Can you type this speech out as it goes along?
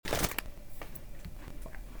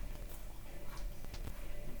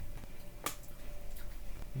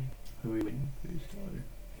Who are we waiting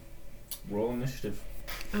for? Roll initiative.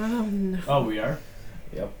 No. Oh, we are?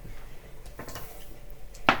 Yep.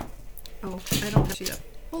 Oh, I don't have sheet up.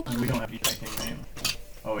 Hold on. We don't have to do anything, right?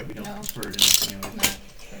 Oh, wait, we don't. No. For initiative anyway. Not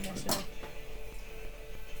for initiative.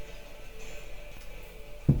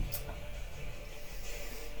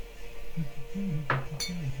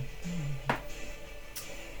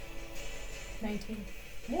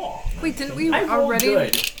 Whoa. Wait, didn't we I rolled already?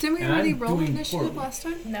 good, Didn't we and already I'm roll doing initiative poorly. last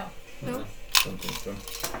time? No. No. Don't think so.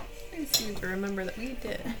 I seem to remember that we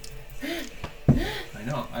did. I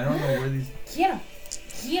know. I don't know where these. Get him.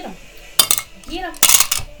 Get him. Get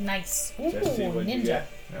him. Nice. Ooh, Jesse, what'd you ninja. get?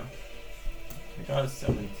 Yeah. I got a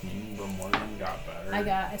 17, but Morgan got better. I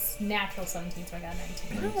got a natural 17, so I got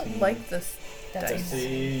 19. I don't like this. That's dice. Jesse,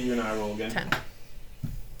 you and I roll again. 10.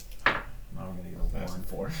 Now I'm gonna get a That's 1.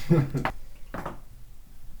 4.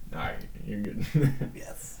 Alright, you're good.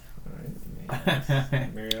 Yes.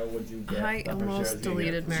 Alright, Marielle, what'd you get? I Or almost Sharon, you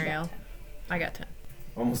deleted get? Marielle. I got 10.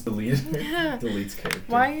 Almost deleted? Yeah. Deletes character.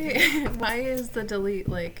 Why is the delete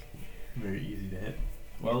like? Very easy to hit.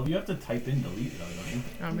 Well, you have to type in delete though, don't you?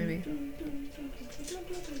 Oh, maybe.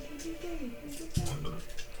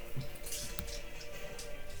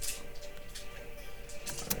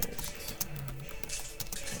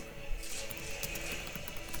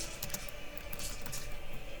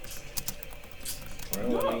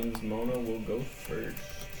 Well, that means Mona will go first.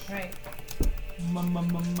 Right.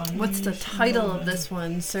 What's the title of this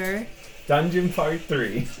one, sir? Dungeon Part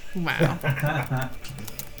 3. Wow.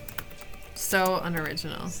 So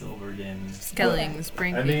unoriginal. Silverdon. Skellings,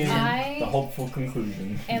 bring I me mean, in. the hopeful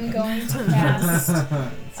conclusion. am going to cast,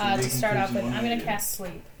 to start off with, I'm going to cast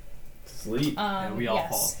sleep. Sleep. Yeah, we all yes.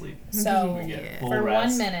 fall asleep. So, We get Yeah. full for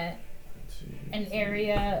rest. 1 minute, an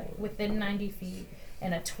area within 90 feet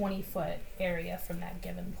and a 20-foot area from that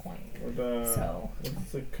given point.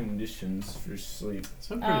 What's the conditions for sleep? It's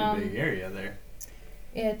a pretty big area there.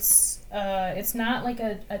 It's not like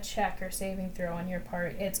a check or saving throw on your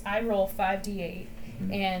part. It's I roll 5d8,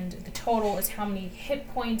 and the total is how many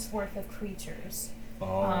hit points worth of creatures.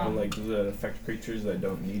 Like, does it affect creatures that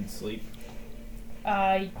don't need sleep?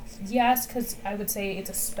 Yes, because I would say it's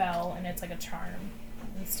a spell and it's like a charm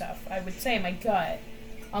and stuff. I would say my gut,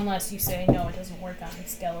 unless you say no, it doesn't work on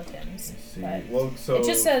skeletons. See. But Well, so it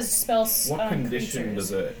just says spells. what condition creatures.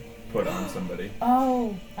 does it put on somebody?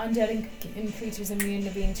 Oh, undead and creatures immune to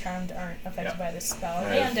being charmed aren't affected Yeah. by this spell. I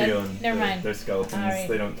Hey, have a undead. feeling Never mind. They're skeletons. All right,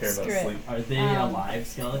 They don't care about screw it. sleep. Are they alive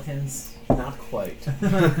skeletons? Not quite.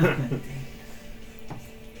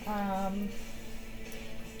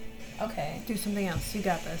 Okay. Do something else. You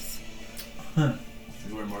got this. This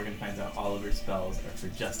is where Morgan finds out all of her spells are for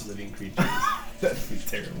just living creatures. That'd be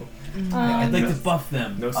terrible. I'd like to buff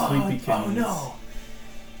them. No sleepy kittens. Oh no.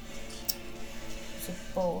 So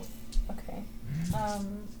both. Okay.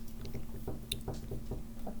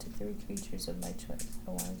 Up to 3 creatures of my choice. I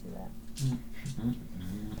want to do that.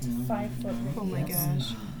 5 foot radius. Oh my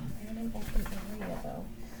gosh. I'm in an open area though.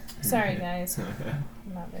 Sorry guys. I'm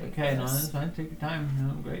not ready Okay, for no, this. that's fine. Take your time.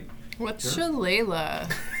 No, great. What's Sure. Shillelagh?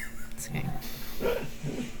 Just kidding.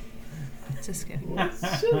 Just kidding.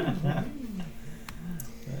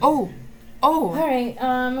 Oh, Alright,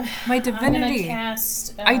 my I'm divinity. gonna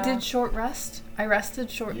cast I did short rest. I rested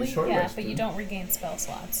shortly. You short yeah, rested. but you don't regain spell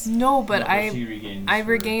slots. No, but she regains I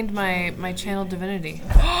her- regained my channel divinity.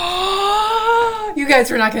 You guys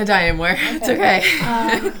were not gonna die anymore. It's okay.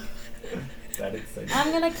 That exciting.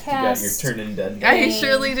 I'm gonna You got cast. your turning dead. I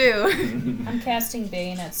surely do. I'm casting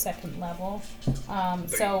Bane at 2nd level.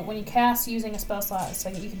 So when you cast using a spell slot, it's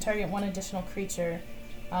like you can target 1 additional creature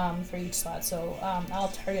for each slot. So I'll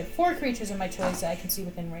target 4 creatures of my choice that I can see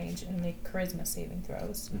within range and make charisma saving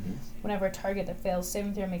throws. Whenever a target that fails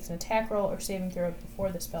saving throw makes an attack roll or saving throw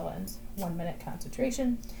before the spell ends, 1 minute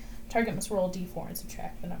concentration. Target must roll a d4 and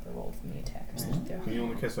subtract the number rolled from the attack or saving throw. Can you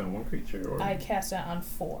only cast on 1 creature? Or I cast it on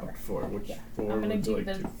 4. 4. Which Yeah. 4 I'm gonna would you do like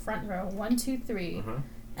the to? front row 1, 2, 3,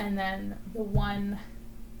 and then the one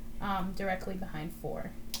directly behind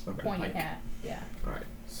 4. Okay. Pointy Like- hat. Yeah. Alright.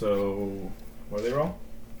 So, what do they roll?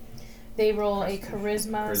 They roll a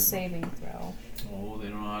charisma Charisma. saving throw. Oh, they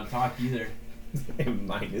don't know how to talk either.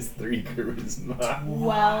 -3 charisma.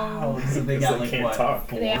 Well, So they Because got they like can't what, talk.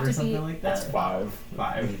 4 They have or to something be- like That's that? 5.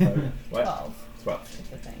 5. What? 12 12. is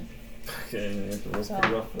the thing. Okay, you have to roll So-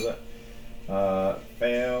 pretty well for that.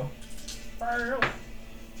 Fail.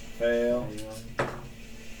 Fail.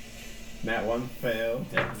 Nat 1, fail.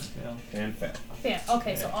 Definitely fail. And fail. Yeah,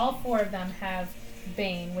 okay, so all 4 of them have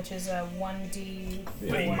Bane, which is a 1d4.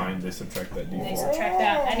 Yeah, mine, they subtract that They d4. subtract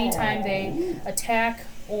that anytime they attack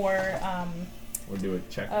or Or do a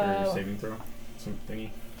check or saving throw. Some thingy.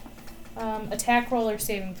 Attack roll or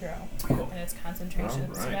saving throw. Cool. And it's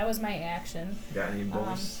concentration. So Alright. that was my action. Got any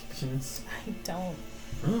bonus actions? I don't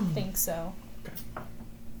think so.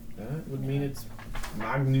 That would mean it's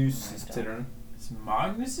Magnus' turn. It's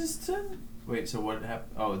Magnus's turn? Wait, so what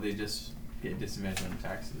happened? Oh, they just get disadvantage on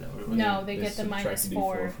attacks? Is that what it was? No, they They get the subtract -4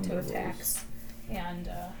 D4 from to their attacks. And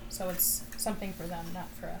so it's something for them, not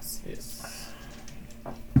for us. Yes.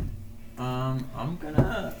 I'm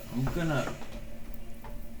gonna.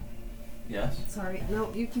 Yes. Sorry,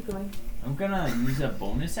 no, you keep going. I'm gonna use a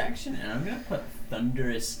bonus action, and I'm gonna put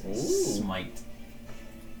Thunderous Ooh. Smite.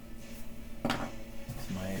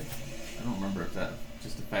 Smite. I don't remember if that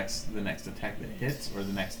just affects the next attack that hits or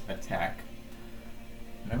the next attack.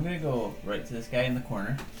 And I'm gonna go right to this guy in the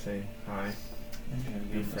corner. Say hi. I'm gonna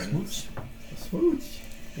Be give him a friends. smooch. A smooch.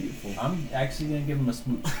 Beautiful. I'm actually gonna give him a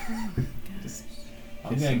smooch. Just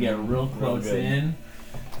I'm kiss gonna get him real close good. in,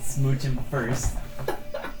 smooch him first.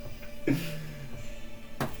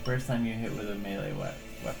 First time you hit with a melee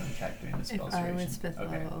weapon attack during the spell If I duration. was 5th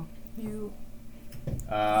Okay. level. You.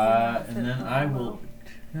 And then I will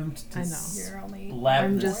attempt to I know. You're only. slap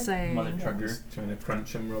I'm this just saying. mother trucker. Just trying to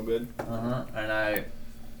crunch him real good. And I.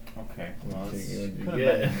 Okay, well, Okay, it's what'd you could have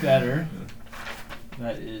get? been better.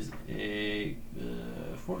 That is a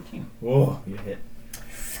 14. Whoa, you hit.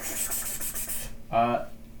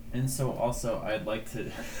 And so also I'd like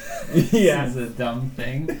to. Yeah. This is a dumb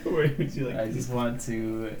thing. Where would you like I to just want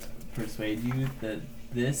to persuade you that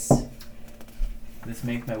this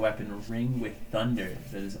makes my weapon ring with thunder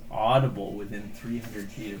that is audible within 300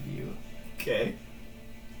 feet of you. Okay.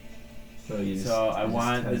 So you just, So I you just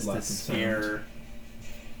want has this to lots of sound. scare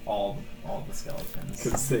all the skeletons.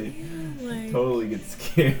 Cause they Like, totally get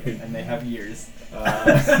scared. And they have ears.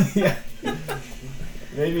 Yeah.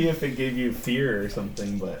 Maybe if it gave you fear or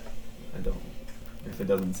something, but I don't. If it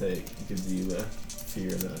doesn't say it gives you the fear,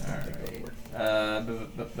 then I don't think it would work.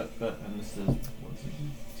 And this is what's it?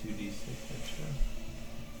 2d6 extra.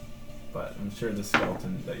 But I'm sure the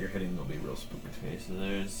skeleton that you're hitting will be real spooky. Okay, so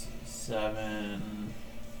there's 7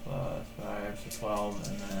 plus 5, so 12,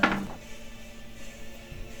 and then.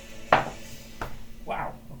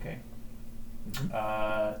 Wow. Okay.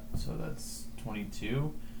 Mhm. So that's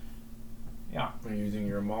 22. Yeah. Are you using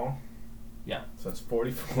your maul? Yeah. So that's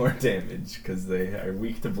 44 damage because they are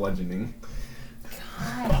weak to bludgeoning.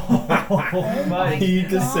 Oh my He God.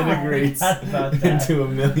 disintegrates Forgot about that. into a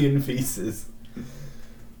million pieces.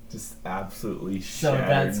 Just absolutely So shattered.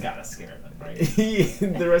 that's gotta scare them, right?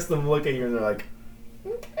 The rest of them look at you and they're like,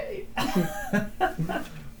 okay.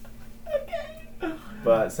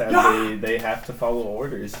 But sadly, they have to follow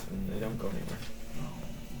orders and they don't go anywhere.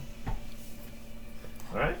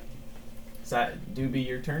 Alright. Is that Doobie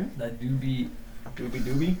your turn? That do be Doobie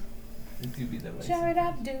Doobie? that do be the way.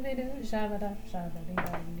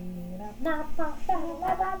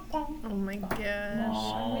 oh my gosh.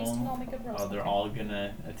 I'm wasting all my good rolls. Oh, they're all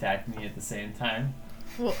gonna attack me at the same time.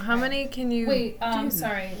 Well, how many can you Wait, do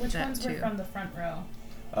sorry. Which that ones were to? from the front row?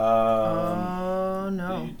 Oh,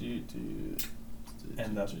 no.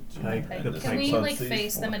 And the Pike- and the the- Can we Pike like Club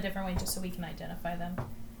face them C4. a different way just so we can identify them?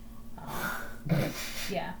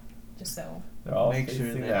 Yeah, just so. They're all make sure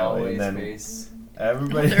facing they that way, always and then face.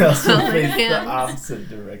 everybody They're else will all face the hands. opposite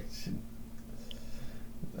direction.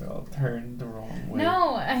 They're all turned the wrong way.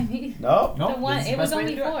 No, I mean Nope. Nope, the one. this is It the was best way to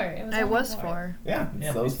only do it. 4. It was. I only was 4. 4. Yeah, it's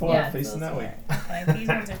Yeah, those face- four Yeah, it's facing those that way. 4. Okay, these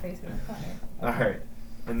ones are facing the corner. Alright.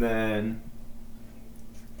 And then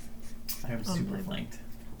I'm Oh super my- flanked.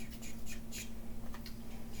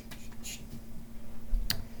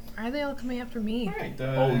 Are they all coming after me? Alright,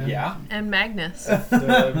 Oh yeah. And Magnus.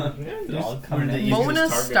 They're all coming at you. Mona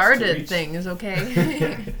started things,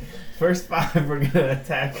 okay? First 5 we're gonna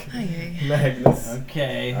attack Ay, Magnus.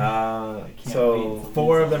 Okay. So wait till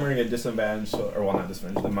 4 these of them are gonna get disadvantage, so, or well, not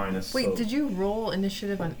disadvantage, the minus. Wait, so, did you roll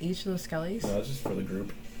initiative on each of those skellies? No, that's just for the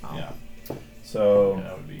group. Oh. Yeah. So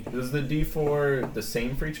That would be. is the D4 the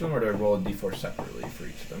same for each of them, or do I roll a D4 separately for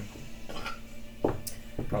each of them?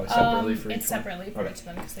 Probably separately for each It's one. separately for Okay. each of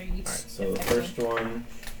them because they're each. Alright, so the affected. first one.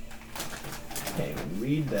 Can't even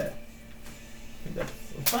read that. I think that's,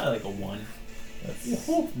 It's probably like a 1. that's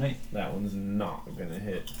Nice. that one's not gonna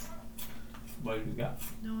hit. What do we got?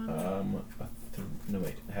 No, I'm No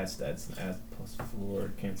wait, it has stats. Adds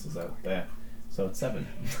 +4 cancels out that, so it's 7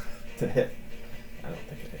 to hit. I don't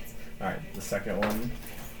think it hits. All right, the second one.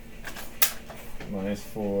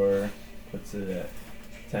 -4 puts it at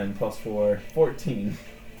 10 + 4, 14.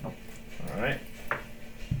 Nope. All right.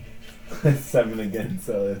 7 again,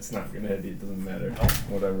 so it's not gonna hit. It doesn't matter.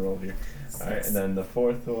 What I roll here. All right, and then the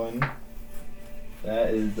fourth one. That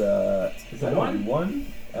is that one?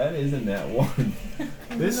 one? That is in that one.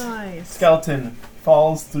 This Nice. skeleton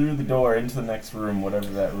falls through the door into the next room, whatever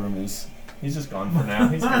that room is. He's just gone for now.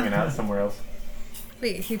 He's hanging out somewhere else.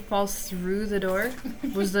 Wait, he falls through the door?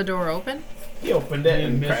 Was the door open? He opened it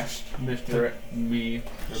and crashed. Mistook me.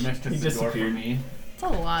 Or mistook He the door for disappeared. me. It's a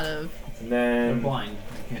lot of. And They're then blind.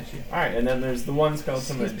 You can't see. alright, and then there's the one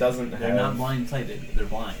skeleton that doesn't They're have. not blind-sighted. They're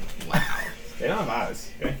blind. They don't have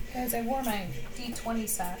eyes. Okay. Guys, I wore my D20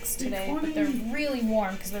 socks today, but they're really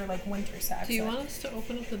warm because they're like winter socks. Do you want us to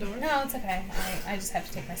open up the door? No, it's okay. I just have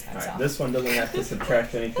to take my socks Alright, off. this one doesn't have to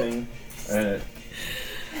subtract anything.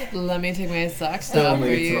 Let me take my socks Still off for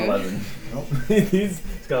only it's an you. 11. Nope. These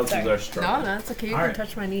skeletons Sorry. are No, strong. that's okay. You Alright. can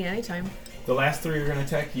touch my knee anytime. The last three are going to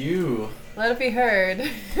attack you. Let it be heard.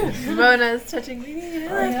 Mona's touching my knee.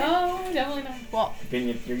 No, definitely not. Well, Ben,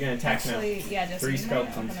 you're going to attack Actually, yeah, just Three you might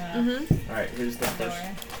skeletons. open mm-hmm. Alright, here's the Door.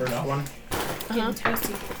 first one. Getting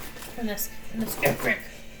toasty in this epic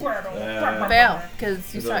battle. Fail,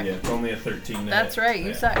 because you It's suck. only, it's only a 13 to That's hit. right, you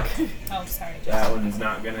Yeah. suck. Oh, sorry. That one's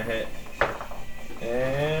not going to hit.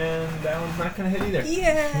 And that one's not going to hit either.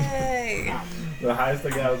 Yay! The highest I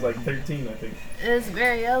got was like 13, I think. It's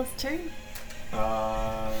Marielle's turn.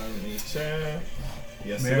 Let me check.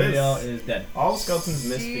 Yes, Mariel it is. is dead. All skeletons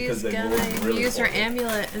miss because She's they gonna move really use her forward.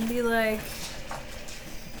 amulet and be like,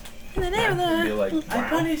 in the name of And be the like, I wow.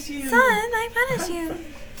 punish you. sun, I punish you.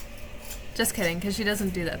 Just kidding, because she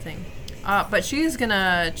doesn't do that thing. But she's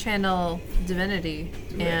gonna channel divinity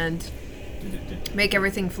Do it. and make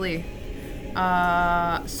everything flee. Hold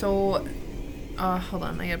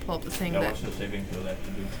on, I gotta pull up the thing Now that what's the saving throw that to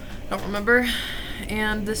do? I don't remember.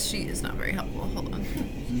 And this sheet is not very helpful. Hold on.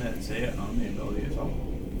 Doesn't that say it on the ability itself?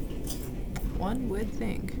 One would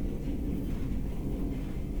think.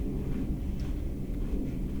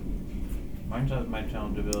 Mine says my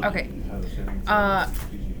challenge ability. Okay. Has a saving throw.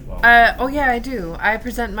 Oh yeah, I do. I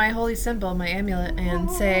present my holy symbol, my amulet, and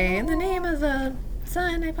say, in the name of the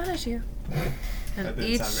sun, I punish you. And That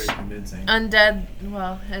didn't each sound very convincing. undead,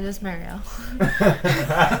 well, it is Mariel.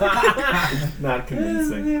 Not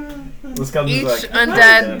convincing. The skeletons Each are like,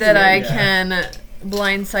 undead that I yeah. can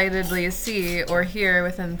blindsidedly see or hear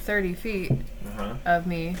within 30 feet Uh-huh. of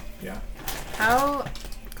me. Yeah. How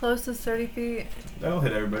close is 30 feet? That'll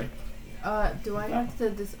hit everybody. Do I have to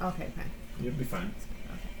okay, fine. You'll be fine.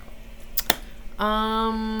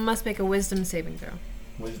 Must make a wisdom saving throw.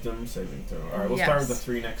 Wisdom saving throw. Alright, we'll start with the Yes.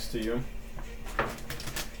 3 next to you.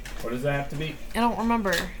 What does that have to be? I don't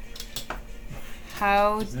remember.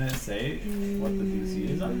 How Doesn't it say what the DC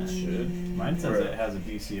is on It that? should. Mine says Right. it has a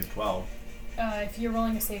DC of 12. If you're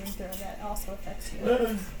rolling a saving throw, that also affects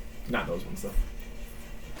you. Not those ones, though.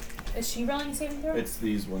 Is she rolling a saving throw? It's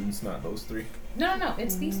these ones, not those 3. No,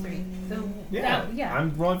 it's these three. Yeah. Yeah.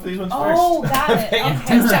 I'm rolling for these ones Oh, first. got it.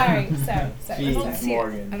 Okay, sorry. Jeez, see it.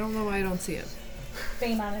 Morgan. I don't know why I don't see it.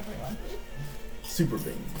 Fame on everyone. Super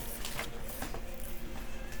bing.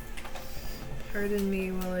 Pardon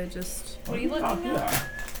me while I just. What are you looking at?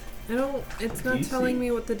 I don't. It's not DC. telling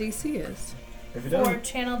me what the DC is. If it For doesn't,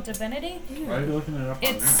 channel divinity? Why are you looking it up on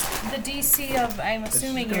It's the DC of, I'm it's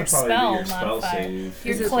assuming, gonna your probably be spell your spell modifier. save.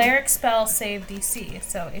 Your Is it- cleric spell save DC.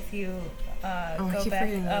 So if you I go keep back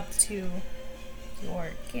forgetting up to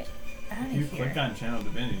your get out If you of here. click on Channel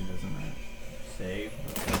Divinity, doesn't that save?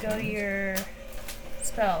 If you go to your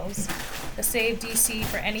spells, the save DC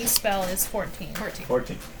for any spell is 14.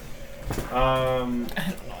 14. I don't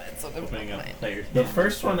know. It's Opening up players. The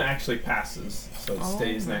first one actually passes, so it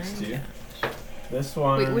stays next to you. This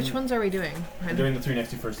one. Wait, which ones are we doing? We're doing the 3 next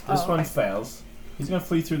to you first. This Oh, one okay. fails. He's gonna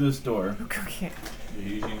flee through this door. Okay.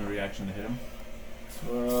 You're using a reaction to hit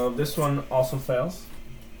him. This one also fails.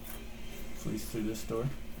 Flees through this door.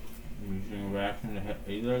 You're using a reaction to hit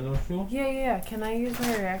either of those two. Yeah. Can I use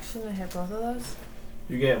my reaction to hit both of those?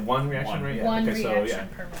 You get one reaction, One. right? Yeah. One okay, reaction so yeah,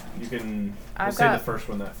 per round. you can. We'll I've say got. the first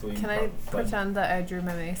one that flees. Can I pretend that I drew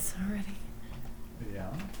my mace already? Yeah.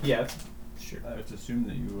 Yeah, sure. I would assume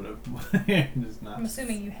that you would have. Just not. I'm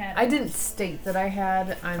assuming you had. I didn't state that I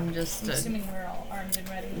had. I'm just. I'm assuming we're all armed and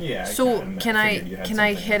ready. Yeah. So kinda can I figured you had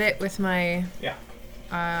hit something it with my?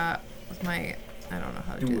 Yeah. With my. I don't know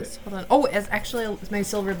how to Do do it. this. Hold on. Oh, it's actually my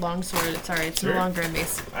silvered longsword. Sorry, it's Sure. no longer a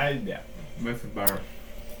mace. Yeah. With the bar.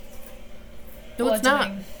 No, it's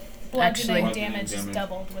not. Bludgeoning Actually. damage is Damage.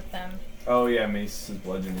 doubled with them. Oh yeah, mace is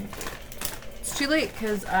bludgeoning. It's too late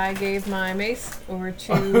because I gave my mace over to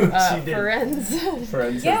She did. Ferenz.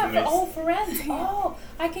 Friends Yeah, with the mace. Ferenz. Oh,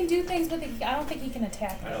 I can do things with it. I don't think he can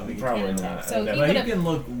attack. I don't think he Probably can not. attack. So That- he But would he have. can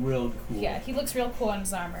look real cool. Yeah, he looks real cool on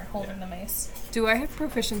his armor, holding the mace. Do I have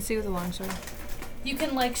proficiency with a longsword? You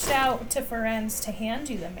can shout to Ferenz to hand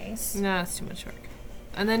you the mace. No, it's too much work.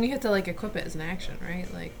 And then you have to like equip it as an action,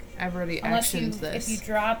 right? Like I've already Unless actioned you, this. if you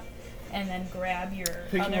drop and then grab your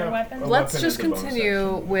Picking other up weapon. a Let's weapon just is a bonus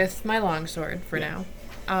continue action. with my longsword for Yeah.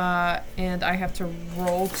 now. And I have to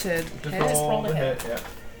roll to Just hit. roll the to hit. Yeah.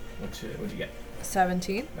 What'd you get?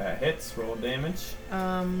 17. That hits. Roll damage.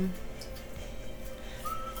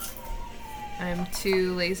 I'm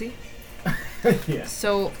too lazy. Yeah.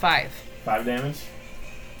 So 5. 5 damage.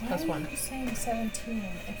 Plus Why one. are you saying 17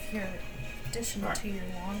 if your addition Alright. to your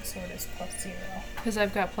longsword is +0? Because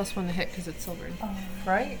I've got +1 to hit because it's silvered. Oh.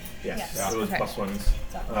 Right? Yes. Yes. It was Okay. +1s.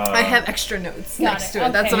 So- I have extra notes Got next it. to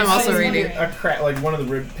it. That's Okay, what I'm I also was reading. wondering. A crack, like one of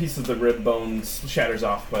the pieces of the rib bones shatters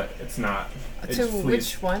off, but it's not. It To flees.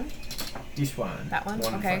 which one? This one. That one?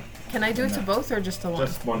 One Okay. Can I do it to both or just the one?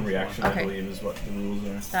 Just one reaction, Okay. I believe, is what the rules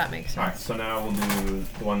are. That makes Alright, sense. so now we'll do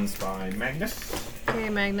the ones by Magnus. Okay,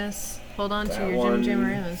 Magnus. Hold on to That your one Jim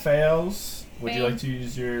Jamaronas. fails. Would you Bang. like to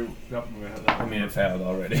use your? Yep, we're gonna have that. I mean, it failed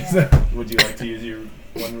already. Yeah. So would you like to use your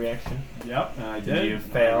one reaction? Yep, I Did did. you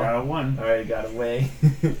fail? I got a 1. All right, got away.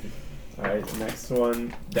 All right, the next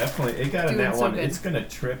one definitely it got in Doing that so one. good. It's gonna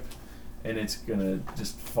trip, and it's gonna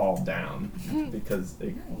just fall down because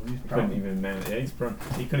it couldn't even manage. Yeah, he's prone.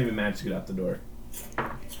 He couldn't even manage to get out the door.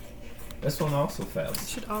 This one also I fails.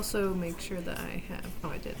 should also make sure that I have. Oh,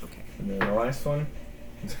 I did. Okay. And then the last one,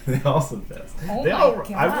 they also fails. Oh They my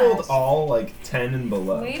all, I rolled gosh. all like 10 and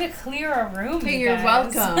below. Way to clear a room, Hey, you you're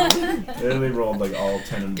guys. welcome. Literally rolled like all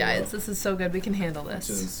 10 and below. Guys, this is so good. We can handle Which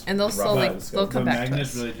is this. And they'll rough slowly, out. they'll come So back to Magnus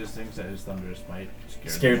us. really just thinks that his thunderous might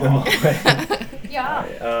Scared them away. Yeah.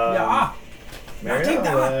 Alright, Yeah. Mariel, Take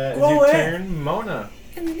that. it's Go your away. turn. Mona,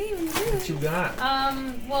 In the name of what you got?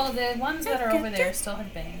 Well, the ones that are over there still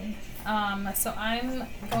have Bane. So I'm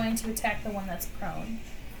going to attack the one that's prone.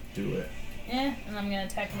 Do it. And I'm going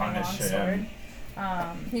to attack my Punish longsword.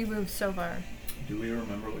 him. He moved so far. Do we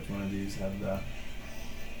remember which one of these have the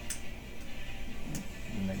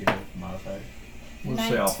negative modifier? We'll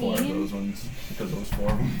say all 4 of 19. those ones because those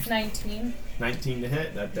 4 of them. 19. 19 to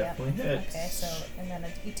hit, that Yep. definitely hits. Okay, so, and then a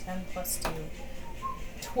d10 plus 2.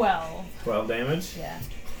 12. 12 damage. Yeah.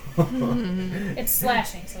 It's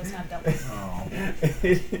slashing, so it's not double. Oh.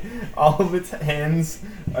 All of its hands,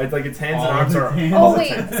 like its hands All and of arms its are. hands? all Oh, its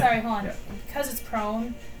wait, hands. sorry, hold on. Yeah. Because it's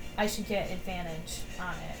prone, I should get advantage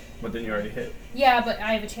on it. But then you already hit. Yeah, but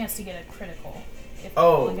I have a chance to get a critical. If I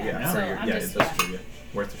Oh, roll again. yeah. So So I'm yeah, just, that's true. Yeah.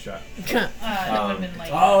 Worth a shot. that would have been like.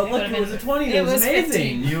 Oh, it look, would've it was been- a 20. It That was was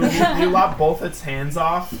amazing. 15. You lop both its hands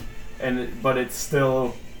off, but it's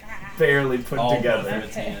still barely put All together. both of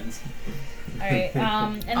its Okay. hands. Alright,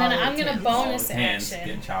 and then All I'm its gonna hands. All bonus its hands action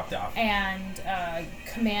getting chopped off. and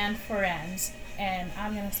command friends, and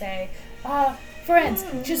I'm gonna say, friends,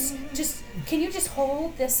 just can you just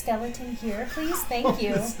hold this skeleton here, please? Thank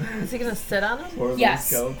you. Is he gonna sit on him? Or Yes.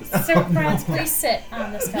 skeleton. Sir, friends, please sit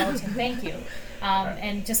on the skeleton. Thank you.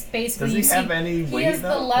 And just basically, Does you he have see, any he weight has the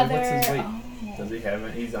though? Like, leather. what's his weight? Oh. Does he have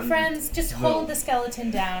it? He's Friends, just No. hold the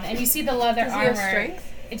skeleton down, and you see the leather Does he armor. have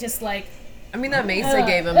strength? It just like I mean, that mace I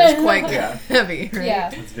gave him is quite Yeah. heavy, right?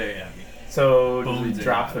 yeah. It's very heavy. So does Bones he are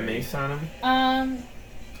drop not the very- mace on him?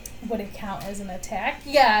 Would it count as an attack?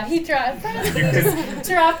 Yeah, he dropped.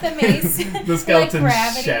 Drop the mace. The skeleton like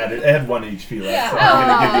gravity. shattered. It had 1 HP left, Yeah. so I'm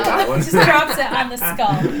gonna give you that one. Just drops it on the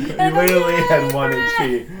skull. You literally had 1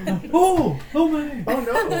 HP. Oh my. Oh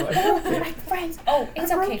no! I broke it. Friends. Oh,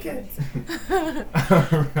 it's I okay, broke it. friends.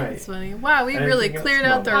 Alright. That's funny. Wow, we Anything really else, cleared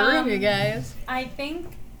out the Mom? room, you guys. I think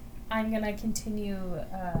I'm gonna continue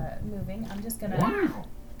moving. I'm just gonna Wow.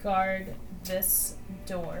 guard this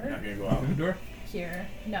You're door not gonna go out the door? here.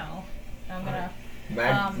 No, I'm gonna.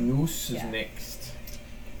 Magnus is yeah. next.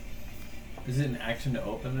 Is it an action to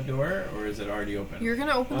open the door, or is it already open? You're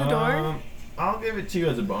gonna open the door? I'll give it to you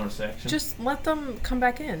as a bonus action. Just let them come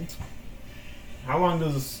back in How long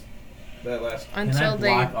does that last? Can until I they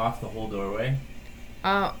block off the whole doorway?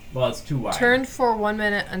 Well, it's too wide. turn for 1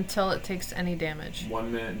 minute until it takes any damage.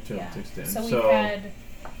 1 minute until Yeah. it takes 10. So we So had.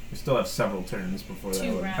 we still have several turns before that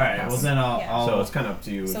 2 would rounds. All right. Well, then I'll. Yeah. I'll So it's kind of up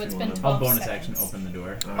to you So if it's you been want to. 12 I'll bonus seconds. action open the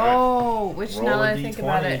door. Oh, which Roll now a that I think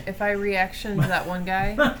about D20. it, if I reaction to that one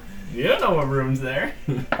guy, You don't know what room's there.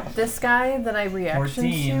 this guy that I reaction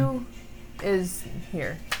 14. to is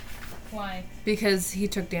here Why? because he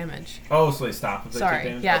took damage. Oh, so they stop if they take Sorry,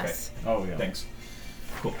 damage? yes. Oh Okay, yeah. thanks.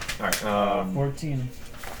 Cool. Alright, 14.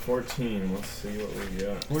 14. Let's see what we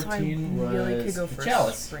got. 14 so I really was could go the for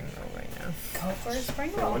chalice. spring roll right now. Go for a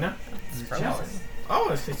spring Oh, roll. now? It's The frozen. chalice. Oh,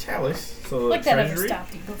 it's a chalice. So the Like that ever treasury.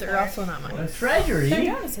 stopped you before. They're also not mine. A treasury. They're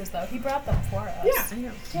Jonas's though. He brought them for us. Yeah. I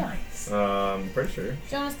know. Yeah. Pretty sure.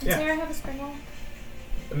 Jonas, did Yeah. Sarah have a spring roll?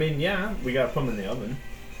 I mean, yeah, we gotta put them in the oven.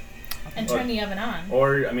 And turn the oven on.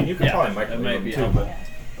 Or, I mean, you could probably that microwave might them be too, helpful.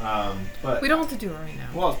 but We don't have to do it right now.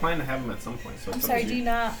 well, I was planning to have them at some point. So I'm it's sorry, up to do you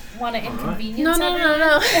not want to Alright. inconvenience No.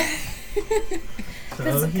 everyone?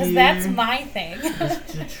 So Because that's here my thing. is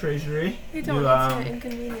the treasury. We don't You, have to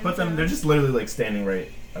inconvenience. Put them. They're just literally like standing right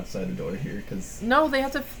outside the door here because No, they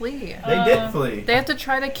have to flee. they did flee. They have to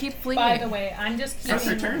try to keep fleeing. By the way, I'm just That's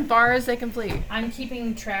their keeping turn. As far as they can flee. I'm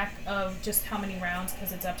keeping track of just how many rounds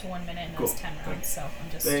because it's up to 1 minute and that's Cool. 10 rounds. So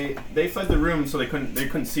I'm just They fled the room, so they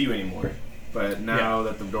couldn't see you anymore. But now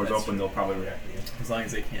that the door's that's open, true. they'll probably react again. As long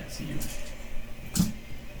as they can't see you.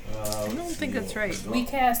 I don't think that's right. we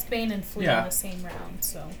cast Bane and Flee Yeah. in the same round.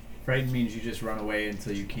 So Frightened means you just run away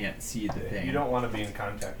until you can't see the thing. You don't want to be in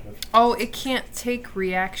contact with Oh, it can't take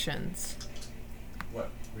reactions. what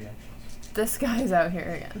reaction? This guy's out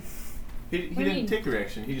here again. He do you didn't mean? take a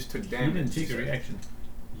reaction. He just took You damage. didn't take a reaction.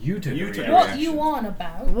 You took You a took reaction. a what reaction. you on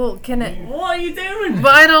about? Well, can it? What are you doing?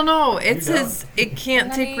 But I don't know. It You says it can't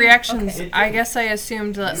Let take me- reactions. okay. I guess I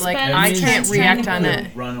assumed that like Spend I means can't turns react trying on to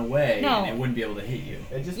it. Run away, No. and it wouldn't be able to hit you.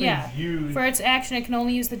 It just Yeah. means you. For its action, it can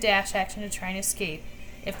only use the dash action to try and escape.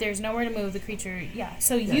 If there's nowhere to move, the creature. Yeah.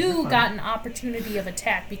 So you're you fine. got an opportunity of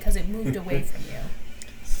attack because it moved away from you.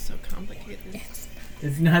 So complicated.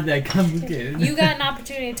 It's not that complicated. You got an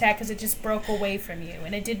opportunity to attack because it just broke away from you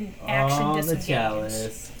and it didn't action oh, disengage. the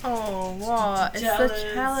chalice. Oh, what? It's the Chalice.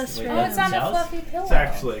 chalice. Wait, Oh, right? it's on a Chalice? fluffy pillow. It's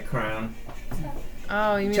actually a crown.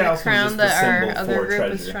 Oh, you mean Chalice the was crown just the that our symbol other for group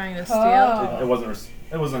was treasure. trying to steal? Oh. It wasn't.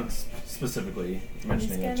 It wasn't specifically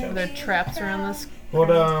mentioning a gonna Are chalice. there traps around this? What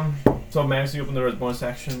so Max, you open the door as bonus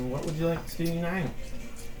action. What would you like to do now?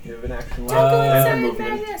 You have an action Don't go and inside,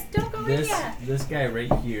 movement. Magnus. Don't go in This yet. this guy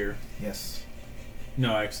right here. Yes.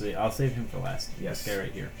 No, actually, I'll save him for last. Yes. This guy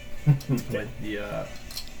right here Okay. with the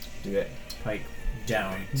Do it. pike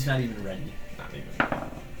down. He's not even ready. Not even.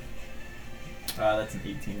 That's an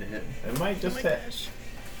 18 to hit. It might just hit.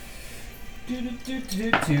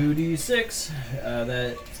 2d6.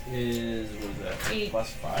 That is, what is that? 8. Plus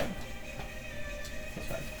 5?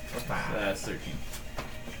 Plus 5. So that's 13.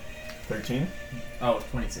 13. Oh,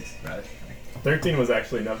 26, rather. 13 was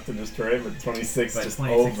actually enough to destroy it, but 26 But just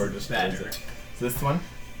 26 over is destroys better. it. Is this one?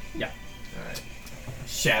 Yeah. Alright.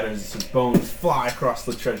 Shatters, his bones fly across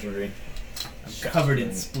the treasury. I'm covered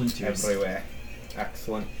in Shattering splinters. everywhere.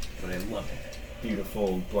 Excellent. But I love it.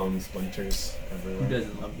 Beautiful blown splinters everywhere. Who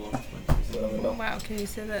doesn't love blown splinters? Well, Wow, can you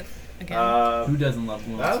say that again? Who doesn't love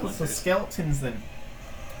blown That was the splinters? skeletons then.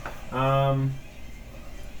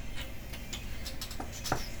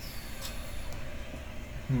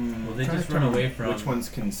 Well, they trying just to run remember away from- which ones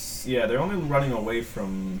can. Yeah, they're only running away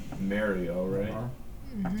from Mario, right? Uh-huh.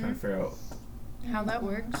 I'm trying to figure out How that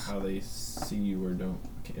works? how they see you or don't,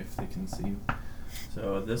 if they can see you.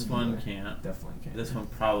 So this one can't. Definitely can't. This one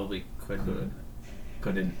probably couldn't. Could.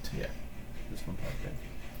 Couldn't. Yeah. This one probably could.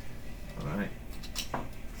 All right.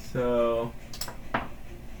 So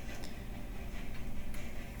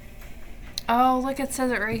Oh, look, it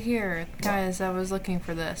says it right here. Guys, I was looking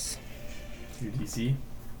for this. Your DC?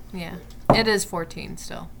 Yeah. It is 14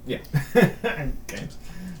 still. yeah. Okay.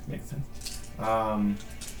 Makes sense.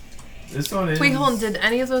 This one is Wait, hold on. Did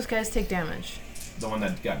any of those guys take damage? the one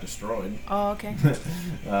that got destroyed. Oh, okay.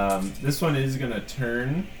 This one is gonna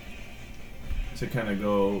turn to kind of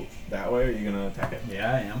go that way. Are you gonna attack it?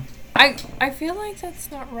 Yeah, I am. I feel like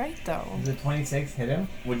that's not right, though. Does the 26 hit him?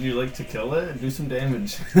 Would you like to kill it and do some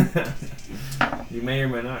damage? You may or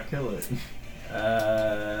may not kill it.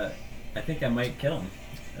 I think I might kill him.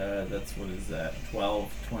 That's, what is that?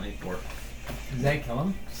 12, 24. Does that kill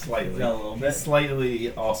him? Slightly. Is that a little bit? It's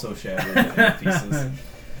slightly also shattered in pieces.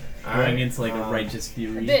 Going into like a righteous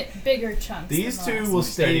fury. A bit bigger chunks. These than the two last will one.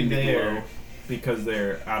 stay Starting to there glow. because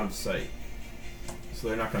they're out of sight. So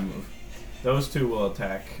they're not going to move. Those two will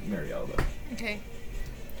attack Marielle, though. Okay.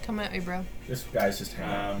 Come at me, bro. This guy's just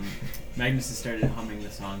hanging. Magnus has started humming the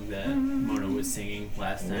song that Mona was singing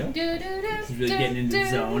last time. Do-do-do, He's really getting into the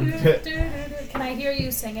zone. do-do-do-do. Can I hear you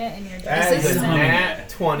sing it in your That Is is this a humming nat it?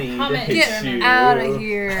 20 Hum to it, hit German. you. Out of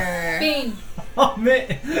here. Bing. Oh,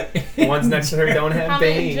 man. The ones next to her don't have Hum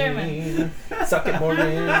it in Bane. Suck it,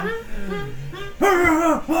 Morgan.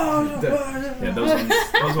 Yeah,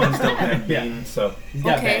 those ones don't have Yeah. Bane, so... He's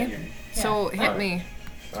got Okay. bad hearing. So hit Alright. me.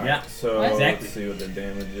 Alright, Yeah, so what? Exactly. let's see what the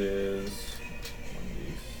damage is.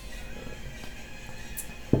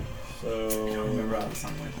 I don't remember how So the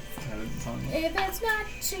song went. How did the song go? If it's not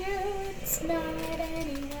you, it's not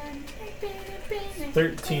anyone.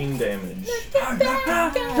 13 damage. Looking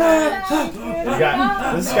back You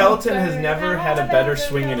got, the skeleton has never had a better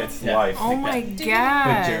swing in its Yeah. life. Oh my Good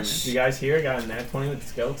gosh. You guys hear? I got a nat 20 with the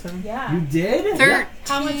skeleton. Yeah. You did?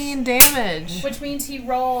 13 damage. Which means he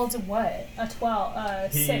rolled what? A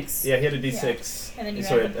 12, 6. Yeah, he had a d6. And then you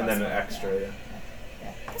so add it, the and then plus an one, extra, yeah.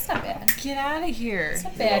 That's not bad. Get out of here. That's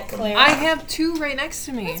not You're bad, welcome. Claire. I have 2 right next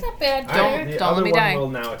to me. That's not bad, Don't- Claire. The don't other let me one die. will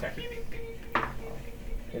now attack you.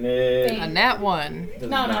 And it Bane. A nat 1. does No,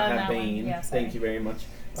 not no, have that one. Bane. Yeah, sorry. Thank you very much.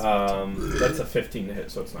 That's a 15 to hit,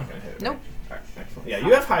 so it's not going to hit. Nope. Right? Alright, excellent. Yeah,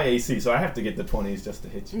 you have high AC, so I have to get the 20s just to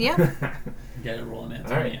hit you. Yeah. You gotta roll a nat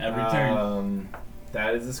 20 Alright. every turn.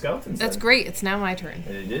 That is the skeleton. That's then. great. It's now my turn.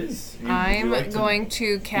 It is. I'm like to- going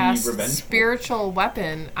to cast revengeful? Spiritual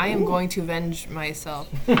Weapon. I am Ooh. going to avenge myself.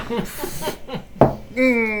 Avenge.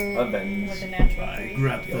 With a natural I 3.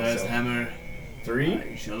 grab Yourself. Thur's hammer. 3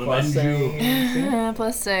 I shall plus avenge you. anything.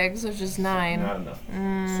 Plus 6, which is 9. Not enough.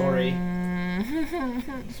 Sorry.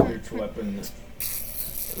 Mm. Spiritual weapon.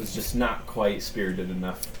 It was just not quite spirited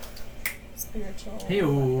enough. Spiritual.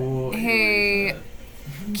 Hey-oh. Hey,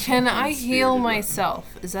 can I heal Spirited myself?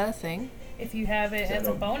 Is that a thing? If you have it Is that as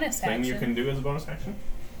a bonus thing action. you can do as a bonus action?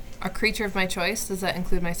 A creature of my choice? Does that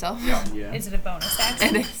include myself? Yeah. Is it a bonus It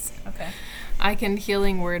action? is. Okay. I can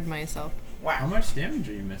healing word myself. How much damage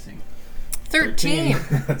are you missing? 13.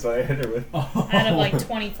 That's what I hit her with. Out of like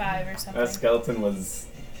 25 or something. That skeleton was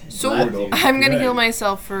So brutal. I'm gonna Good. heal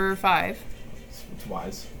myself for 5. It's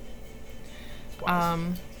wise. It's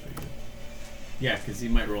wise. Yeah, because he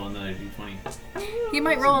might roll another d20. He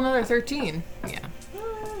might roll another 13. Yeah.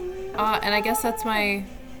 And I guess that's my.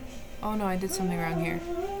 Oh no, I did something wrong here.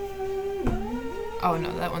 Oh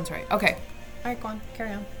no, that one's right. Okay. All right, go on.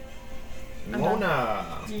 Carry on. I'm Mona.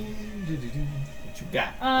 What you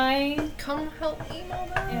got? I Come help me,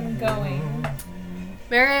 Mona. am going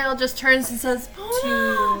Mariel just turns and says,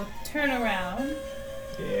 to turn around,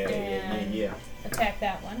 Yeah. attack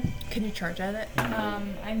that one. Can you charge at it?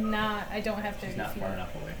 I'm not. I don't have to. He's not feet. far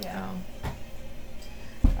enough away. Yeah.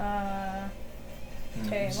 Oh.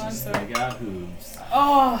 Okay, long Just story. they got hooves.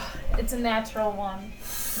 Oh, it's a natural one.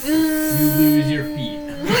 You lose your feet.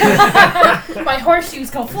 My horseshoes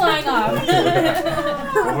go flying off.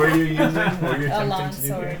 What were you using? What were you A attempting long to do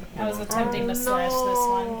sword. here? I was attempting to slash this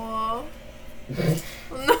one.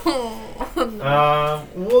 No.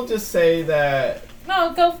 We'll just say that.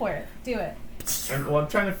 No, go for it. Do it. I'm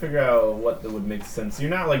trying to figure out what would make sense. You're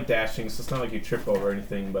not like dashing, so it's not like you trip over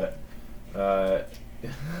anything, but you're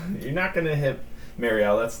not gonna hit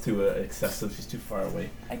Marielle. That's too excessive. She's too far away.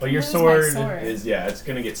 I But can your lose my sword is it's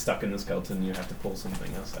gonna get stuck in the skeleton. You have to pull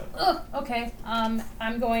something else out. Ugh, okay. I'm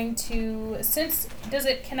going to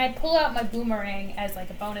can I pull out my boomerang as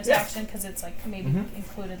like a bonus Yeah. action because it's like maybe Mhm.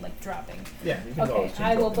 included like dropping. Yeah. You can Okay, always change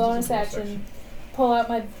I will weapons as a bonus action pull out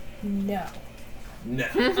my no. No.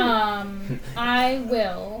 I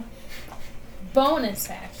will bonus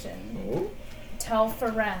action Oh. tell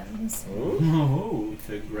Ferenz. Oh. Oh,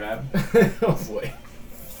 to grab. Oh boy.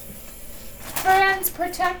 Ferenz,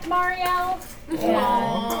 protect Marielle. And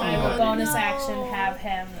I will Aw. bonus No. action have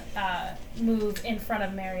him move in front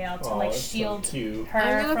of Marielle to Aw, like that's so shield cute. her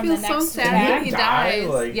I'm gonna from feel the so next sad attack. when he Die, dies.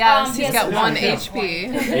 like- Yes, he's Yes, got it's 1 not HP.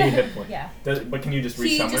 good. A hit point. Yeah. But can you just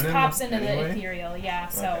He resummon just him pops into anyway? the ethereal, yeah.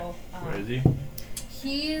 So Where is he?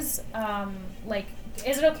 he's like,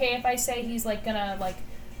 is it okay if I say he's like gonna like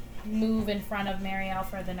move in front of Marielle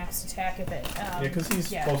for the next attack if it? Yeah, because he's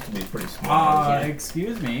supposed to be pretty small. Ah,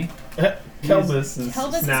 excuse me. Kelbus is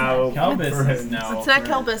Kelbus is now. not- Kelbus for is him. now. It's not for-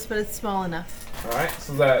 Kelbus, but it's small enough. Alright,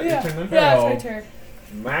 so that Yeah, your turn then? yeah, Hello. it's my turn.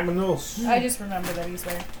 Magnus, I just remember that he's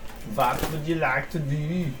there. what would you like to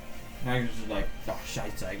do? I was just like, oh,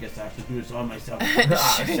 shite, I guess I have to do this all myself.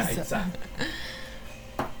 Ah, Scheiße.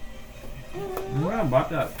 Yeah, about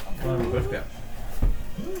that.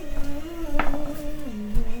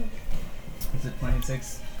 Is it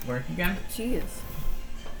 26 work again? Jeez.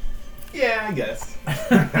 Yeah, I guess.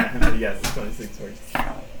 Yes, it's 26 works.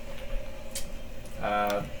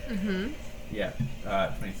 Yeah,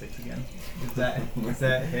 26 again. Does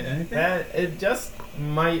that hit anything? It just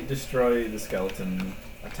might destroy the skeleton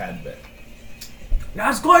a tad bit.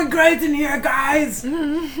 That's going great in here, guys!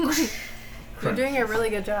 You're doing a really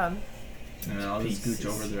good job. And I'll just Pieces. scooch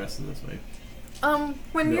over the rest of this way.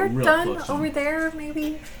 When Real- you're real done close, over there,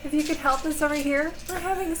 maybe if you could help us over here, we're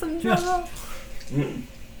having some trouble.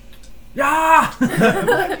 Yeah!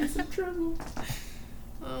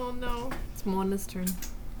 Oh no. It's Mona's turn.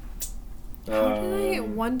 How did I get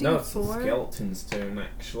 1d4? No, it's the skeleton's turn,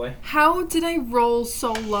 actually. How did I roll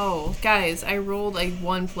so low? Guys, I rolled a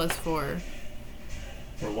 1 + 4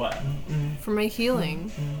 For what? for my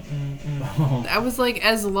healing. Oh. I was like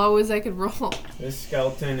as low as I could roll. This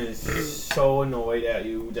skeleton is so annoyed at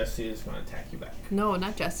you, Jesse is going to attack you back. No,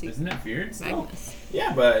 not Jesse. Isn't it feared still? Magnus.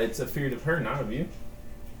 Yeah, but it's a feared of her, not of you.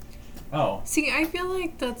 Oh. See, I feel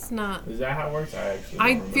like that's not... Is that how it works? I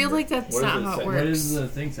don't feel remember. like that's What does not it how say? it What works. does the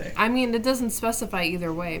thing say? I mean, it doesn't specify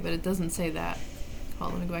either way, but it doesn't say that.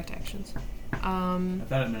 Hold on, let me go back to actions. I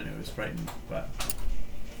thought it meant it was frightened, but...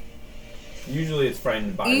 Usually it's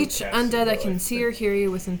frightened by Each the undead that cast, can see or hear you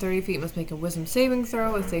within 30 feet must make a wisdom saving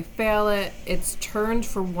throw. If they fail it, it's turned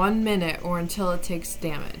for 1 minute or until it takes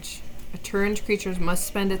damage. A turned creature must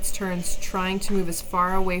spend its turns trying to move as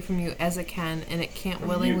far away from you as it can, and it can't From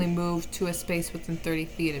willingly you. move to a space within 30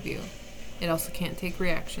 feet of you. It also can't take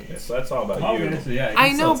reactions. Yeah, so that's all about Oh, you. okay, so yeah, it I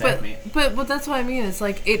can know, still attack but me. that's what I mean. It's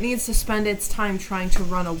like it needs to spend its time trying to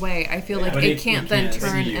run away. I feel like But it it can't can't then see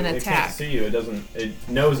turn you. and It attack. can't see you. It doesn't. It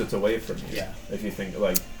knows it's away from you. Yeah. If you think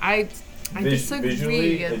like I visually,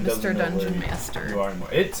 disagree, it Mr. doesn't know Dungeon where Master. you are anymore.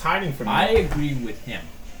 It's hiding from you. I agree with him.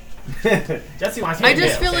 Jesse wants you I to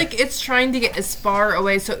just hit, feel okay? like it's trying to get as far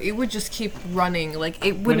away, so it would just keep running. Like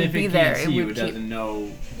it But wouldn't if be it there. can't see It you, would it keep. doesn't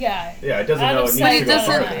know. Yeah. Yeah, it doesn't I know would it say But needs it to go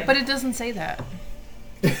doesn't. farther. But it doesn't say that.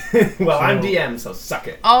 Well, I'm So- DM, so suck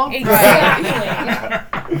it. Oh, right.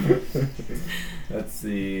 Exactly. That's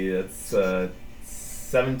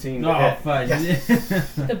 17 to Oh, hit. fudge. Yes.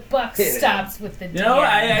 The buck Hit it. stops with the You know,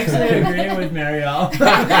 I DM. actually agree with Marielle.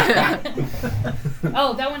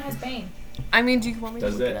 Oh, that one has Bane. I mean, do you want me to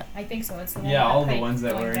Does look it? it up? I think so. It's the one Yeah, with all the pike ones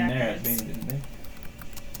that going were in there, backwards. they didn't they?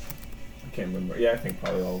 I can't remember. Yeah, I think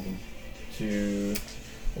probably all of them.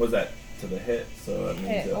 What was that? To the hit, so that means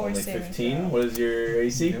Hit or only saving 15. throw. What is your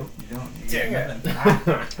AC? Nope, you don't. You Dang get it.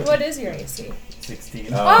 nothing. What is your AC? 16.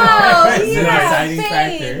 Oh, Oh, It's an yeah, exciting Bane.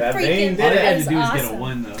 factor. That Bane Freaking did All you it. had is to do is get awesome. a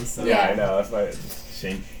 1, though. So. Yeah, Yeah. I know. That's why it's a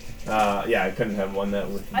shame. Yeah, I couldn't have won that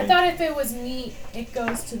with. I thought if it was neat, it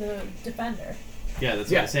goes to the defender. Yeah,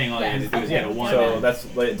 that's Yeah. what I was saying. All you Yeah. had to do is get a 1. So and- that's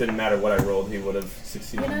like, it didn't matter what I rolled, he would have You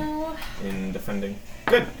succeeded know, in defending.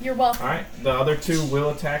 Good. you're welcome. All right. The other two will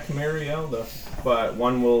attack Marielle, though, but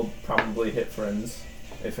one will probably hit Friends,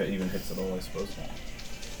 if it even hits at all, I suppose.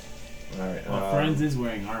 All right. Well, Friends is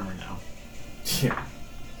wearing armor now. Yeah.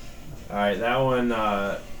 All right, that one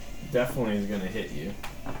definitely is gonna hit you.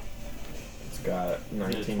 It's got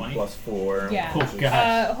 19 20? plus 4. Yeah. which Oh, is-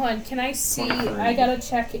 God. Hold on, can I see? 23. I gotta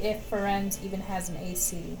check if Ferenz even has an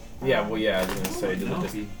AC. Yeah. Well, yeah. I was gonna say, does No, it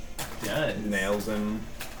just he does. nails him?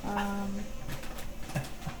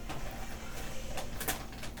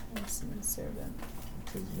 AC servant.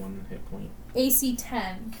 His 1 hit point. AC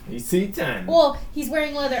 10. AC 10. Well, he's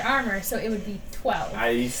wearing leather armor, so it would be 12.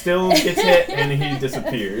 He still gets hit and he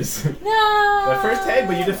disappears. No. The first hit,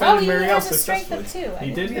 but you defended he Marielle has a strength successfully. of 2. I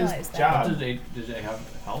He didn't did his realize that. job. Does it have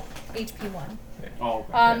health? HP 1. Oh,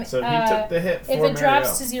 okay. Um, So he took the hit for If it drops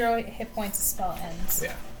Marielle. to 0 hit points, the spell ends.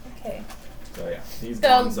 Yeah. Okay. So yeah, he's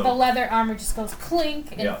The gone. leather armor just goes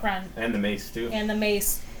clink in Yeah. front, And the mace too. and the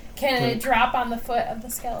mace. Can Clink. it drop on the foot of the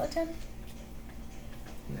skeleton?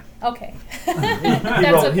 No. Okay. he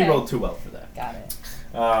That's rolled. okay. He rolled too well for that. Got it.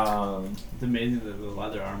 It's amazing that the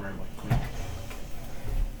leather armor went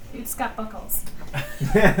It's got buckles.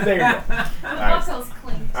 There you go. The Alright. buckles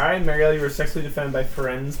clink. All right, Marielle, you were successfully defended by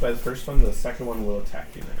friends by the first one. The second one will attack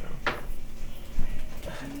you now.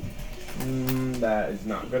 That is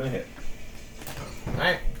not gonna hit. All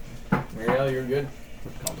right, Marielle, you're good.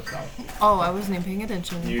 call this out. Oh, I wasn't even paying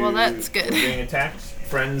attention. Well, that's You're good. being attacked.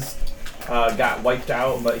 Friends got wiped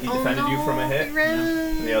out, but he defended you from a hit.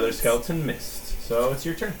 And the other skeleton missed. So it's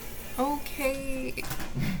your turn. Okay.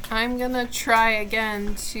 I'm gonna try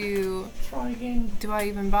again to... Try again. Do I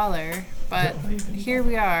even bother? But here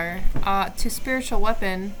we are. To spiritual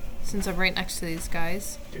weapon, since I'm right next to these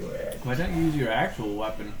guys. Do it. Why don't you use your actual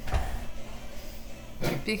weapon?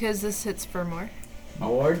 Because this hits for more.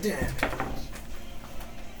 More damage.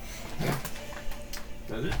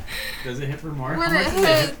 Does it? Does it hit for more? When How much it does it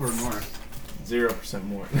hit hits. for more? 0%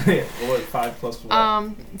 more. What? 5 plus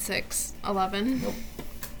what? 6, 11. Nope.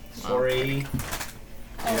 Sorry. Do you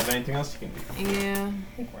have anything else you can do? Yeah.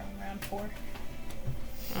 I think we're on round 4.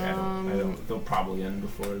 I don't. They'll probably end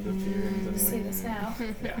before the fear ends Say anyway. this now.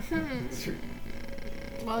 Yeah. It's true.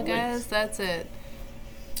 Well, guys, that's it.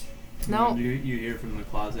 No. You hear from the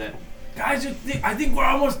closet. Guys, I think we're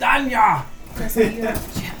almost done, yeah. Just so you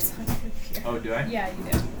have jabs on your computer. Oh, do I? Yeah, you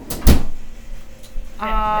do. Um,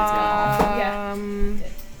 Yeah.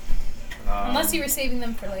 Unless you were saving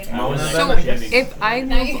them for later. No, So if I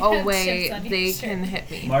Now you move have away, chips on your they shirt. can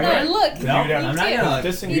hit me. Margaret? No, look. No, You'd have I'm to not gonna.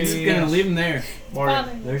 disengage. He's gonna leave him there. Or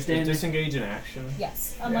They're standing. disengage in action.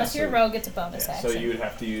 Yes, unless Yeah, your so- rogue gets a bonus Yeah, action. so you would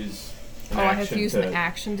have to use an Oh, I action have to use an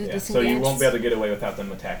action to yeah, disengage. so you won't be able to get away without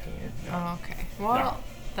them attacking you. Oh, okay. Well,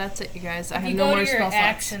 that's it, you guys. I If have you no go more to your spell slots.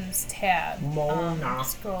 actions tab, Mona.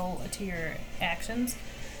 scroll to your actions,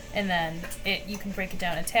 and then you can break it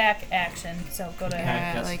down: attack, action. So go to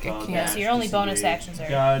Yeah, Cast like, I spell, can't- yeah. So your only bonus disengage. actions are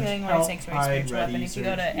Dodge, healing word, help, sanctuary, hide, spiritual ready, weapon. If you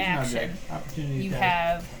go to search, use an action, object, opportunity you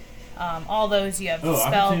attack. have all those. You have Oh,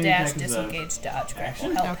 spell, opportunity dash, attack is a disengage, dodge, grapple,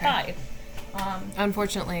 action? help, Okay. hide.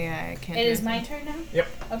 Unfortunately, I can't. It do is my anything. turn now. Yep.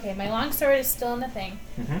 Okay, my longsword is still in the thing.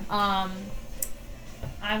 Mm-hmm.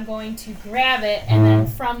 I'm going to grab it, and then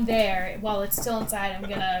from there, while it's still inside, I'm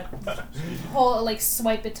gonna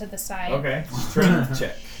swipe it to the side. Okay. Strength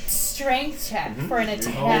check. Strength check Mhm. for an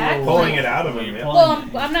attack. Pulling it out of him. Yeah. Well,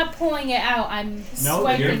 I'm not pulling it out. I'm No,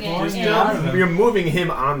 swiping you're it. pulling in. it out of him. You're moving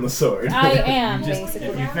him on the sword. I am Just, basically.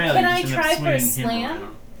 if you fail, Can you I just end up try for a swinging him slam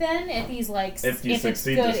around. then? If he's like, If you it's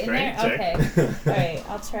succeed good the in there. strength check. Okay. All right.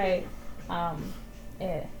 I'll try.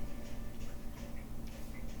 It.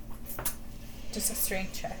 Just a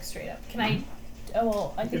strength check, straight up. Can I? Oh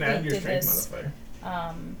well, I You think can add they your did strength this. modifier.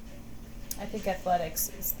 I think athletics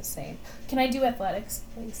is the same. Can I do athletics,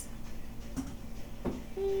 please?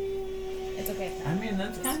 It's okay. I mean,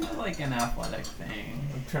 that's kind of like an athletic thing.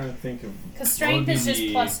 I'm trying to think of. Because strength What is would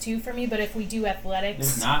just be +2 for me, but if we do athletics,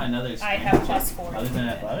 There's not another I strength have check +4. other than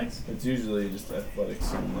athletics. It's usually just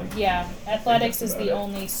athletics and like. yeah, athletics that's is the about it.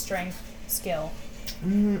 only strength skill.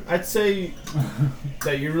 I'd say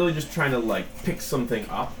that you're really just trying to like pick something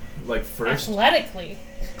up, like first. Athletically.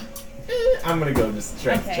 I'm gonna go just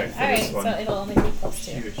strength Okay, check for alright, this one. so it'll only be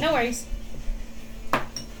 +2. Shoot. No worries.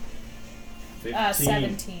 15.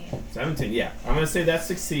 17. 17, yeah. I'm gonna say that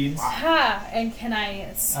succeeds. Ha! And can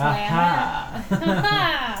I slam Aha. it?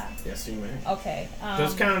 Ha! Yes, you may. Okay.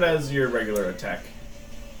 Just count it as your regular attack.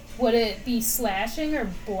 Would it be slashing or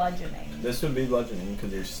bludgeoning? This would be bludgeoning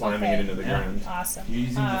because you're slamming Okay. it into the Yeah. ground. Awesome. You're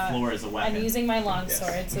using the floor as a weapon. I'm using my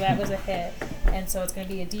longsword, Yes. so that was a hit. And so it's going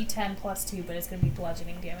to be a d10 +2, but it's going to be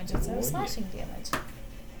bludgeoning damage instead Oh, of yeah. slashing damage.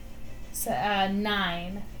 So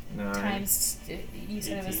 9 Nine. times, you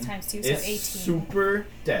said it was 18. times 2, so It's 18. super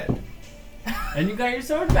dead. And you got your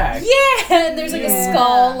sword back. Yeah! And there's like a Yeah.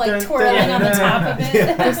 skull like Dun, twirling dun, on the dun. top of it.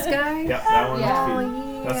 Yeah. This guy? Yep, that one's Yeah.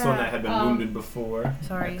 defeated. That's the one that had been wounded before.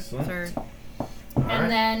 Sorry, Excellent. third. Alright.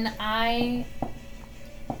 And then I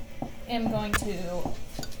am going to.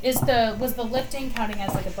 Was the lifting counting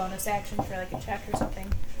as like a bonus action for like a check or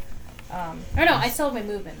something? Or no, I still have my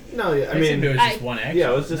movement. No, yeah, I I mean, mean, it was I- just one action.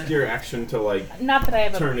 yeah, it was just your action to like. Not that I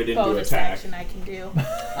have Turn a it into bonus attack. action I can do.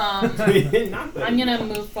 Not that I'm gonna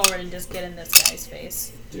move forward and just get in this guy's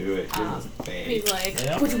face. do it. Give us a He's bang. like,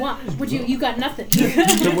 Yeah. "What you want? What you got nothing."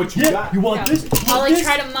 So what you got? You want Yeah. this? I'll like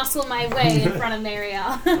try to muscle my way in front of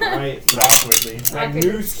Mariel. Alright, but awkwardly. Magnus.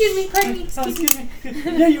 Excuse me, pardon me, excuse me.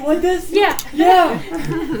 Yeah, you want this? Yeah. Yeah.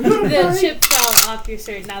 The chip fell off your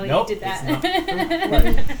shirt now that Nope, you did that.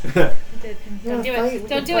 it's Don't do it.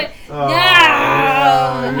 Don't do it. Oh,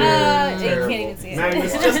 No! You terrible. can't even see it.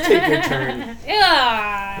 Magnus, just take your turn.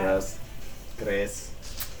 Yeah. Yes. Grace.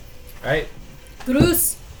 Alright,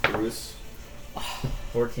 Bruce. Bruce.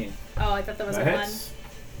 14. Oh, I thought that was a That 1. hits.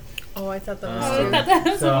 Oh, I thought that Oh, was I two. thought that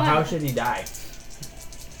was a So 1. how should he die?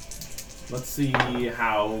 Let's see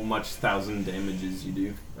how much 1,000 damages you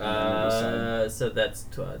do. So that's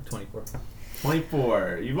 24.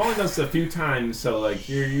 24. You've only done this a few times, so like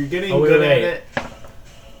you're getting Oh, wait, good wait. at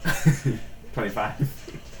it. 25.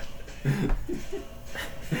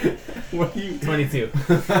 What do you? 22.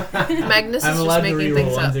 Magnus I'm is just allowed to making reroll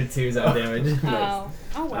things up. ones or twos on damage. Oh.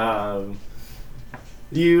 Oh, wow.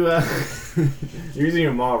 You you're using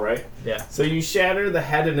your maul, right? Yeah. So you shatter the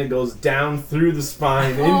head and it goes down through the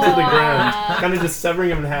spine into the ground, kind of just severing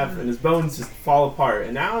him in half, and his bones just fall apart.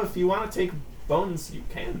 And now, if you want to take bones, you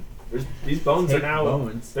can. These bones Take are now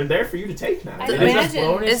bones. they're there for you to take now. I They imagine- just-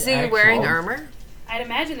 bonus Is he action. wearing armor? I'd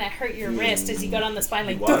imagine that hurt your wrist as you got on the spine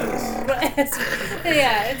like. He was.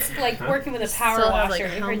 Yeah, it's like working with a power Still have, washer.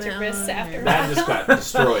 like, It hurts your helmet wrists on after. or- That just got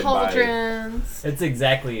destroyed by. Pauldrons. It's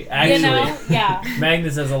exactly. Actually, You know, yeah.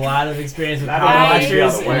 Magnus has a lot of experience with That power is the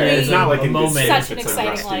washers. other way. It's not like a in moment. this Such an it's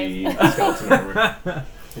a exciting rusty skeleton armor.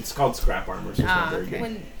 It's called scrap armor, so it's not very okay. good.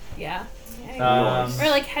 When, yeah. Um, Or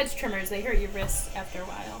like hedge trimmers, they hurt your wrists after a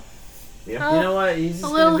while. Yeah. You know what? He's just A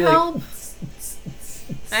little gonna be help. like,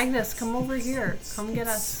 Agnes, come over here. Come get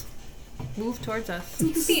us. Move towards us.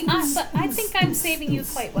 See, but I think I'm saving you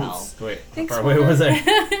quite well. wait, how Thanks, far away Mona. was I?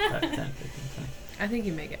 10, 15, 20. I think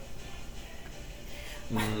you make it.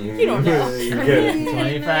 You don't know. You're good.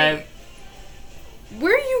 25.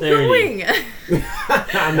 Where are you 30. going?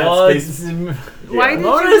 On that Well, space. Why did you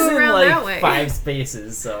Mona's go in around like that way? 5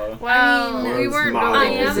 spaces, so. Well, Well, we it's weren't model.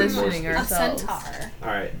 really I am positioning a ourselves. centaur. All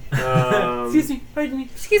right. Excuse me, pardon me.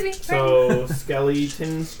 Excuse me. So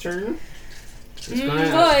Skeleton's turn. He's gonna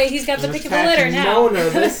Boy, he's got the gonna pick of the attack litter now. Mona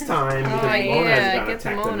this time because Oh, Mona's yeah, gonna get to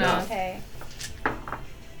attack Mona. enough. Okay.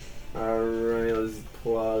 Alright, let's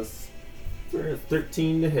plus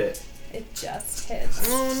 13 to hit. It just hits.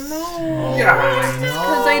 Oh no! Yeah.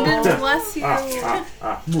 Because I didn't bless you.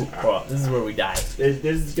 Well, this is where we die. This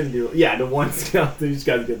is gonna do. Yeah, the one skeleton, you just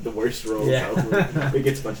gotta get the worst rolls Yeah. out. It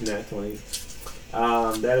gets a bunch of nat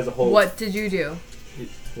 20s. That is a whole. What did you do?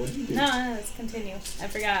 What did you do? No, let's continue. I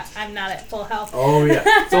forgot. I'm not at full health. Oh, yeah.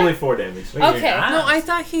 It's only 4 damage. Wait, Okay. you're not? No, I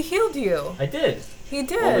thought he healed you. I did. He Only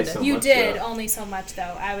did. so You much, did though. only so much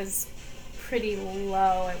though. I was pretty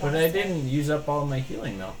low. But I didn't use up all my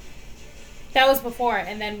healing, though. That was before,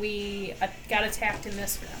 and then we got attacked in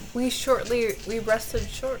this room. We rested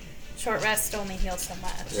short. Short rest only heals so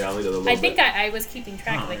much. Yeah, only did a little I think bit. I was keeping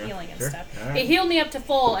track of the yeah. healing and Sure. stuff. Alright. It healed me up to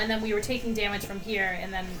full, and then we were taking damage from here,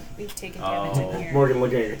 and then we've taken damage Oh. in here. Morgan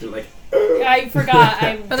looking at you like. I forgot.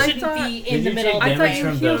 I But I shouldn't thought- be in Did the you middle take of the I thought damage you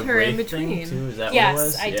from healed the her in wraith thing, between. too? Is that what it Yes,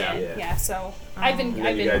 was? I did. Yeah. Yeah, so I've been. And then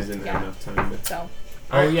I've you been. guys didn't yeah. have enough time to. So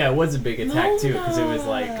Oh, yeah, it was a big attack, too, because it was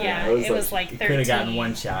like... yeah, it was it was like You 13. could have gotten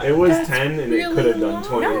one shot. It was That's 10 and it really could have done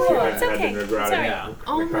 20 if you No, hadn't it's had okay. the It's necrotic. alright. Yeah.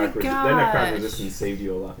 Oh my That necrotic gosh. resistance saved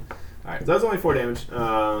you a lot. Alright, so that's only 4 damage.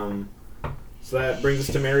 So that brings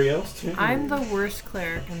us to Marielle's turn. I'm the worst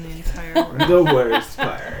cleric in the entire world. the worst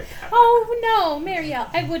cleric. Oh no, Marielle,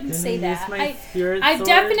 I wouldn't say that. I've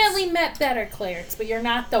definitely met better clerics, but you're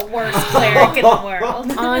not the worst cleric in the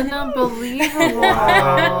world. Unbelievable.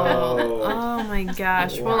 Wow. Oh my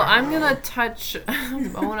gosh. Well, I'm gonna touch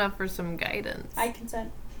Mona for some guidance. I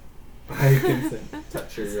consent. I can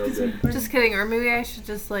touch her real good. Just kidding. Or maybe I should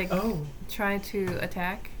just like Oh. try to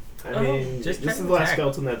attack. I mean, just this is the last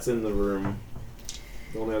skeleton that's in the room.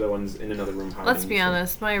 The only other one's in another room hiding. Let's be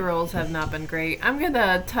honest, my rolls have not been great. I'm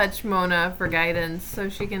gonna touch Mona for guidance so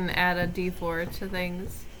she can add a D4 to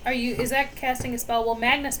things. Is that casting a spell? Well,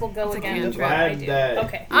 Magnus will go It's a again cantrip. before I Glad do. that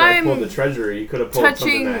Okay. you guys I'm pulled the treasury. You could have pulled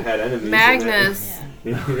something that had enemies. Magnus.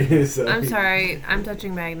 Yeah. So I'm sorry, I'm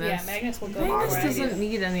touching Magnus. Yeah, Magnus will go Magnus before I doesn't do.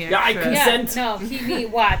 need any Yeah, I extra. consent. Yeah, no,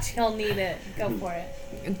 watch. He'll need it. Go for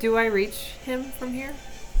it. Do I reach him from here?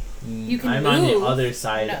 You can I'm on the move. other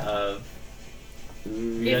side No. of...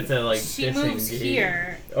 You If have to, like, she moves disengage.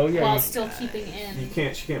 here Oh, yeah. while you- still keeping in.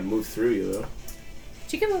 She can't move through you though.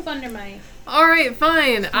 She can move under my. Alright,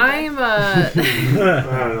 fine. I'm I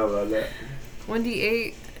don't know about that.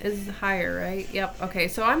 1d8 is higher, right? Yep. Okay,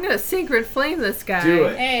 so I'm gonna Sacred Flame this guy. Do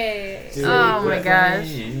it. Hey. Do Oh it. my Yeah.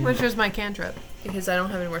 gosh. Which was my cantrip. Because I don't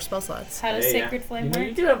have any more spell slots. How does Yeah, yeah. Sacred Flame You know, work?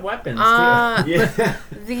 you do have weapons, Uh, Yeah.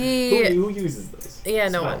 the... Who uses those? Yeah,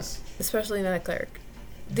 no one. Spells? Especially not a cleric.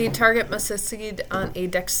 The target must succeed on a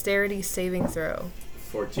dexterity saving throw.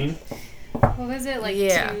 14. What was it, like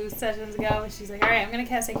Yeah. 2 sessions ago? She's like, alright, I'm gonna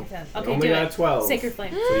cast Sacred Flame. Okay, Only do got it. 12. Sacred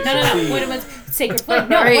Flame. So you No. succeed. Wait a minute. Sacred Flame.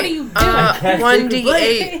 No, Alright, what are you doing?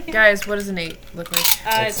 1d8. Guys, what does an 8 look like?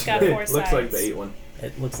 It's got 4 sides. Looks like the 8 one. too.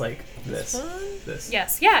 It looks like this. This.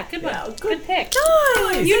 Yes, yeah, good one. Yeah, good pick.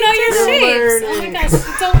 Nice! You know your shapes. Oh my gosh,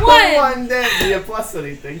 it's a 1. One didn't be a plus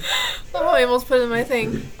anything. Oh, I almost put it in my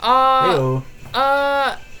thing. Ew.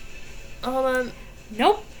 Hold on.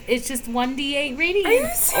 Nope, it's just 1d8 radiant. Are you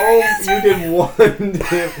Oh, serious? you did 1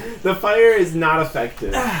 damage. The fire is not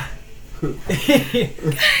effective.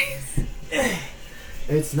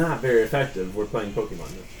 It's not very effective. We're playing Pokemon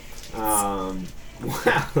now.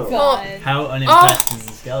 Wow. God. How unimpressed is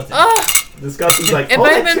the skeleton? Oh, The skeleton's like, if oh, I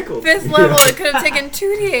that had been tickled. 5th level, it could have taken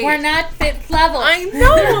 2d8. We're not 5th level. I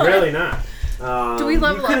know! Really not. Do we You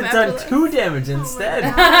level could up have done after 2 damage instead.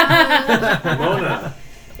 Mona.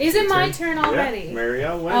 Is it my turn already? Yeah,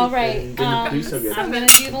 Marielle went. All right. And didn't do so good. I'm gonna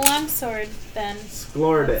do the longsword then.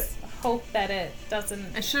 Explored it. Let's hope that it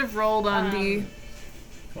doesn't. I should have rolled on the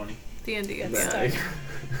 20. D&D. Good Yeah. start.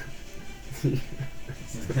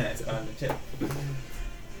 It's on the tip.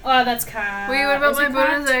 Oh, that's cocked. Wait, what about Is my it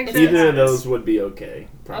bonus cocked? action? It's Either of cocked. those would be okay,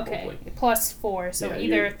 probably. Okay, plus 4. So Yeah,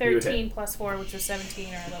 either you hit. 13 plus 4, which was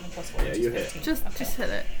 17, or 11 plus 4, Yeah, which you is hit. 15. Just hit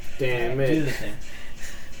it. Damn Do the it. thing.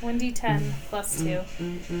 1d10 plus 2.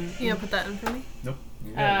 You gonna put that in for me? Nope.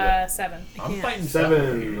 You gotta 7. I I'm can't. fighting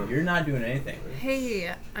 7. stuff. You're not doing anything.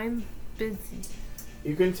 Hey, I'm busy.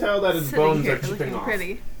 You can tell that its Sitting bones here are chipping looking off.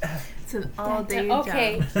 pretty. It's an all-day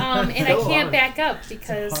Okay, job. and I Go can't on. back up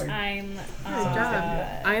because hard. I'm Good job.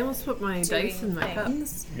 I almost put my dice in my cup.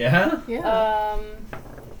 things. Yeah? Yeah.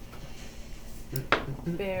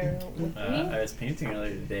 Bear with me. I was painting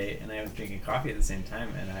earlier today, and I was drinking coffee at the same time,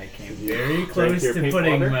 and I came very Drank close your to pink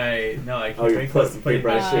putting water? my I came Oh, very close to putting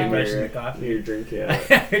my paintbrush paintbrush in the coffee. Your drink,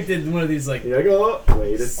 yeah. I did one of these like You're like, oh,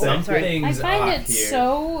 wait a some second. things I find off it here.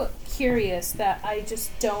 so curious that I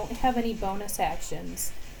just don't have any bonus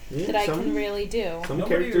actions Yeah, that I some, can really do. Some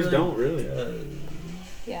Nobody characters really don't really.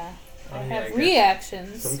 Yeah. Oh, I yeah, have I guess.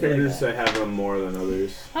 reactions. Some characters that have them more than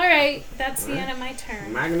others. Alright, that's the Alright. end of my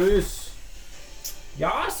turn. Magnus.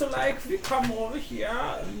 Yeah, so like we come over here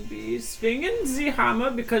and be swinging the hammer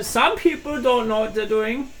because some people don't know what they're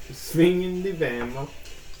doing. Swinging the hammer.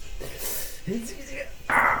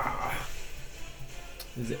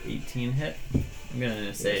 Does it 18 hit? I'm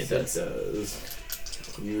gonna say Yes, it does. does.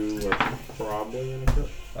 You are probably gonna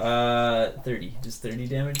kill. 30. Just 30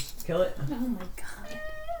 damage to kill it. Oh my god.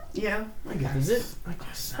 Yeah, I guess. Is it? I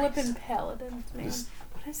guess. Flippin' paladins, man. Just-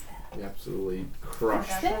 What is that? You absolutely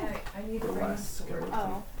crushed that? I need the last skeleton.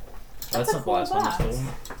 Oh. That's a not the cool last one. box. So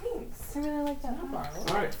Thanks. I really like that.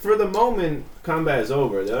 Alright, for the moment, combat is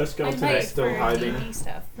over. The other skeleton I is still for hiding. D&D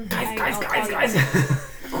stuff. guys!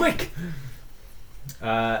 Quick!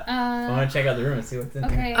 I want to check out the room and see what's in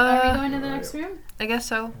Okay, here. are we going to the next room? I guess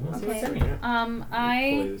so. Let's see what's Okay. in here.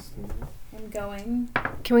 I am going.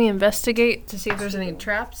 Can we investigate to see if there's any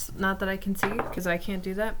traps? Not that I can see, because I can't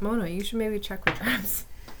do that. Mona, you should maybe check for traps.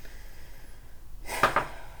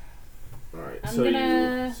 Alright, I'm so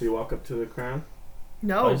gonna- you walk up to the crown. I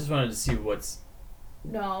No. just wanted to see what's.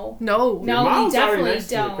 No. No. No, Your we mom's already definitely next to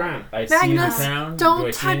the don't. crown. I see the Magnus, crown. don't Do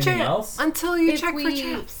I see touch anything it else? until you If check for we-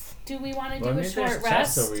 traps. Do we want to do Well, a maybe there's short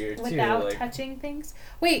chests rest over here, too, without like- touching things?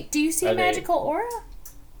 Wait, do you see Are they- magical aura?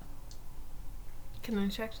 Can I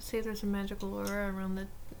check to see if there's a magical aura around the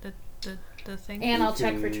thing? And You I'll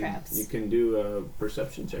check for can- traps. You can do a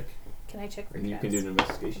perception check. Can I check for And you traps? can do an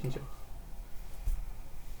investigation check.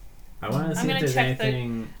 I want to I'm see if gonna there's check the-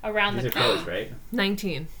 anything. Around These the are crown. closed, right?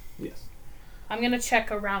 19. Yes. I'm going to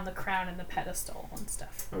check around the crown and the pedestal and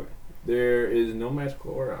stuff. There is no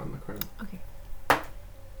magical aura on the crown.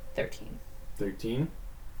 13. 13.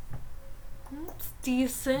 It's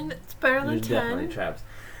decent. It's better than There's 10. definitely traps.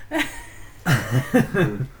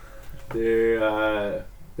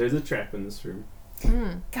 There's a trap in this room.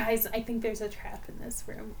 Guys, I think there's a trap in this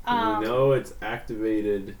room. We know it's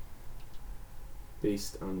activated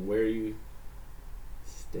based on where you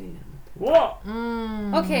stand. Whoa!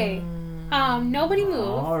 Okay. Nobody move.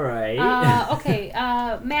 All right. Okay,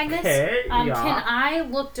 Magnus, Okay, can yeah. I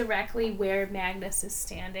look directly where Magnus is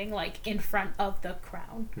standing, like in front of the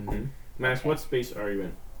crown? Mm-hmm. Max, Okay. what space are you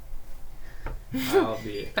in? I'll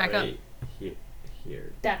be Back up. right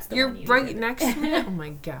here. That's the You're one you right did. next to it? Oh my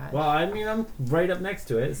god. Well, I mean, I'm right up next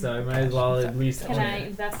to it, so I might as well at least Can own I it.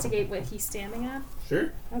 investigate what he's standing on?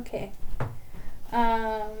 Sure. Okay.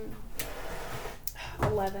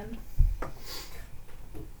 11.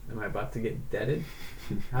 Am I about to get deaded?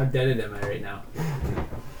 How deaded am I right now?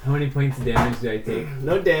 How many points of damage do I take?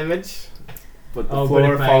 No damage, but the Oh, but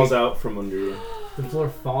floor if I- falls out from under you. The floor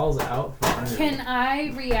falls out from under me. Can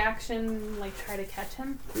I reaction, like, try to catch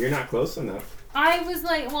him? You're not close enough. I was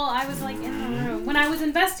like in the room. When I was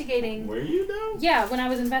investigating. Were you though? Yeah, when I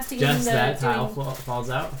was investigating Just the. that tile doing- falls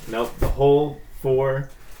out? Nope. The whole 4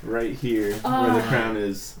 right here, where the Oh. crown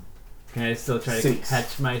is. Can I still try to Sinks.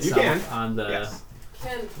 catch You myself can. on the... Yes.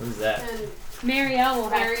 What is that? Marielle will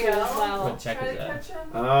have to as well. What check is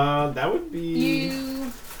that? That would be.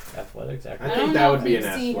 You. Athletics, I acrobatics? I think don't that know would if be you an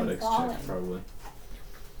see him athletics falling. check, probably.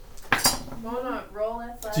 Mona, roll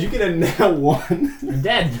athletics. Did you get a nat 1? I'm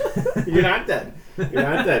dead. You're not dead. You're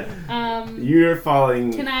not dead. Um. You're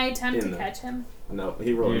falling. Can I attempt in to there. catch him? No,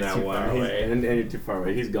 he rolled You're a nat too 1. far He's- away. and you're too far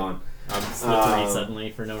away. He's gone. I'm slippery Um,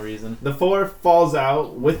 suddenly for no reason. The 4 falls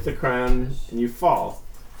out with the crown, and you fall.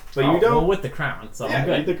 But you don't. Well, with the crown, so I'm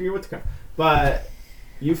good. You're with the crown. But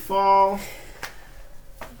you fall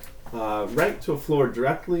right to a floor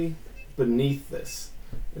directly beneath this.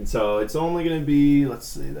 And so it's only going to be, let's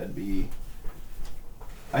see, that'd be.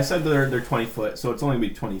 I said they're 20 foot, so it's only going to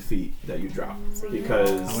be 20 feet that you drop. So you Because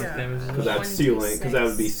How much Yeah. damage is because it? that's ceiling, because that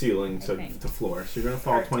would be 1d6, ceiling I to think. floor. So you're going to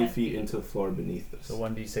fall Or 20 10 feet feet. into the floor beneath this. So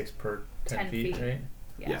 1d6 per 10 10 feet, feet. right?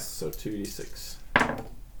 Yeah. Yes, so 2d6.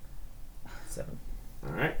 7.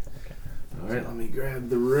 Alright. Okay. Alright, let me grab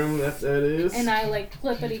the room that is. And I like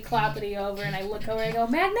flippity cloppity over, and I look over and I go,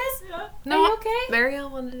 Magnus, No, are you okay? Marielle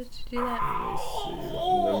wanted to do that. Let me see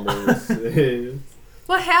what number this is.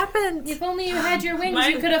 What happened? If only you had your wings, My-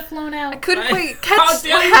 you could have flown I out. couldn't quite How catch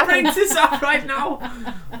dare what you bring happened. this up right now?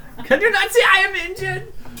 Can you not see I am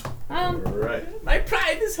injured? Alright. My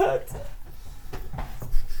pride is hurt.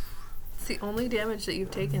 It's the only damage that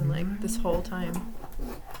you've taken, like, this whole time.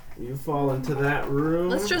 You fall into that room.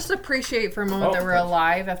 Let's just appreciate for a moment that we're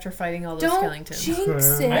alive after fighting all those Don't skeletons.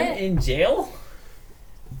 jinx I'm it. in jail?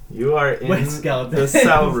 You are in With skeletons. the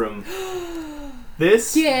cell room.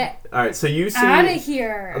 This. Get All right, so you see out of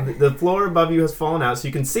here. the floor above you has fallen out, so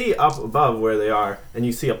you can see up above where they are, and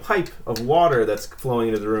you see a pipe of water that's flowing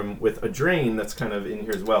into the room with a drain that's kind of in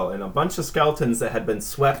here as well, and a bunch of skeletons that had been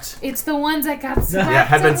swept. It's the ones that got swept Yeah,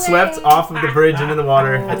 had been away. swept off of the bridge into the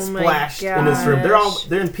water, had Oh my splashed in this room. gosh.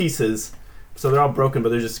 They're in pieces, so they're all broken, but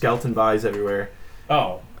there's just skeleton bodies everywhere.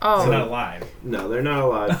 Oh. Oh. They're not alive. No, they're not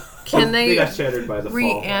alive. Can They they got shattered by the fall.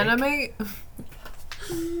 reanimate?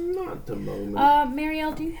 Not at the moment.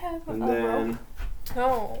 Marielle, do you have a And rope? then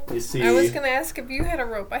No. you see I was gonna ask if you had a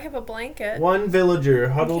rope. I have a blanket. one villager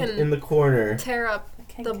huddled Can- in the corner. Tear up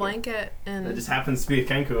Okay, the good. blanket That and. just happens to be a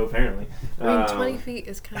Kenku, apparently. I mean, 20 feet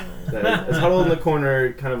is kind of. That is huddled in the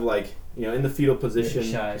corner, kind of like, in the fetal position,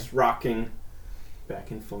 shy. just rocking back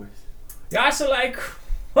and forth. Yeah, so like,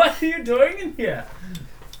 what are you doing in here?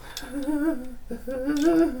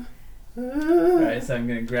 Alright, so I'm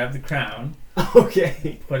gonna grab the crown,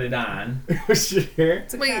 Okay. put it on. Sure.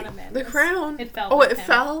 It's a Wait, crown of madness. the crown? It fell. Oh, with it him.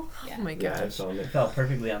 fell? Yeah. Oh my Yeah, gosh. it's on there. It fell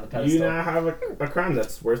perfectly on the You pedestal. now have a crown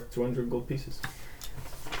that's worth 200 gold pieces.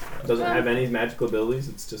 It doesn't have any magical abilities.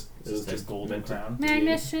 It's just It's just a golden meant to- crown.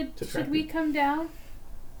 Magnus, to should track we it. come down?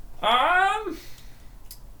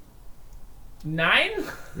 9?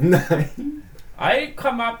 9. I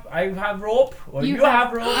come up. I have rope, or you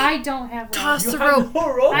have rope. I don't have rope. Toss You the have rope.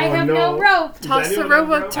 no rope. I have no. no rope. Toss the anyone have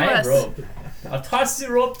rope up rope? to I have us. rope. I'll toss the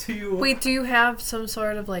rope to you. Wait, do you have some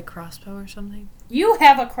sort of like crossbow or something? You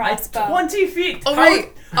have a At crossbow. 20 feet. Oh How- wait,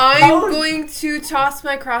 I'm how- going to toss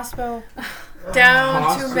my crossbow down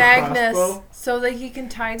Toss to the Magnus crossbow? so that he can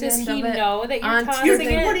tie the Does end he of it. know that you're onto tossing You're the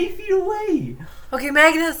it? 20 feet away. Okay,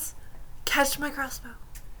 Magnus, catch my crossbow.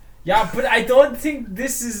 Yeah, but I don't think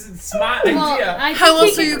this is a smart Well, idea. I think How he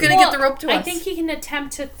else are can- you gonna get the rope to I us? think he can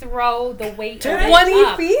attempt to throw the weight of it 20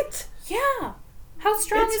 up. feet? Yeah. How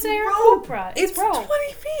strong It's is Aaron rope. Cobra? It's rope.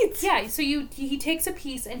 20 feet. Yeah, so he takes a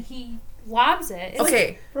piece and he lobs it. It's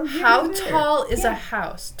Okay, From here how to there. tall is Yeah. a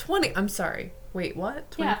house? 20. I'm sorry. Wait,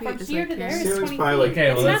 what? 20 yeah, feet from is here like to there here? is Ceiling's 20 probably feet. like-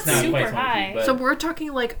 Okay, well, it's that's not super quite 20 feet, high. but- So we're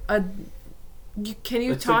talking like a. Can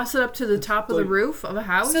you It's toss it up to the top of the like- roof of a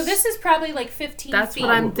house? So this is probably like 15 That's feet.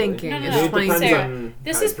 what I'm Probably. thinking. No, no, It's no. It 20 depends feet. Sarah, on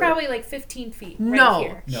This how is you probably like 15 feet right No,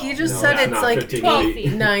 here. No, he just no, said it's it's not like 15 12 feet.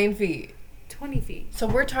 feet. 9 feet. 20 feet. So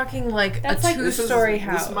we're talking like That's a like- two-story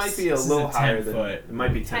house. This might be a This is little a 10 higher than foot. it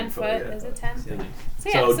might be 10 foot. foot. Yeah. Is it 10? Silly. So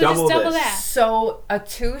yeah, So so double just double this. that. So a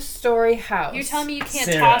two-story house. You're telling me you can't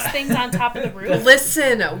Sarah. toss things on top of the roof?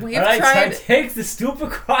 Listen, we've All right, tried. so I take the stupid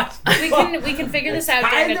crossbow. We can figure this out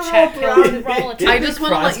Tie during a the check. rope around. Roll a I check. just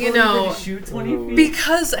want to let you know. Shoot 20 feet.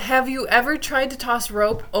 Because have you ever tried to toss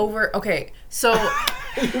rope over? Okay, so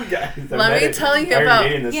You guys are Let me meta- tell you Iron about-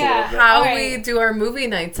 Maiden this a Yeah. little bit. how Alright. we do our movie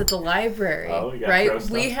nights at the library, Oh, we got right? pro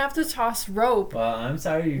stuff. We have to toss rope Well, I'm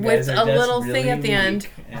sorry, you with guys are a just little really thing at the weak end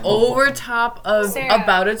and- over top of Sarah,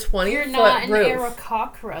 about a You're 20-foot not an roof.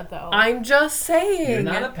 Aarakocra, though. I'm just saying. You're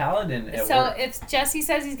not a paladin at So work. if Jesse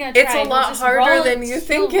says he's gonna try, It's a we'll lot just harder roll than it- you he'll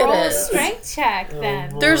think it roll a is. strength check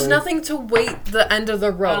then. boy. There's nothing to weight the end of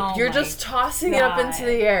the rope. Oh You're my just tossing it up into God.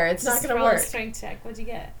 the air. It's Just not going to roll a work. strength check. What'd you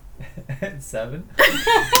get? 7.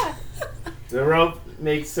 The rope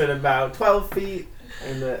makes it about 12 feet,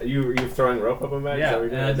 and you're throwing rope up on back. Yeah, so we're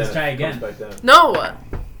and gonna I'll just then try it comes again. back down. No.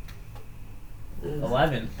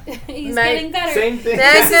 11. He's Mag- getting better. Same thing.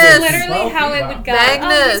 Magnus! This is literally 12 how feet, it wow. would go. Oh,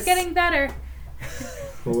 Magnus! he's getting better.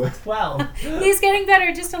 12. He's getting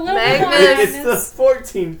better. Just a little bit more. Magnus! It's the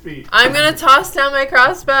 14 feet. I'm going to toss down my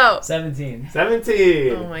crossbow. 17.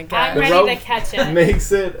 17. Oh my I'm god. The ready rope to catch it.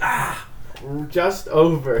 Makes it just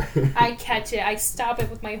over. I catch it. I stop it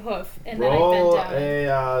with my hoof, and Roll then I bend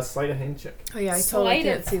down. a sleight of hand check. Oh yeah, I totally Sleight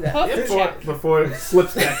can't of see that. hoof check. Before it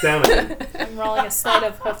slips back down again. I'm rolling a sleight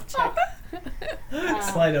of hoof check.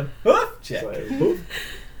 Slide of hoof check. It's like, whoop.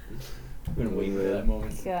 I'm going to wait for that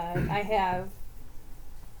moment. God, I have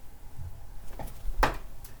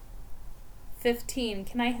 15.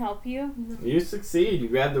 Can I help you? You succeed. You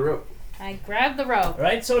grab the rope. I grab the rope.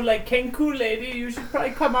 Alright, so like Kenku lady, you should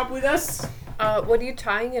probably come up with us. What are you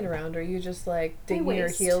tying it around? Are you just like digging your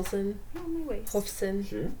waist. heels in, No, my waist. hoofs in?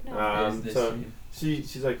 Sure. No. Is this- So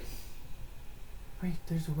she's like, wait,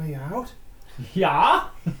 there's a way out? Yeah,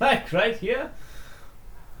 like right here.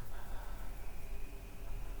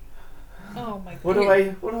 Oh my god.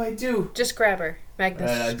 What do I do? Just grab her,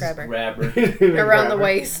 Magnus. Just Just grab her grab her. around the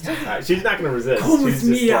waist. Alright, she's not gonna resist. Come She's with just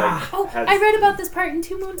me, like, Oh, has- I read about this part in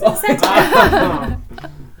 2 Moons in a Century.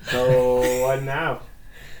 So what now?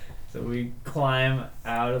 So we climb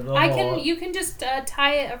out of the I hole. can. You can just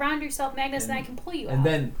tie it around yourself, Magnus, and I can pull you out. And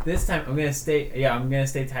then this time I'm gonna stay. Yeah, I'm gonna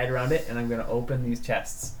stay tied around it, and I'm gonna open these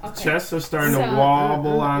chests. Okay. Chests are starting So- to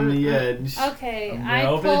wobble on the edge. Okay, I'm gonna I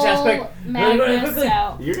open the chest quick. pull Magnus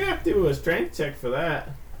out. You're gonna have to do a strength check for that.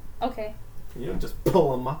 Okay. You don't just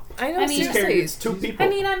pull them up. I know, I mean- seriously. It's 2 people. I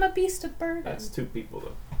mean, I'm a beast of burden. That's 2 people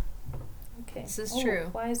though. Okay. This is Oh, true.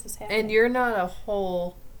 Why is this happening? And you're not a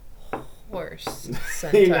whole horse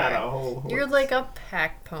centaur. You're not a whole horse. You're like a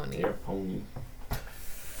pack pony. You're a pony.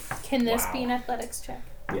 Can this Wow. be an athletics check?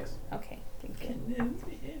 Yes. Okay, thank you.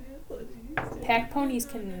 Pack ponies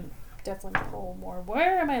can definitely pull more.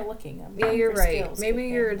 Where am I looking? I'm Yeah, looking you're for right. skills Maybe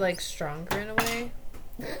with you're animals. like stronger in a way.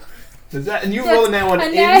 Is that and you That's rolling that one a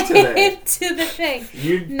into there? into the thing.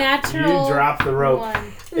 You Natural. drop the rope.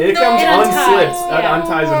 One. It No. comes It unties. unslips, it Yeah.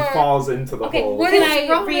 unties and falls into the Okay, hole. What can is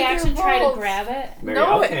wrong I with reaction your try to rolls? grab it? Marielle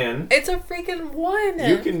No, can. It's a freaking one.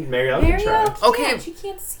 You can Marielle can try. Marielle Okay. can't. She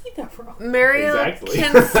can't see the rope. Mario Exactly.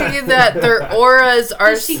 can see that their auras are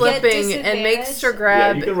Does she get slipping and makes her disadvantage? Yeah,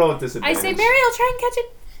 grab. you can roll at I disadvantage. say, Marielle, try and catch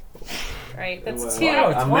it. Alright, that's Well, 2.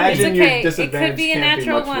 wow, imagine It's your okay. It disadvantage could be a can't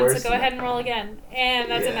natural much 1, worse so go than ahead and roll again. And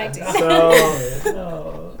that's a Yeah. 19. So,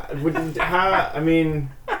 No. I mean,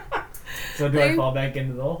 So do I fall back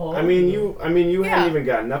into the hole? you Yeah. hadn't even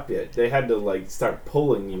gotten up yet. They had to like start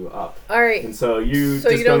pulling you up, All right. and so you So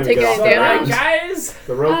just you don't even take get any off the damage? ground. guys.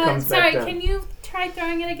 The rope comes sorry, back down. can you try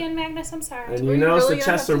throwing it again, Magnus? I'm sorry. And Were you you notice really the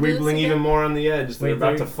gonna chests have are to do this wiggling even again? more on the edge. They're Wait,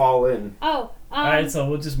 about they're- to fall in. Oh, Alright, so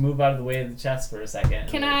we'll just move out of the way of the chest for a second.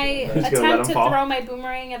 can I Who's gonna let attempt them to fall? throw my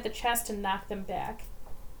boomerang at the chest and knock them back?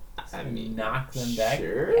 I mean, knock them back?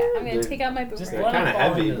 Sure. Yeah, I'm gonna They're- take out my Just They're let boomerang. them kind of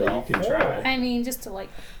fall heavy, into but the you can hole. try. I mean, just to like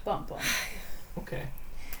bump them. Okay.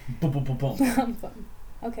 Boom, boom, boom, boom. Bump them.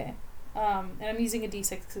 Okay. And I'm using a d6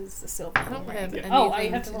 because it's a silver. I don't have Yeah. Oh, I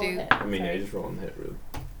anything have to to roll a do. hit. I mean, yeah, Sorry. you just roll and hit, really.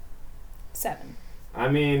 7. I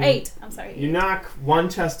mean, 8. I'm sorry. You 8. knock one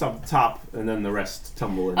chest off the top, and then the rest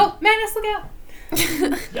tumble in. Oh, Magnus, look out!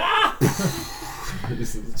 Ah! the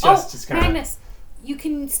chest Oh, just kind of. Magnus, you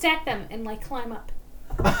can stack them and like climb up.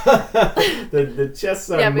 the chests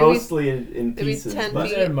are Yeah, maybe- mostly in maybe pieces, 10 but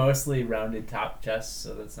These are mostly rounded top chests,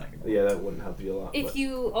 so that's not gonna be. yeah, that wouldn't help you a lot. If but.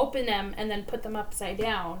 you open them and then put them upside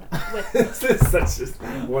down with This is such just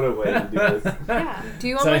what a way to do this, yeah. Do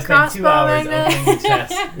you want So I my spent 2 crossbow, hours Magnus? opening the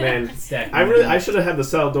chest. man. Stacking I them. should have had the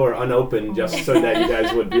cell door unopened just so that you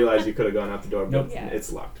guys would realize you could have gone out the door, but Nope. Yeah.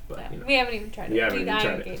 it's locked. But you know, We haven't even tried it. You haven't We even tried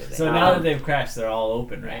it. navigated So it. now that they've crashed, they're all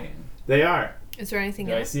open, right? they are. Is there anything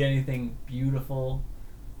Do I else? see anything beautiful?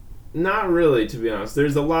 Not really, to be honest.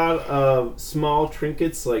 There's a lot of small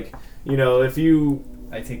trinkets, like if you.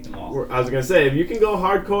 I take them all. I was gonna say if you can go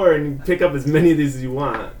hardcore and pick up as many of these as you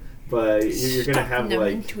want, but you're gonna have Them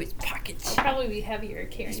like. into his pockets. I'll probably be heavier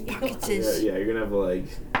carrying you. Pockets Yeah, is. you're gonna have like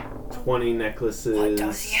 20 necklaces. What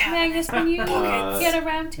does he have? Magnus, when you Uh, get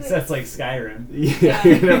around to So it. that's like Skyrim. Yeah,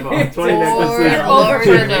 you're gonna have all 20 necklaces. Lord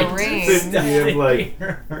Over of the Rings. You have like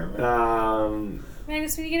yeah,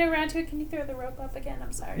 Magnus, when you get around to it, can you throw the rope up again?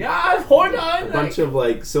 I'm sorry. hold on. a bunch of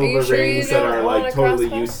like silver Are you sure you rings that don't are want like a totally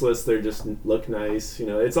crossbow? useless. They're just look nice.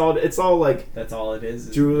 It's all like That's all it is.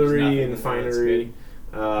 jewelry There's and nothing in there that's finery.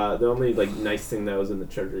 good. The only like nice thing that was in the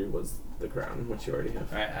treasury was the crown, which you already have.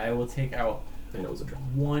 Alright, I will take out And it was a drop.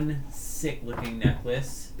 one sick-looking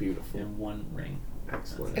necklace Beautiful. and one ring.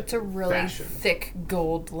 Excellent. It's a really Fashion. thick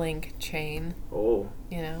gold link chain, Oh.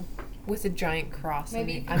 with a giant cross.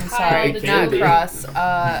 Maybe I'm pile sorry, the not jewelry. cross.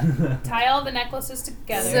 Tie all the necklaces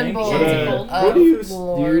together. Symbol Chains of of- gold. What do you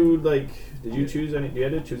Lord. did you choose any? Do you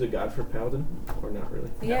have to choose a god for paladin or not really?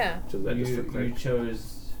 Yeah. So that just for you cleric?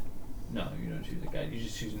 chose. No, you don't choose a guide. You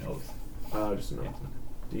just choose an oath. Just an oath.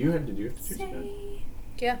 Did you have to choose a god?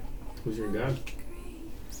 Yeah. Who's your god?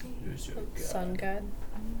 Choose your god. Sun god,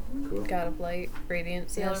 Cool. god of light,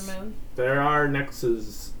 radiance. Sailor Yes. Moon. There are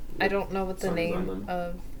necklaces. I don't know what the Suns on name them.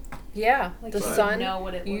 of. Yeah, Like the you sun. know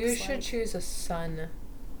what it You looks should like. choose a sun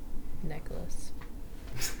necklace.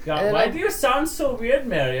 God, why do you sound so weird,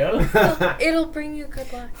 Mariel? It'll bring you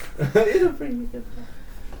good luck. It'll bring you good luck.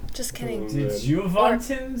 Just kidding. Did you want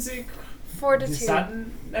in the Fortitude.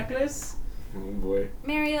 sun necklace? Oh boy.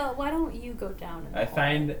 Mariel, why don't you go down? In the I hole?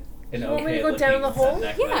 find an You want me to okay go down looking the hole? sun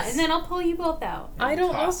necklace. Yeah, and then I'll pull you both out. I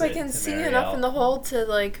don't know toss if I it can to see Mariel. enough in the hole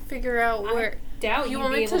to figure out where. Doubt You you'd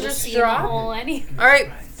want be me able to just see drop? the hole any. All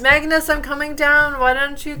right, Magnus, I'm coming down. Why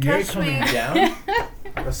don't you You're catch coming me? down?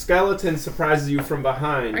 A skeleton surprises you from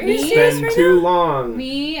behind. Are you It's serious been right too now? long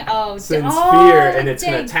Me? since oh, fear, and it's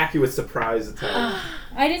dang. gonna attack you with surprise attack.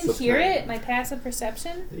 I didn't hear Okay. it. My passive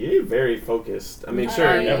perception. You're very focused. I mean, I-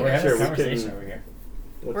 sure, Yeah, We're having sure, a we conversation can. over here.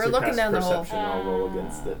 What's We're your looking passive down the hole. perception? I'll roll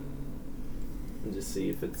against it. and just see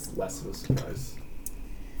if it's less of a surprise.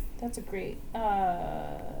 That's a great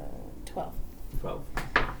 12. 12.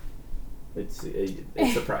 It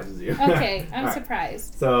surprises you. Okay, I'm Alright.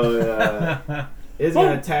 surprised. So is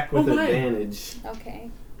gonna attack with advantage. Okay.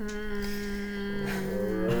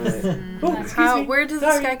 Alright. Where does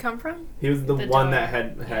this guy come from? He was the The one door. that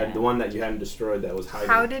had the one that you hadn't destroyed that was hiding.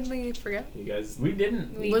 How did we forget? You guys? We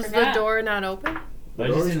didn't. We Was forgot. the door not open? The I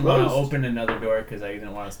just door's didn't want to closed. open another door because I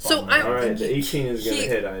didn't want to So spawn. I'm- All right, the 18 is gonna He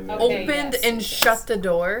hit. I imagine. Okay, Opened yes, and yes. shut the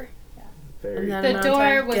door. Very. And then- The amount of door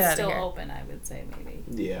time? was Get outta still here. open, I would say, maybe.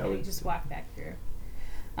 Yeah. I Maybe would, just walk back through.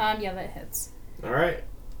 Yeah, that hits. all right.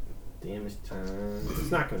 Damage time. It's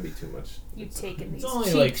not gonna be too much. You've taken these It's only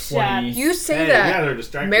cheap like 20. shots. You say Hey, that. yeah, they're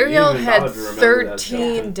distracted. Mariel You didn't even had bother to remember that 13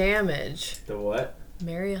 skeleton. damage. The what?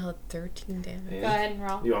 Mariel had 13 damage. Yeah. Go ahead and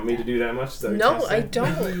roll. You want me to do that much? Is that what No, you're I saying?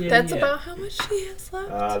 don't. Yeah, That's yeah. about how much she has left.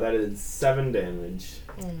 That is 7 damage.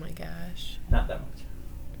 Oh my gosh. Not that much.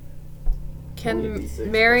 Only a Can D6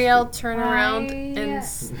 Mariel plus turn around I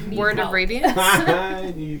and need word of help. radiance?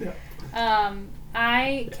 I need help.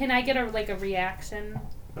 Can I get a reaction?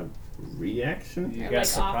 Reaction? You Or, got like,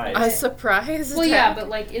 surprised. A surprise Well, yeah, attack? but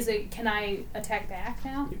like, can I attack back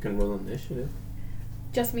now? You can roll initiative.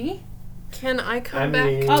 Just me? Can I come I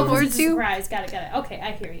mean- back Oh, 'cause towards it's a you? surprise. Got it. Okay,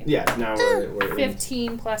 I hear you. Yeah, now we're in.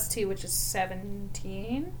 15 plus 2, which is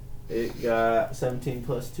 17. It got 17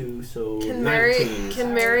 plus 2, so Can 19.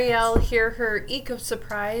 Can Marielle hear her eek of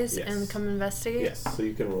surprise Yes. and come investigate? Yes, so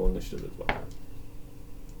you can roll initiative as well.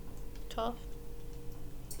 12.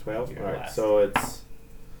 12? You're Alright, last. so it's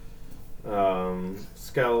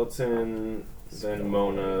Skeleton, then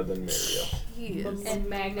Mona, then Mariel. Jeez. And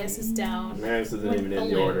Magnus is down. Magnus isn't With even the in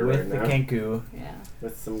the lid. order right With the now. Kenku. Yeah.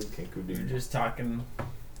 With some Kenku You're dude. just talking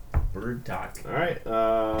bird talk. Alright,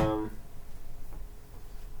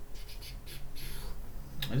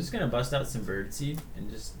 I'm just gonna bust out some bird seed and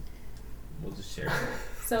we'll just share it.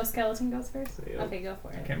 So skeleton goes first? Yeah. Okay, go for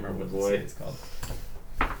I it. can't remember what the Boy. seed is called.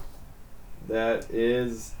 that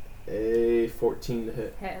is a 14 to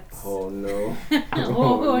hit. Hits. Oh no.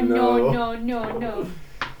 Oh, no. no.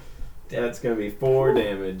 That's gonna be 4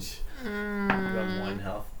 damage. You have 1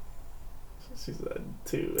 health. She's at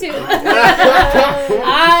 2. 2.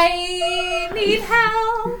 I need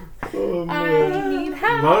help. Oh, I man. need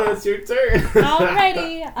help. Mona, it's your turn.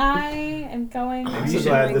 Alrighty, I am going. I'm You so should-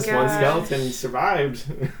 glad Oh my this one gosh. skeleton survived.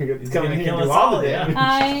 It's He's coming gonna here kill and do us all all, the yeah. damage.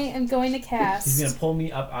 I am going to cast. He's gonna pull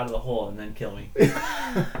me up out of the hole and then kill me.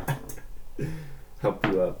 Help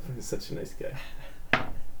you up. He's such a nice guy.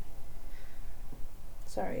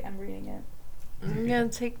 Sorry, I'm reading it. I'm gonna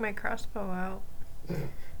take my crossbow out.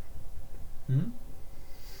 Hmm?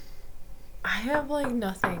 I have like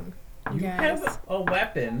nothing. You guys. have a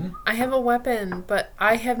weapon. I have a weapon, but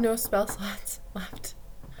I have no spell slots left.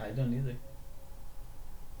 I don't either.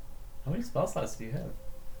 How many spell slots do you have?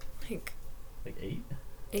 Like Like 8?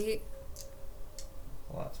 8,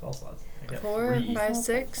 A lot of spell slots. I got 4, 3. 5,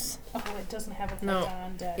 6. Oh, it doesn't have effect No,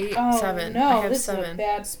 on undead. 8, oh, 7. No, I have this is a 7.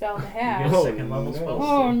 bad spell to You have. get Oh, second level no. spells.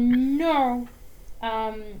 Oh too. no.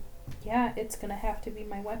 Yeah, it's gonna have to be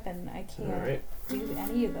my weapon. I can't Alright. do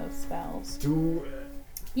any of those spells. Do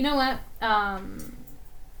You know what?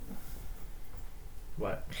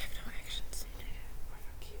 What? I have no actions.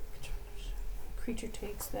 Creature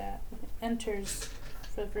takes that when it enters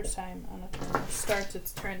for the first time on a turn. Starts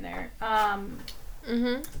its turn there.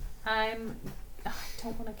 Mm-hmm. I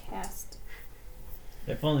don't want to cast.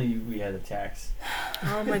 If only we had attacks.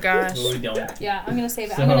 Oh my gosh. But we don't. Yeah, I'm gonna save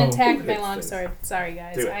it. So- I'm gonna attack with my Makes longsword. Sorry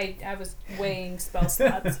guys, Do it. I was weighing spell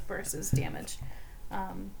slots versus damage. I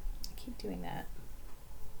keep doing that.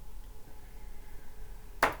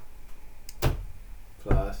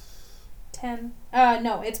 plus 10.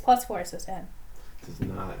 No, it's plus 4, so 10. does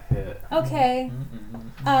not hit. Okay.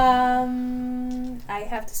 Mm-mm-mm. I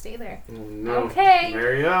have to stay there. Oh no. Okay.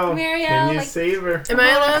 Mariel, Mariel, can you like- save her? Am I Come on,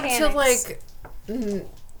 allowed panics. to like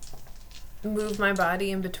move my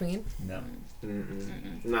body in between? No.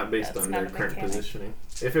 Mm-mm. Not based That's on not their a current mechanic. positioning.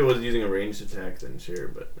 If it was using a ranged attack, then sure,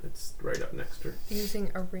 but it's right up next to her.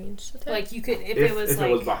 Using a ranged attack? Like you could, if it was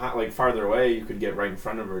like, behind, like farther away, you could get right in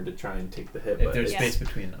front of her to try and take the hit. If But there's it's, space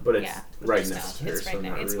between them. but it's yeah, right just next to don't. her, It's so right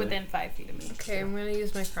not there. It's really. within 5 feet of me. Okay, I'm gonna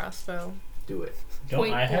use my crossbow. Do it. Don't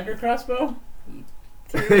Point I have blank. your crossbow?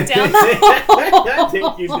 threw it down the hole. I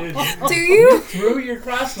think you did. Do you? Threw your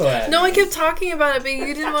crossbow at No, me. I kept talking about it, but you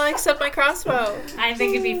didn't want to accept my crossbow. I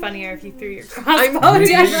think it'd be funnier if you threw your I'm crossbow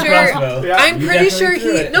pretty down. sure. Yeah. I'm You pretty definitely sure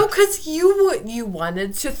threw he. it. No, because you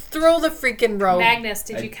wanted to throw the freaking rope. Magnus,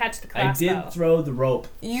 did I- you catch the I crossbow? did throw the rope.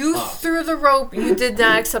 You Up. threw the rope. You did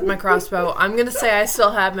not accept my crossbow. I'm gonna say I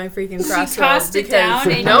still have my freaking She crossbow. tossed it because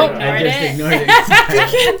down and nope. you I ignored just it. ignored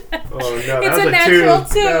it. Oh no, It's that a was a natural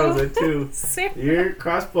two. two. That was a 2. Sarah. Your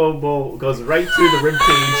crossbow bolt goes right through the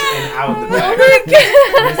ribcage and out the back.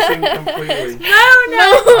 Oh Missing completely.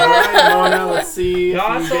 No. Alright, Mona, let's see if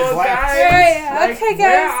you get black. Alright, okay,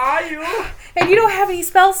 Where guys. are you? And you don't have any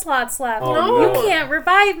spell slots left. Oh, No. You can't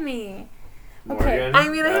revive me. Morgan, I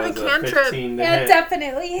mean, I have that a was cantrip. 15 to Yeah, hit.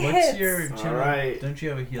 definitely hits. What's your channel? Alright. Don't you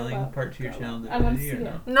have a healing part to your channel I want to divinity see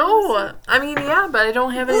or it. no? No, I mean yeah, but I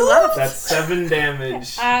don't have any left. That's 7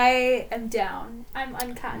 damage. I am down. I'm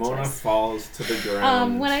unconscious. Mona falls to the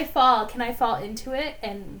ground. When I fall, can I fall into it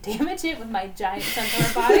and damage it with my giant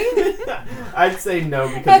centaur body? I'd say no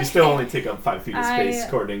because you still Okay. only take up 5 feet of space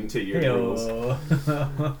according to your rules.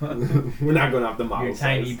 Heyo. We're not going off the model Your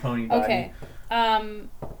tiny size. pony body. Okay.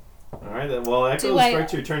 Alright, then, well, that Do goes I- straight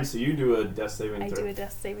to your turn, so you do a death saving I throw. do a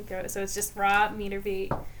death saving throw, so it's just raw meter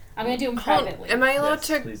beat. I'm gonna do them Hold- privately. am I allowed Yes,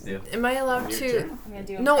 to? please do. Am I allowed Your to? turn. I'm gonna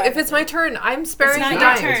do 'em No, if it's my privately. turn, I'm It's sparing not the your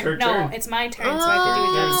dying. It's her turn. No, turn. it's my turn, so I have to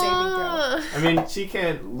do a death saving throw. I mean, she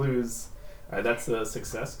can't lose. That's a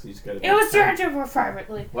success because you just got to. It was your turn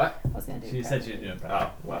privately. What? I was gonna do She it said she was doing it. Oh,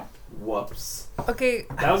 well. Whoops. Okay,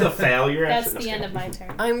 That was a failure. That's actually. the end of my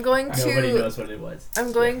turn. I'm going Nobody to. knows what it was.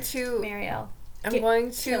 I'm going to. Marielle. I'm Get- going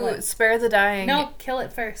kill to it. spare the dying. No, kill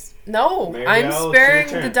it first. No, Marielle, I'm it's your sparing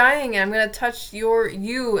turn. the dying. I'm gonna touch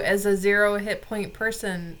you as a 0 hit point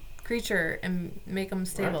person creature and make them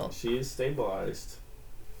stable. Right, she is stabilized.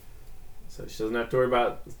 So she doesn't have to worry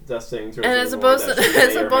about death saving throws. And as a anymore bonus- that she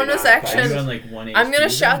as may a or may bonus not action, Are pass. you on like 1 HP? I'm gonna then?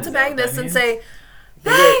 shout Is to that what Magnus that and means? say,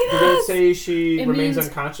 Did it Magnus! say she It remains means-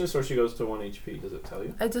 unconscious or she goes to 1 HP? Does it tell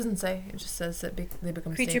you? It doesn't say. It just says that they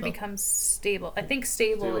become Creature stable. becomes stable. I think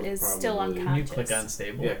stable Stable, is still probably. Can unconscious. you click on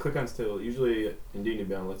stable? Yeah, click on stable. Usually in D&D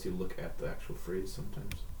Beyond lets you look at the actual phrase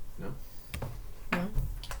sometimes. No? No.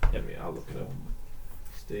 Yeah, I'll look it up.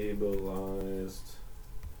 Stabilized.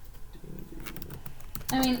 D&D.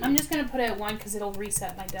 I mean, I'm just gonna put it at 1 because it'll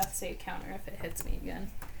reset my death save counter if it hits me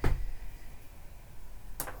again.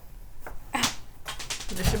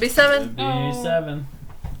 There should be 7. It'd be Oh. 7.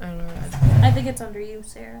 I don't know. I think it's under you,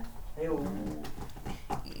 Sarah. Yo.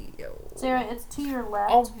 Sarah, it's to your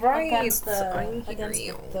left. All right, Against I the hear against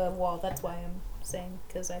you. the wall. That's why I'm saying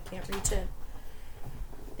because I can't reach it.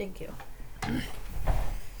 Thank you.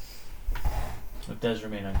 It does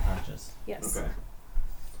remain unconscious. Yes. Okay.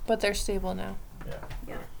 But they're stable now.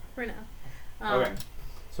 For now. Okay.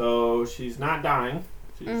 So she's not dying.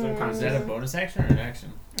 She's Mm. Is unconscious. that a bonus action or an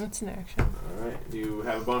action? It's an action. Alright. Do you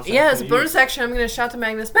have a bonus Yeah, action as a to bonus use? action, I'm gonna shout to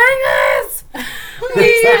Magnus. Magnus! We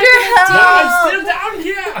need your help! I'm still down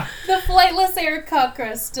here! The flightless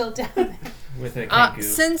Aarakocra is still down there. With a kenku.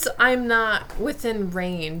 Since I'm not within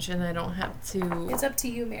range and I don't have to. It's up to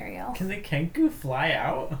you, Marielle. Can the kenku fly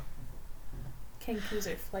out? Kenkus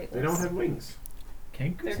are flightless. They don't have wings.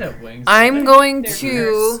 Kenkus They're- have wings. I'm don't going They're to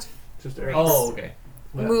cursed. Just Right. Oh, okay.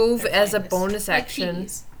 move They're as a flightless. bonus Like action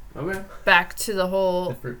peas. Okay. back to the The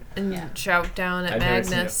hole fruit. and Yeah. shout down at I've never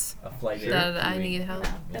seen Magnus a flight that I kiwi. need help. No,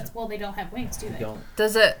 that's well. They don't have wings, do They they? don't.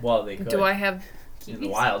 Does it? Well, they could. Do I have in the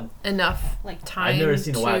Kiwis? wild? enough Like time never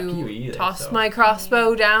seen a wild to kiwi either, toss so- my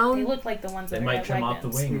crossbow they down? look like the ones They that might are trim off the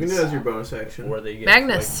wings. You wings. can do that as your bonus action. Or they get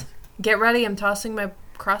Magnus, get ready. I'm tossing my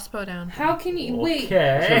crossbow down. How can you wait?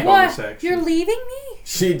 Okay. Bonus What? action. You're leaving me?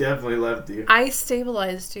 She definitely left you. I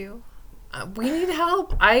stabilized you. We need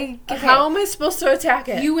help. Okay. How am I supposed to attack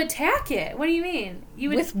it? You attack it. What do you mean? You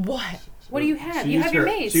would. With what? What do you have? She You used have your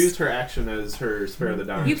her- mace. She used her action as her spare the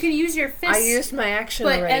dying. You can use your fist. I used my action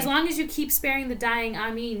But already. as long as you keep sparing the dying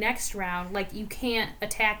on me next round, like you can't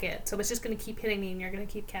attack it. So it's just going to keep hitting me and you're going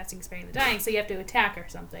to keep casting sparing the dying. So you have to attack or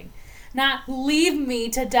something. Not leave me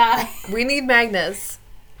to die. We need Magnus.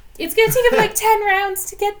 It's going to take him like 10 rounds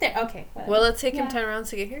to get there. Okay. Whatever. Will it take him Yeah. 10 rounds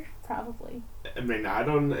to get here? Probably. I mean, I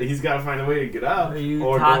don't. He's got to find a way to get up. Are you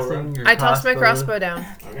or go tossing around. your I tossed my crossbow down.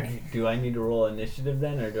 Okay. Do I need to roll initiative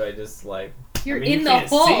then, or do I just like? You're I mean, in you the can't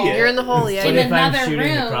see hole. it. You're in the hole, yeah. In What if I'm another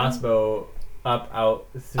shooting the room. crossbow up, out,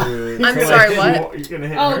 through? I'm You're sorry, gonna hit- what? You're gonna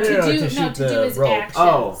hit Oh, her. to No, do to no shoot to do the his rope. actions.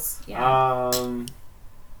 Oh, Yeah.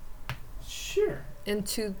 Sure.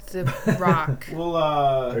 into the rock. We'll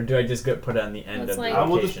Or do I just get put on the end It's of like- the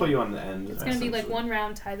we'll just rotation? put you on the end. It's gonna be like essentially. 1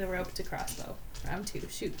 round, tie the rope to crossbow. Round 2,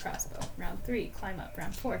 shoot crossbow. Round 3, climb up.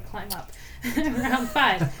 Round 4, climb up. Round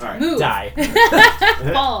 5, All right. move. Die.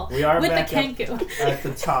 Fall. We are with back the kenku. at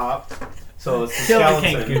the top. So it's the Kill the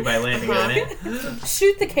skeleton. Kenku by landing on it.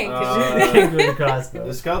 Shoot the kenku. Kenku with a crossbow.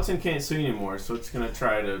 The skeleton can't see anymore, so it's gonna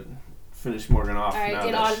try to finish Morgan off. Alright, now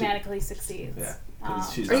it that automatically succeeds. Yeah.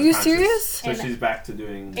 'cause she's Are you unconscious. serious? So And she's back to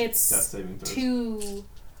doing it's death saving throws. 2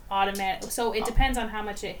 automatic. So it depends on how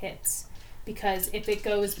much it hits. Because if it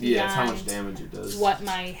goes Yeah, it's how beyond much damage it does. what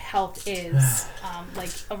my health is, like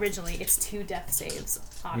originally, it's 2 death saves.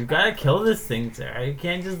 You gotta kill this thing, Sarah. You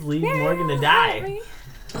can't just leave Morgan to die.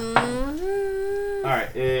 Mm-hmm.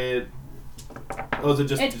 Alright, it. Oh, is it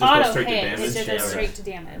just, It it just goes auto straight to hit. damage? It just goes Yeah, straight to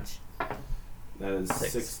damage. That is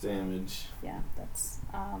 6. 6 damage. Yeah, that's.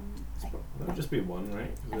 I That would just be 1,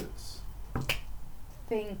 right? 'Cause it's.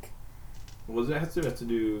 think. What does it have to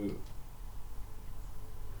do?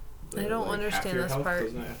 I don't half understand your this health? part.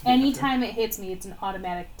 Doesn't it have to be half your- Anytime it hits me, it's an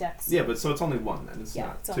automatic death save. Yeah, but so it's only 1 then. It's Yeah,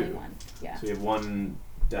 not it's 2. only 1. Yeah, So you have 1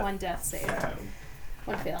 death. 1 death save. Yeah,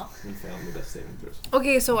 1 fail. 1 fail on the death saving throws.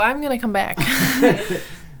 Okay, so I'm gonna come back.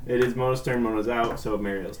 It is Mona's turn. Mona's out, so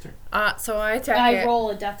Mariel's turn. So I attack I it. roll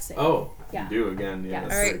a death save. Oh, Yeah. you do again. Yeah, Yeah.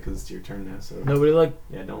 that's Alright. because it's your turn now. So Nobody look.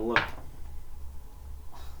 yeah, don't look.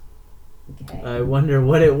 Okay. I wonder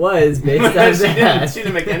what it was based on that. she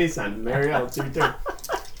didn't make any sound. Mariel, it's your turn.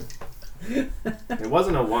 It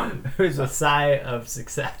wasn't a 1. It was a sigh of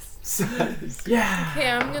success. Yeah. Okay,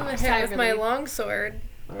 I'm gonna Sigh hit of with my relief. longsword,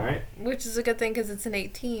 All right, which is a good thing because it's an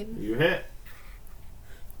 18. you hit.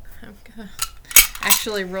 I'm gonna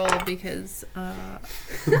actually roll because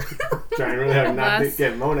Trying really hard not to Last-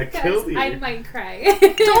 get Mona Guys, killed here. I might cry.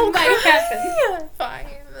 It might happen. fine.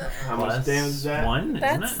 How much Plus damage is that? 1, isn't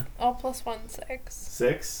That's it? all plus 1, 6.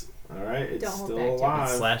 6. All right, it's Don't hold still back, Jonas. alive.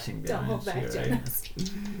 Slashing Don't hold damage. back, You're right. Jonas.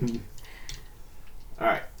 All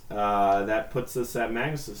right, that puts us at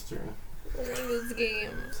Magnus's turn. This game.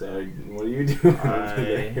 So what do you do?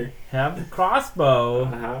 I have the crossbow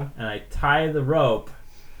Uh-huh. and I tie the rope.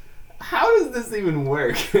 How does this even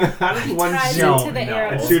work? How does one Ties shoot No, into the no. arrow.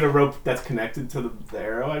 and shoot a rope that's connected to the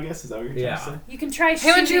arrow? I guess is that what you're trying Yeah. to say? You can try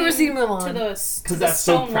Haven't you ever shooting seen Mulan? to the, 'Cause to the that's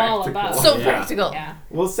so stone wall practical. above. So Yeah. practical. Yeah.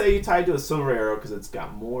 We'll say you tied to a silver arrow because it's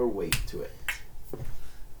got more weight to it.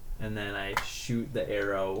 And then I shoot the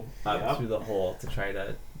arrow up Yep. through the hole to try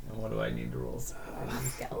to. And what do I need to roll?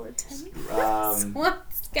 Skeleton. I What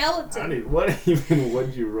don't skeleton? even, what even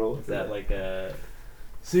would you roll? Is that like a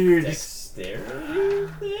so you're just dexterity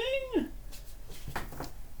thing?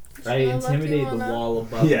 I You're lucky intimidate the one up. wall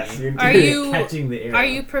above Yes, me. you're Are you catching the arrow? are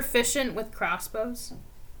you proficient with crossbows?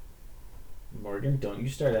 Morgan? Don't you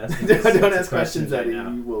start asking. Don't these sorts of ask questions, right Eddie.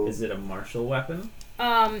 now. You will. Is it a martial weapon?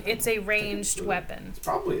 It's a ranged so. weapon. It's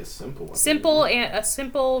probably a simple one. Simple and a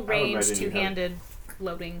simple I would ranged imagine you have- two-handed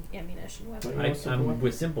loading ammunition weapon. Like- simple I'm weapon?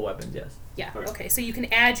 with simple weapons, yes. Yeah. Okay. Okay. So you can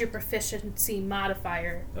add your proficiency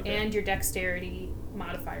modifier Okay. and your dexterity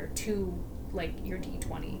modifier to like your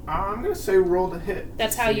d20. I'm gonna say roll to hit.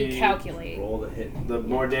 That's how you See, calculate. Roll the hit. The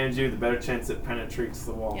more damage you do, the better chance it penetrates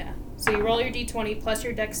the wall. Yeah. So you roll your d20 plus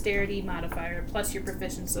your dexterity modifier plus your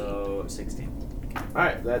proficiency. So 16.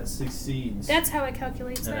 Alright, that succeeds. That's how it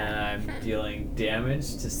calculates And then that. I'm dealing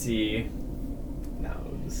damage to see. No,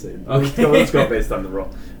 just say. Okay. Let's go based on the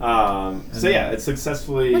roll. So yeah, it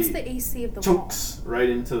successfully What's the AC of the chunks right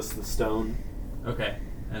into the stone. Okay.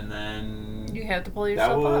 And then. You have to pull That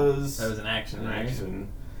yourself up. was That was an action, an right? action.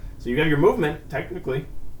 So you got your movement technically.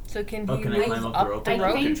 So can Oh, he can I move climb up the up rope? the I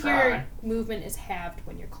rope? think can your try. movement is halved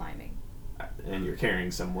when you're climbing. And you're carrying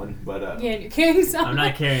someone, but Yeah, and you're carrying something. I'm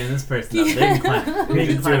not carrying this person up. They can climb. You They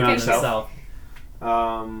can can climb do it on yourself.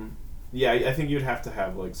 themselves. Yeah, I think you'd have to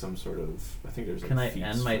have like some sort of. I think there's. Like, Can I feats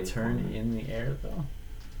end my for turn climbing. in the air though?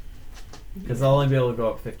 Because I'll only be able to go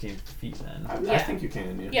up 15 feet then. I Yeah. think you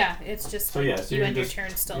can. Yeah. Yeah, it's just So yeah, so you you're end your just turn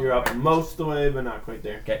still. you're up most of the way, but not quite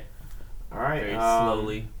there. Okay. All right. Very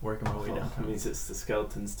slowly working my way Well, down. that means it's the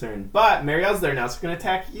skeleton's turn. But Marielle's there now, so it's gonna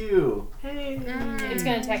attack you. It's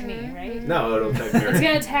gonna attack me, right? No, it'll attack It's Marielle.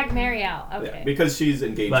 gonna attack Marielle. Yeah, Okay. because she's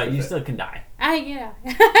engaged. But with you it. still can die. Yeah.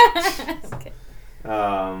 Okay.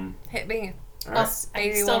 Hit me. All I'll right. s- I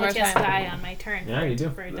Maybe still one have more to time. die on my turn. Yeah, you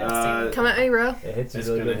do. For a death save. Come at me, bro. It hits you It's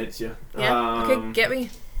really gonna good. hit you. Yeah. Okay, get me.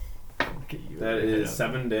 Get you That right is up.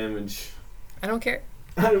 7 damage. I don't care.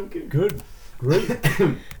 I don't care. Good. Great.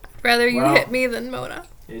 Rather you Well, hit me than Mona.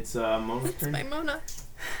 It's Mona's It's turn. my Mona.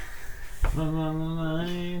 Don't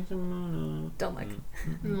look.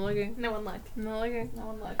 I'm looking. No one look. I'm not looking. No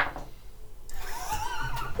one look.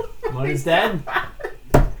 Mona's dead.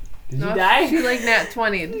 Did No, you die? She like nat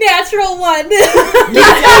 20'd. Natural 1.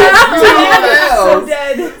 So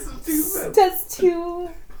dead. That's 2.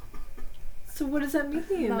 So what does that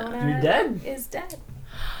mean? Mona You're dead. is dead.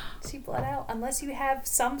 She bled out. Unless you have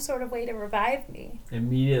some sort of way to revive me.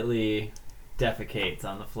 Immediately defecates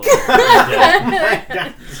on the floor.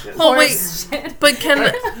 Oh wait, Shit. but can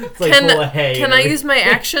It's like full of hay. can I use my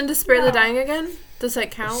action to spare the dying again? Does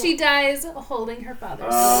that count? She dies holding her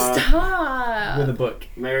father's Stop. with a book?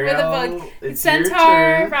 Marielle, with a book. it's your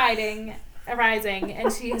Centaur turn. arising,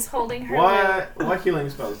 and she is holding her. What healing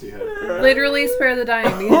spells do you have? Literally spare the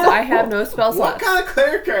dying because I have no spell What slots. kind of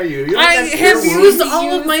cleric are you? You don't I have cure used wounds?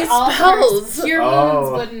 all of my All spells. hers. Your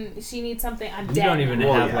Oh. wounds wouldn't. She needs something. I'm You dead. don't even now.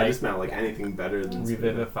 Well, have yeah, I like just meant like anything better than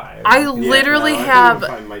revivify. I Yeah, literally no, I think have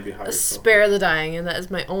Revivify might be higher, so. spare the dying, and that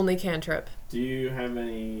is my only cantrip. Do you have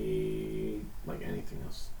any like anything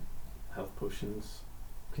else? Health potions?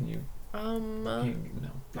 Can you? Um, No.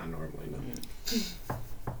 Not normally, no.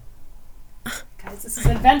 Guys, this is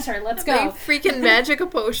adventure. Let's they go. freaking magic a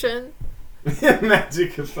potion.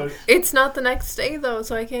 Magic potion. It's not the next day though,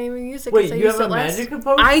 so I can't even use it. 'cause Wait, I you used have it a last. magic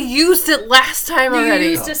potion? I used it last time You already.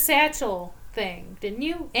 used a satchel thing, didn't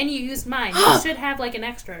you? And you used mine. You should have like an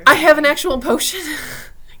extra. I have an actual potion.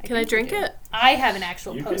 Can I think drink you do. it? I have an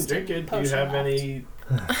actual You can potion. drink it. Do you potion have left. any?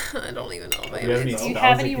 I don't even know if I Do you have have any it. Do you spells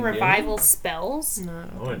have that any can do? revival spells? No.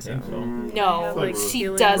 I wouldn't think so. No, Have like a she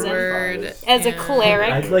Healing doesn't. word As a and-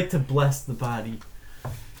 cleric. I'd like to bless the body.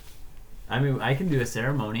 I mean, I can do a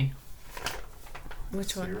ceremony.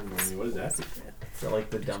 Which one? Ceremony. What is that? It's like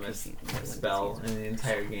the dumbest spell in the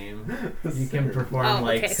entire game. You can perform Oh,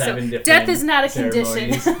 like okay, so 7 different death is not a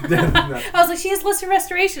condition. ceremonies. I was like, she has List of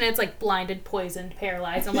Restoration. And it's like blinded, poisoned,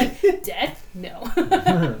 paralyzed. I'm like, death? No.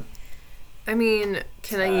 I mean,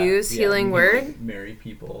 can I use Yeah, healing you word? can, like, marry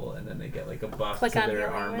people, and then they get like a buff Click to on their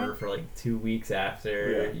healing armor word. for like 2 weeks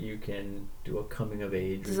after. Yeah. You can do a coming of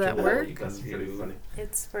age. Does that ritual work? You can That's pretty do. funny.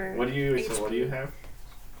 It's for. What do you? So what do you have?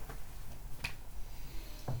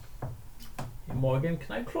 Hey, Morgan,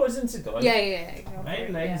 can I close into the door? Yeah. Go for My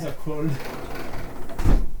it, legs yeah. are cold.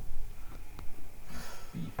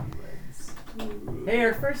 Beefy legs. Hey,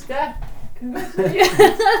 our first death.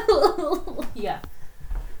 Yeah.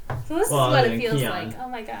 So this Well, is what and it feels Keon. like. Oh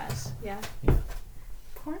my gosh. Yeah. Yeah.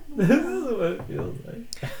 Poor This is what it feels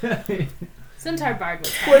like. Centaur Bard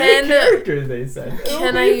was What Can- a character, they said. It'll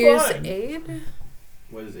Can be I use fun. aid?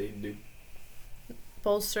 What does aid do?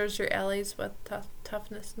 Bolsters your allies with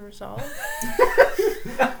toughness and resolve.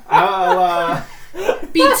 I'll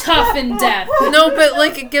Be tough in death. No, but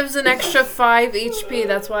like it gives an extra 5 HP.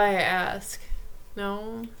 That's why I ask.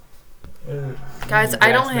 No, guys,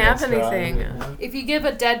 I don't have anything. If you give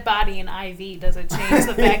a dead body an IV, does it change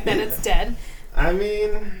the fact that it's dead? I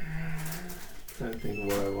mean, I'm trying to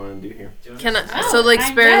think of what I want to do here. Can I? Oh, So like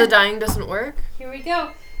I'm spare the dead. dying doesn't work. Here we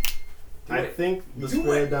go. I think the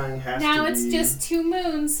spray dying has Now to it's be just 2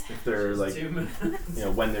 moons. if they're like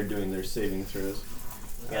when they're doing their saving throws.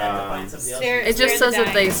 It just says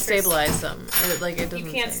that they stabilize them. It doesn't. You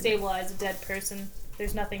can't say. stabilize a dead person.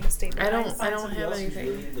 There's nothing to stabilize. I don't have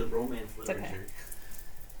anything. The romance okay. literature.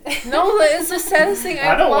 No, it's the saddest thing.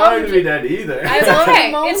 I don't want her to be dead either. I It's love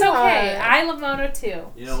okay. Mona. It's okay. I love Mona too.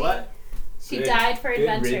 You know what? She Good- died for good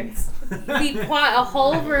adventure. riddance. We fought a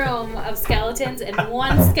whole room of skeletons, and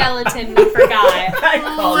one skeleton we forgot.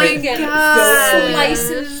 Oh my Freaking god!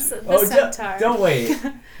 Slices the Oh, centaur. don't wait.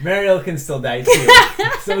 Mariel can still die too.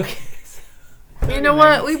 So You know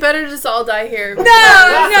what? We better just all die here. No.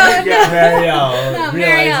 Mariel. No, Mariel,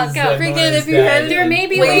 realizes go. that Freaking Nora's if you had- dead There and may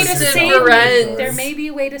be a way to Wasted save me. revenge. There may be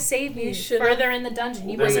a way to save me You should've- further in the dungeon.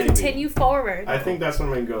 You There must may be. continue forward. I think that's what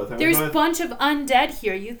I'm gonna go with. I'm There's gonna a go with, bunch of undead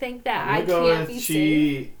here. You think that I I'm gonna go can't with be saved?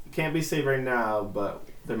 she can't be saved right now, but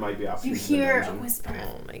there might be options. You in the hear a dungeon. whisper,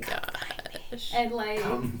 Oh my gosh. and like,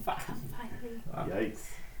 Come finally. Yikes.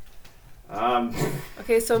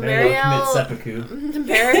 Okay, so Mariel Mariel. commits seppuku.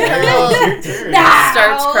 Mariel Your turn.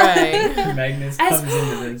 starts crying. Magnus As- comes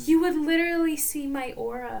into this. You would literally see my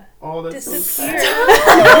aura Oh, that's so disappear.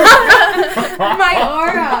 sad. My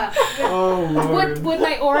aura. Oh lord. Would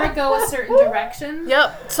my aura go a certain direction?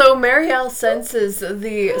 Yep. So Mariel senses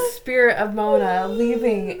the spirit of Mona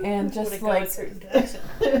leaving and Would just it go a like certain direction?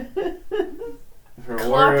 Her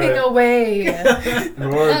clopping aura, away her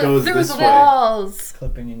aura goes through this the way. walls.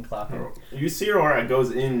 Clipping and clopping. You see her aura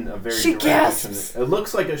goes in a very She direct direction. gasps. It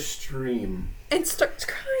looks like a stream, And starts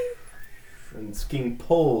crying. and it's getting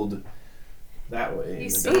pulled that way. in You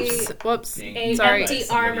the see direction. Whoops. A Sorry. empty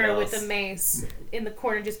Somebody armor else. with a mace in the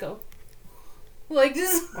corner just go. Like,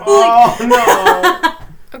 just, Oh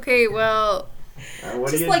Okay, well, no! What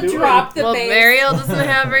are just you like doing? drop the well, mace. Mariel doesn't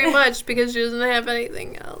have very much because she doesn't have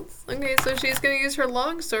anything else. Okay, so she's gonna use her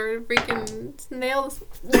longsword to freaking nail this.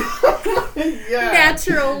 Yeah.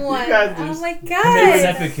 Natural You one. guys Oh are my Makes god.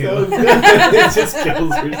 seppuku. so good. It just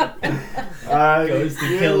kills her. Goes to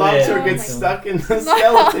Your kill longsword it. gets Oh my stuck in the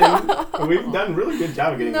skeleton. But we've done a really good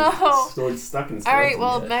job of getting No. the sword stuck in the skeleton. Alright,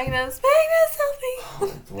 well, Magnus, help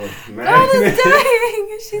me! Well, Donna's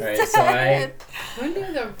dying! She's Alright, so I dead! Who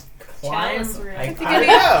knew the climb. chalice were- I I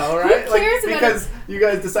know, right? Who Like, cares about because you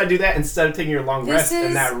guys decide to do that instead of taking your long This rest, is-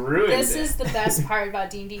 and that ruined This it. is the best part about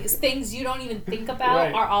D&D is things you don't even think about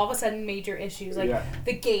Right. are all of a sudden major issues. Like Yeah.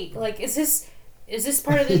 the gate. Like is this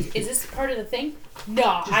part of the thing? No,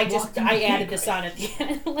 I added this on at the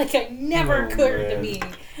end. Like I never Oh, occurred to man. me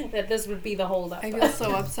that this would be the holdup. I feel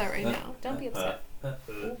so upset right now. Don't be upset.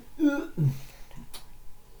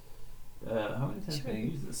 How many times can I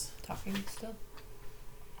use this? Talking still.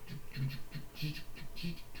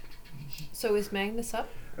 So is Magnus up?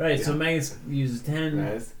 Right, so Yeah. Magnus uses 10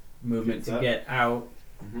 Nice. movement Gets to up. get out.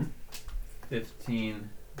 Mm-hmm. 15,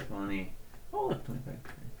 20. Oh, look, 25.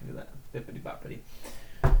 Look at that. Bippity boppity.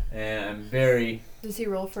 And I'm very Does he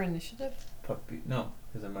roll for initiative? puppy. No,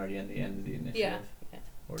 because I'm already at the end of the initiative Yeah.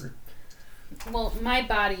 order. Well, my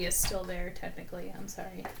body is still there technically. I'm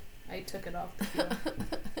sorry, I took it off the field.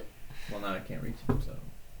 Well, now I can't reach him,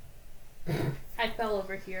 so. I fell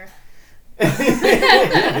over here.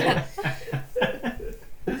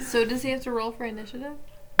 So does he have to roll for initiative?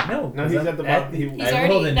 No, No, he's at the bottom. He's I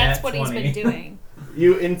rolled already. a That's nat what 20. he's been doing.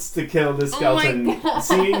 You insta-kill the Oh my skeleton. God.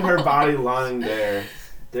 Seeing her body lying there,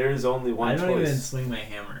 there's only one I don't even choice. swing my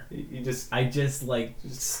hammer. You just I just like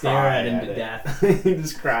Just stare cry at him at to it. death. you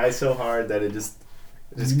just cry so hard that it just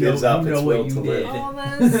You gives know- up you its know will what to you live. did. Oh,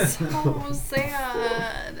 that's so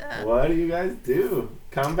sad. What do you guys do?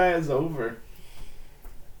 Combat is over.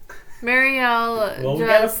 Marielle Well, we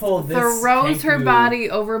gotta just pull this throws her kangaroo. body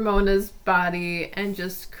over Mona's body and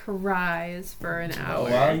just cries for an hour.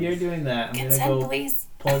 While you're doing that, I'm Consent, gonna go please.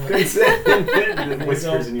 pull the It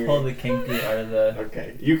whispers in your pull ear. the kangaroo out of the.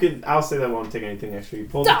 Okay, you can. I'll say that won't take anything extra. You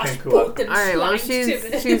pull the Dosh, kanku both up, them All right, well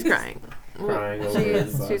slimes she's crying. crying over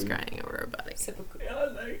his body. She's crying over her body. I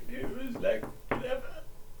like it was like whatever.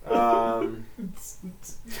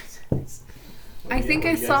 I think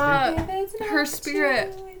I what do you guys saw If it's not her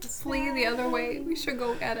spirit true, it's flee the not other way. We should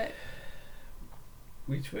go get it.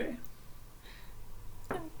 Which way?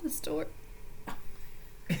 Out the store.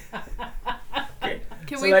 Okay.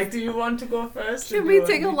 Can So, we like, do you want to go first? or can do we I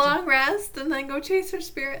take a need to- long rest and then go chase her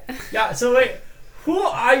spirit? Yeah. So wait, who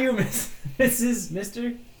are you, Mrs.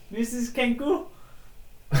 Kenku?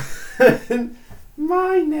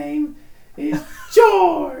 My name is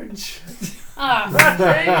George.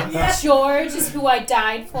 Ah, George is who I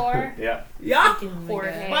died for. Yeah. Yeah.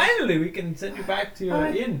 Jorge. Finally, we can send you back to your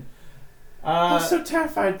I- inn. I was so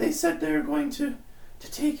terrified. They said they were going to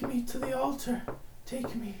take me to the altar,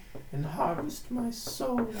 take me and harvest my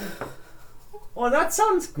soul. Well, that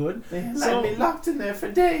sounds good. They had So- me locked in there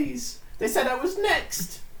for days. They said I was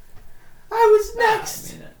next. I was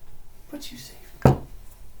next. I mean, But you saved me.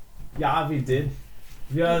 yeah, we did.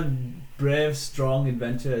 We are brave, strong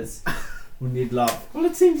adventurers who need love. Well,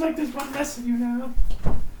 it seems like there's one less of you now.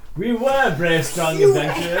 We were brave, strong You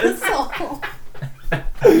adventurers. asshole.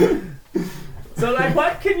 So, like,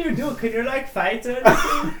 what can you do? Can you, like, fight or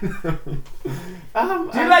anything?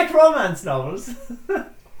 Do you like romance novels?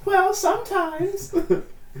 Well, sometimes.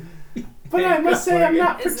 But I must say, I'm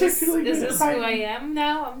not Is this, particularly is good at this who I fighting. am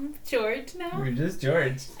now? I'm George now? You're just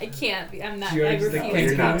George. I can't be. I'm not. I George the refuse You're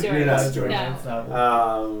to not- be you're George. not George. romance No.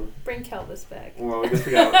 novel. Bring Kelvis back. Well, I guess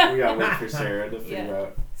we gotta wait for Sarah to figure Yeah.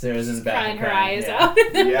 out. Sarah's in the back. Crying her eyes yeah. out.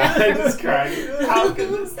 Yeah, I just cried. How could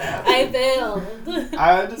this happen? I failed.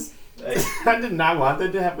 I did not want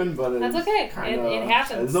that to happen, but That's okay. It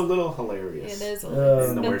happens. It's a little hilarious. It is. in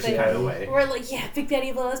the But worst they- kind of way. We're like, yeah, Big Daddy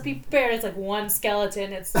Evil, let's be prepared. It's like one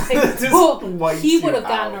skeleton. It's like, Just oh, wipes he you would have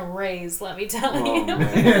gotten out. a raise, let me tell Oh you.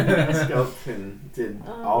 man, that skeleton did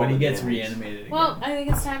all When he the gets damage. reanimated again. Well, I think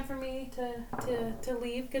it's time for me to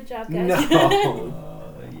leave. Good job, guys. No.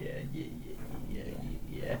 Oh, yeah.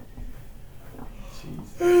 Jeez.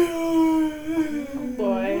 Oh,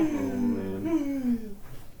 boy. Oh man.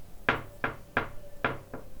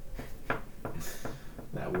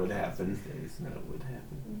 That would happen. That would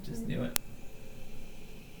happen. Just knew it.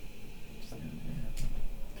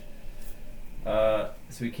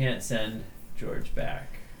 So we can't send George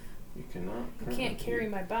back. You cannot. I can't carry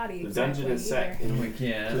my body. The dungeon exactly is set either. in We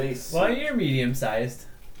can't. place. Well, you're medium sized.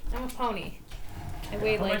 I'm a pony. I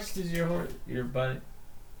weigh How like. much does your body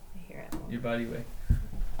Here, weigh?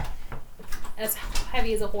 as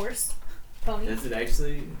heavy as a horse. Pony. Does it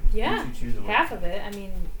actually? Yeah, Did you choose a half of it. I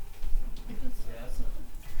mean,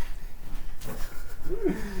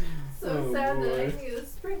 So Oh, sad that I boy. need a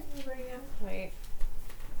spring right now. Wait.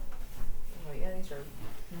 Oh yeah, these are.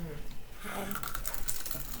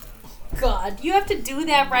 God, you have to do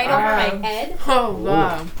that right over my head. Oh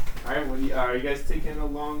god. Alright, are you guys taking a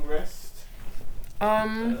long rest?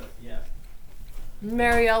 Yeah.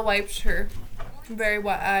 Marielle wipes her very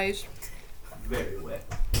wet eyes Very wet.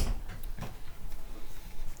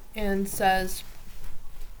 and says,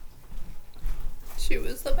 "She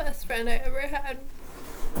was the best friend I ever had.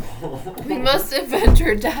 We must avenge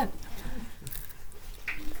her death."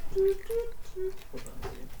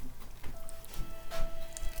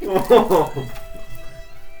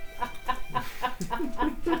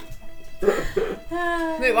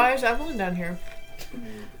 Wait, why is Evelyn down here?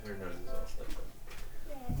 Her nose is all stuck up.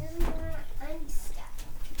 Yeah, it doesn't want to unstuck.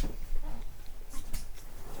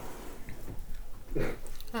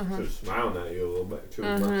 Uh-huh. They're smiling at you a little bit too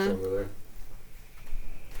much Mhm. over there.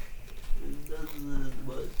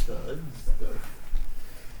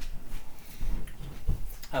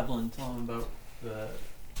 Evelyn, tell him about the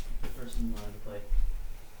person you wanted to play.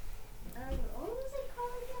 What was it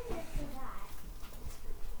called again? I forgot.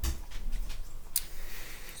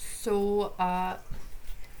 So,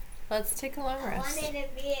 let's take a long I rest wanted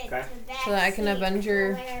to be a Okay. so that I can avenge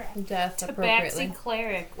your cleric. death appropriately. Tabaxi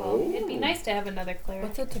cleric. Well, it'd be Ooh. nice to have another cleric.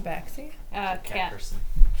 What's a tabaxi? Cat. person.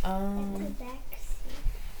 It's a backseat.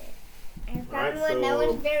 I found Alright, one that was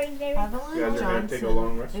so- very, very Evelyn You guys are gonna take a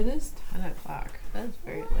long rest? It is 10 o'clock. That is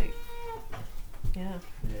very late. Yeah.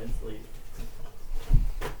 Yeah, it's late.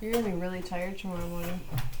 You're going to be really tired tomorrow morning.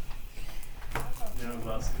 You know who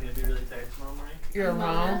else is gonna be really tired tomorrow morning? You're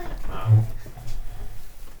wrong.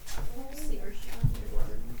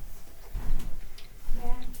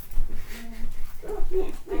 I have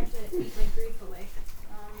to eat my grief away.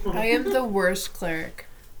 I am the worst cleric.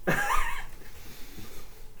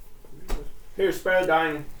 Here, Spare the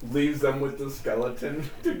Dying leaves them with the skeleton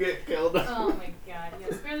to get killed. Oh my god,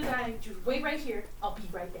 yeah. Spare the dying. Just wait right here. I'll be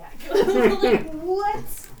right back. Like, what?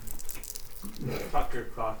 Tuck your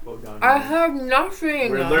crossbow down. I have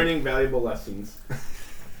nothing. We're learning valuable lessons.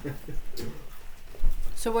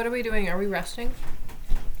 So what are we doing? Are we resting?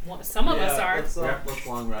 Well, some of us are. Let's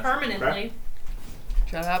long rest. Permanently.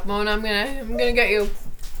 Shut up, Mona. I'm gonna get you.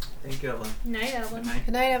 Thank you, Evelyn. Night, Evelyn.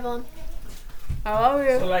 Good night, Evelyn. I love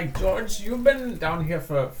you. So, like, George, you've been down here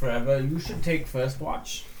for forever. You should take first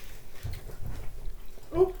watch.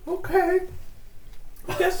 Oh, okay.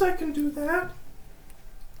 I guess I can do that.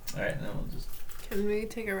 Alright, then we'll just Can we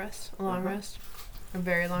take a rest? A long rest? A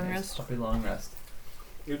very long nice rest? puppy long rest.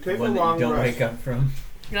 You take One a that long you don't rest. wake up from.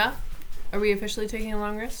 Yeah? Are we officially taking a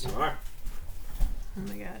long rest? Alright. Oh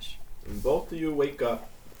my gosh. And both of you wake up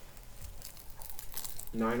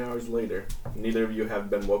 9 hours later. Neither of you have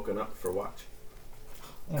been woken up for watch.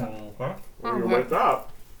 Okay. When you Okay. wake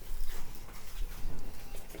up,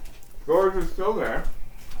 George is still there.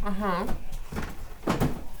 Uh-huh.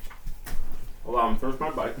 Hold on, first my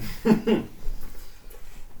bite.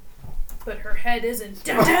 But her head isn't.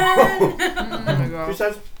 Dun, Oh dun. my She gosh.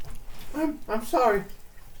 says, I'm sorry.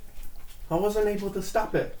 I wasn't able to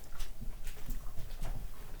stop it.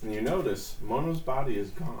 And you notice Mono's body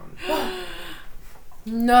is gone.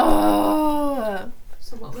 No!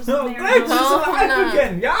 So what was No, in there? great, she's No, alive no.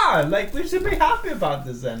 again. Yeah, like, we should be happy about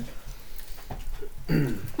this then.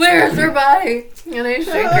 Where's her body? And I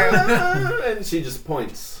shake her. And she just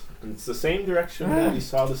points. And it's the same direction that you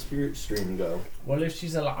saw the spirit stream go. Well, if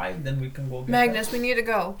she's alive, then we can go get Magnus, we need to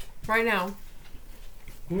go. Right now.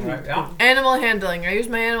 her. Right, yeah. Animal handling. I use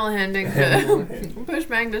my animal handling Animal to handling. push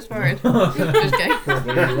Magnus forward. Just kidding. What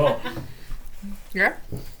did you roll? Yeah?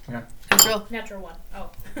 Yeah. Natural. Natural one. Oh.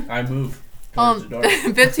 I move towards the door.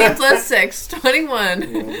 15 plus 6. 21.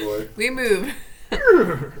 Oh boy. We move.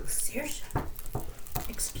 Seriously?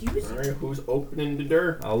 Excuse you? Alright, who's opening the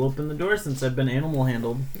door? I'll open the door since I've been animal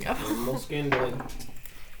handled. Yep. Animal scandal.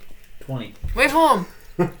 20. Wait home.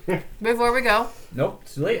 Before we go, Nope,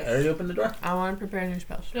 it's too late. I already opened the door. I want to prepare new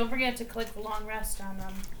spells. Don't forget to click the long rest on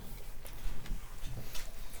them.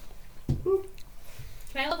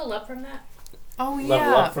 Can I level up from that? Oh, yeah.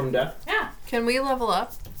 Level up from death. Yeah. Can we level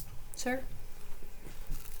up, sir?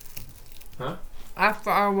 Huh? After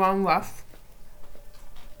our long rest.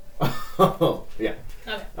 Oh, yeah.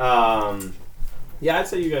 Okay. Yeah, I'd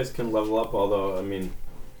say you guys can level up, although, I mean,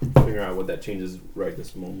 figure out what that changes right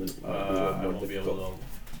this moment. might be a little I more won't be able difficult.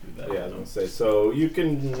 to do that. Yeah, I was gonna say. So you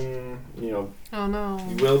can, you know, Oh, no.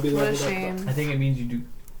 you will be What a leveled up. shame. I think it means you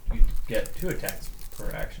get 2 attacks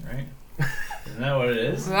per action, right? Isn't that what it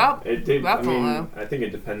is? Well, It did. I mean, Definitely. I think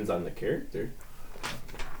it depends on the character.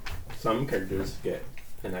 Some characters get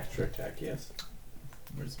an extra attack. Yes.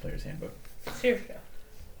 Where's the player's handbook? Seriously.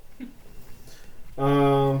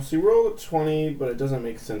 So you roll a 20, but it doesn't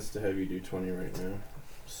make sense to have you do 20 right now.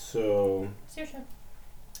 So Seriously.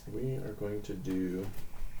 we are going to do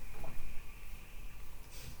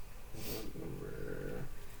what number?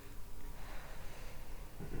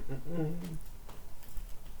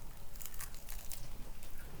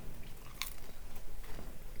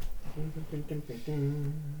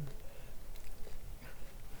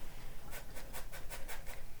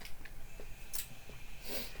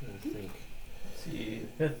 I think See,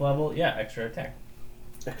 5th level, yeah, extra attack.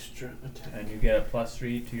 extra attack. And you get a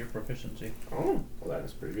 +3 to your proficiency. Oh, well, that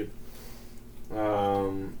is pretty good. There's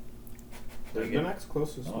I the get- next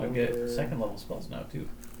closest Oh, I number. get 2nd level spells now, too.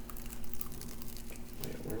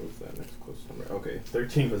 Yeah, where was that next closest number? Okay,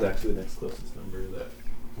 13 was actually the next closest number. That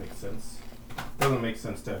makes sense. Doesn't make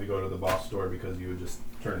sense to have you go to the boss door because you would just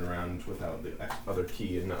turn around without the other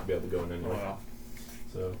key and not be able to go in Oh, anyway. well.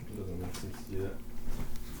 So it doesn't make sense to do that.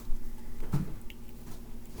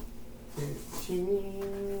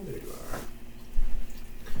 13. There you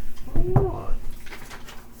are. Alright.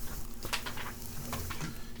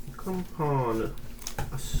 You come upon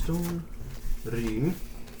a stone room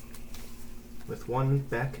with one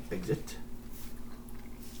back exit.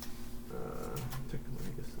 Technically, I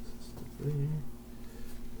guess this is the thing.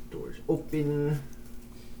 Doors open.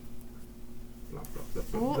 Blah, blah, blah,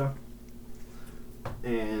 blah, blah.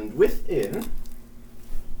 And within,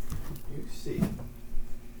 you see.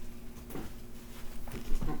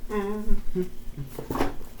 I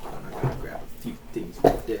gotta grab a few things for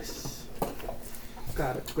this.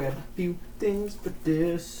 Gotta grab a few things for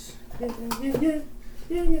this. Yeah.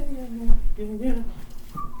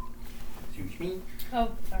 Excuse me. Oh,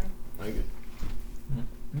 sorry. I'm good.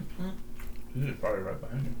 This is probably right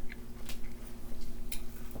behind you.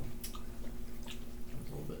 That's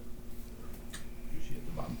a little bit. Juicy at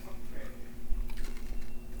the bottom.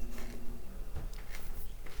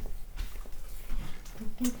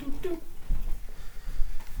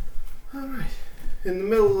 Alright. In the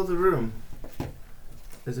middle of the room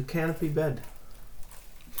is a canopy bed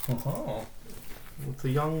Oh. with a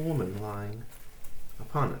young woman lying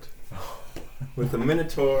upon it. With a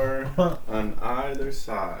minotaur on either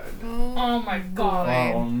side. Oh my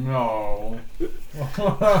god. Oh no.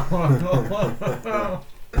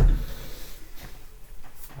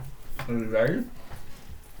 Are you ready?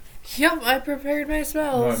 Yep, I prepared my No, I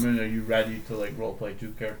spells. mean, are you ready to like roleplay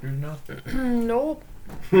 2 characters now? Nope.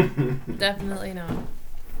 Definitely not.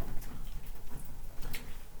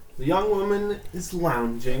 The young woman is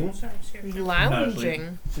lounging. Sorry, seriously.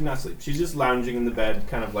 Lounging. She's not asleep. She's just lounging in the bed,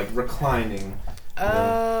 kind of like reclining.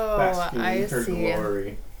 Oh, basking I in her see.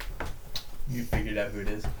 glory. You figured out who it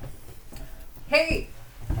is. Hey!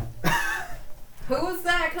 Who's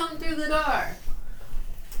that come through the door?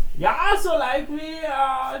 Yeah, so like we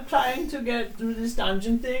are trying to get through this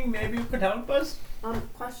dungeon thing. Maybe you could help us?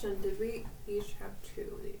 Question, did we each have 2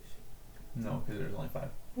 of these? No, because there's only 5.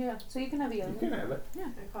 Yeah, so you can have the You other can one. have it. I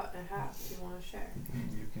caught a half. Do you want to share?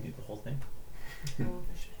 You can eat the whole thing. I don't know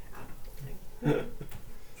if I should have.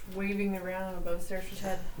 Waving around above Saoirse's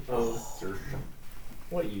head. Oh, sir.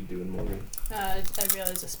 What are you doing, Morgan? I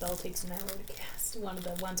realized a spell takes an hour to cast. One of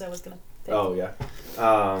the ones I was gonna pick. Oh, yeah.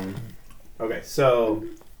 Okay, so.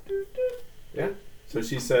 Yeah. So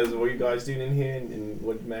she says, what are you guys doing in here? And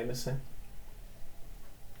what did Magnus say?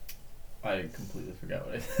 I completely forgot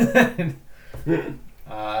what I said.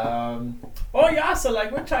 Oh yeah, so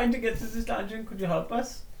like we're trying to get to this dungeon. Could you help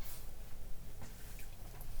us?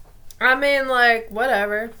 I mean, like,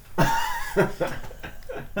 whatever.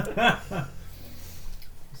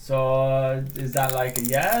 So is that like a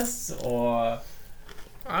yes or?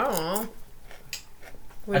 I don't know.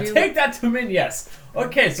 I take that to mean yes.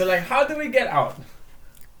 Okay, so like how do we get out?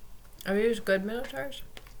 Are these good minotaurs?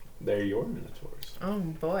 They're your minotaurs. Oh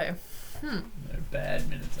boy. They're bad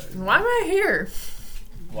minotaurs. Why am I here?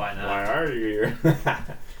 Why not? Why are you here?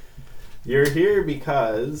 You're here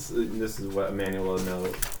because, this is what Emmanuel will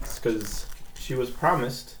know, because she was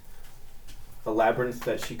promised a labyrinth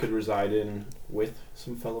that she could reside in with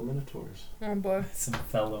some fellow minotaurs. Oh boy. Some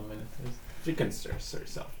fellow minotaurs. She considers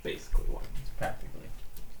herself basically one. Practically.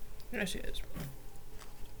 There she is.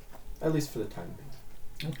 At least for the time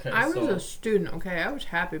being. Okay, I was so a student, okay? I was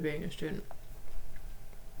happy being a student.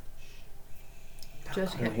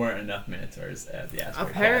 Just there kidding. weren't enough minotaurs at the Asper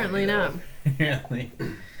Apparently Academy, not. though. Apparently.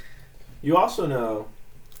 You also know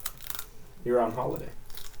you're on holiday.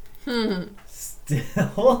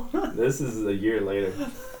 Still? This is a year later.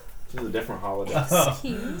 This is a different holiday.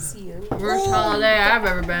 Excuse you. Worst holiday I've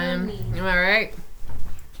ever been in. Am I right?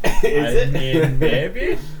 Is I mean,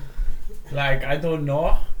 maybe. Like, I don't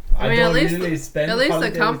know. I mean, don't at least really spend at least the holiday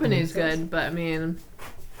with company's neutrals. good, but I mean,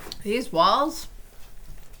 these walls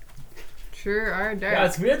sure are dark. Yeah,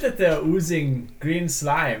 it's weird that they're oozing green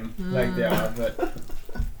slime like they Mm. are, but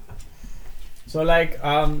so like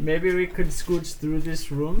maybe we could scooch through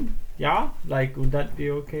this room. Yeah, like would that be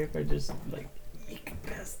okay if I just like eke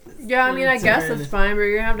past this? Yeah, I mean, I guess Turn? that's fine, but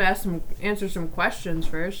you're gonna have to answer some questions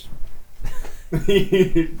first.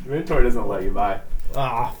 Mentor doesn't let you by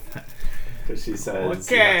Ah, because she says you have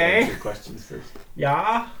to Okay. answer questions first.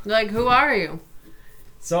 yeah. Like, who are you?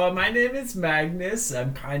 So my name is Magnus.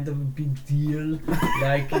 I'm kind of a big deal.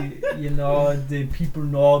 Like you know, the people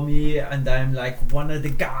know me, and I'm like one of the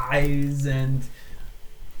guys, and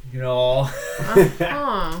you know.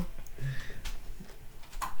 Huh.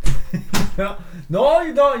 No,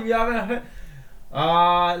 you don't. You haven't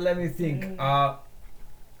heard. Let me think. Have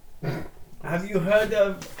you heard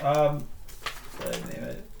of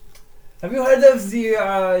Have you heard of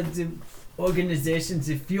the organization,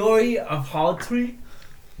 the Fury of Haltree?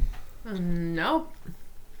 Nope.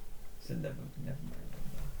 So never mind.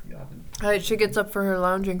 You haven't. Alright, she gets up for her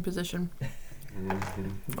lounging position.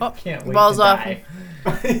 Oh, Can't wait balls to off. die.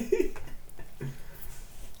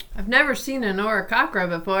 I've never seen an Oracacra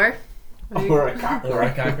before. What do you- Or a cock. Or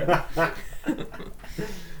a cocker.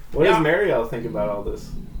 What Yeah. does Marielle think about all this?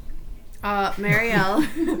 Marielle.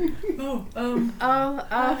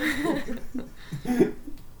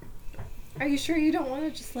 Are you sure you don't want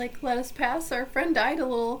to just like let us pass? Our friend died a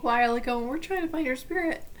little while ago and we're trying to find her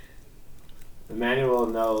spirit. Emanuela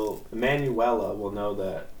will know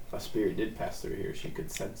that a spirit did pass through here. She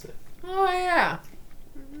could sense it. Oh yeah.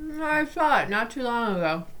 I saw it not too long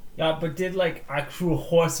ago. Yeah, but did like actual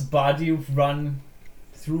horse body run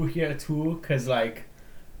through here too? Cause like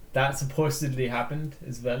that supposedly happened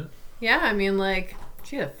as well. Yeah, I mean like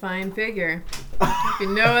she had a fine figure. If you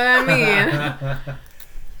know what I mean.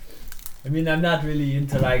 I mean, I'm not really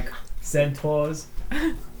into like centaurs.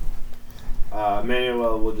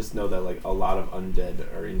 Emanuela will just know that like a lot of undead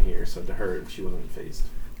are in here, so to her she wasn't phased.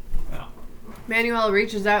 Manuel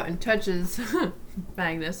reaches out and touches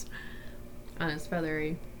Magnus on his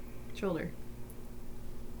feathery shoulder.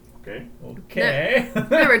 Okay. Okay.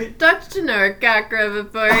 Never touched an Oracacra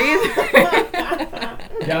before either.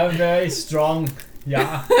 Yeah, very strong.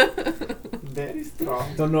 Yeah. Very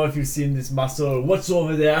strong. Don't know if you've seen this muscle. What's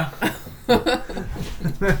over there?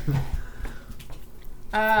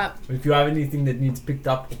 If you have anything that needs picked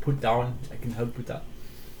up or put down, I can help with that.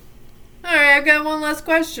 Alright, I've got one last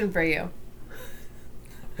question for you.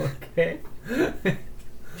 Okay.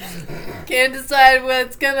 Can't decide what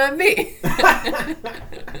it's gonna be.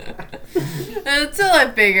 Until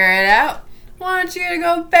I figure it out, why don't you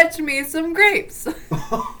go fetch me some grapes?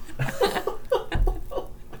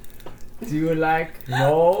 Do you like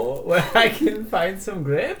know where I can find some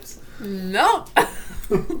grapes? Nope.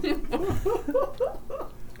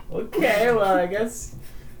 Okay, well I guess.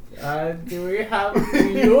 Do you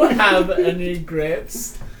have any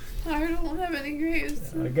grapes? I don't have any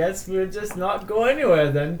grapes. I guess we'll just not go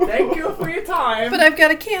anywhere then. Thank you for your time. But I've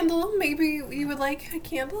got a candle. Maybe you would like a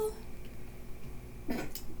candle?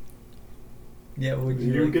 Yeah, would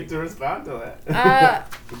You you? get to respond to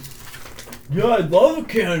that. Yeah, I love a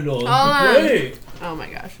candle. Hold on. Great. Oh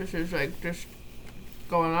my gosh, this is like just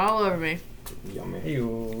going all over me. Yummy.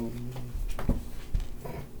 Ew.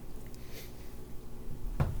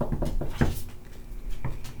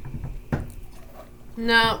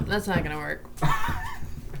 No, that's not gonna work.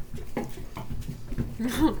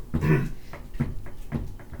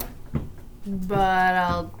 But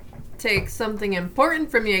I'll take something important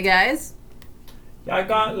from you guys. Yeah, I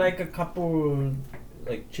got like a couple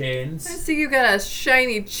like I chains. see you got a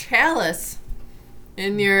shiny chalice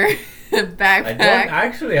in your backpack. I don't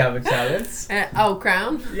actually have a chalice. Oh,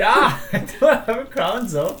 crown? Yeah, I don't have a crown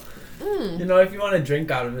though. Mm. You know, if you want to drink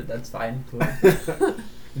out of it, that's fine too.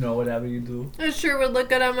 You know, whatever you do. It sure would look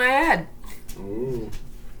good on my head. Ooh.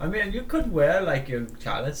 I mean, you could wear like your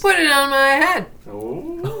chalice. Put it on my head.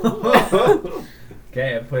 Ooh.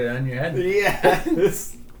 Okay, I put it on your head.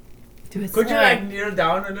 Yes. Do it Could you slower. like kneel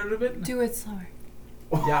down a little bit? Do it slower.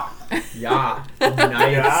 Yeah. Yeah. Nice.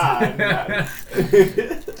 Yeah.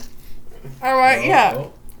 Alright, yeah.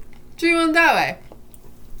 Oh, Do you want that way?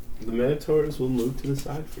 The Minotaurs will move to the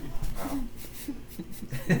side for you. oh.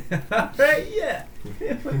 Right, yeah.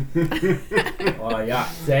 Oh, yeah.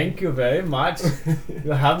 Thank you very much.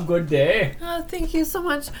 You have a good day. Thank you so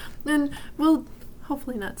much. And we'll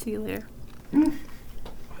hopefully not see you later. Oh,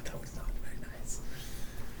 that was not very nice.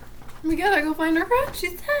 We gotta go find our friend.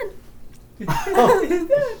 She's dead.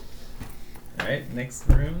 Alright, next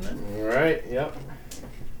room then. Alright, yep.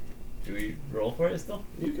 Do we roll for it still?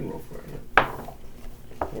 You can roll for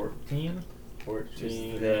it. 14.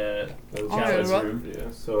 14. The That was Okay, just what? rude,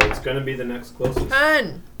 yeah. So it's going to be the next closest,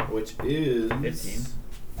 10. which is 15.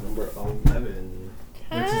 number 11.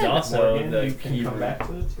 Which is also Morgan, the you key can come room. back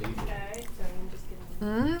to the table. Okay, so I'm just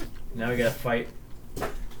getting. Hmm? Now we gotta fight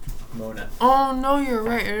Mona. Oh no, you're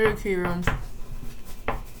right. It is a key room.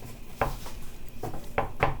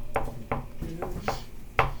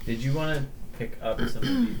 Did you want to pick up some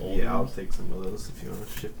of the old Yeah, I'll ones? take some of those if you want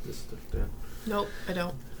to shift this stuff down. Nope, I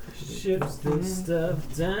don't. Shift this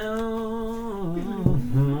stuff down.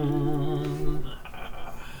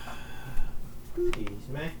 Excuse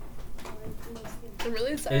me. I'm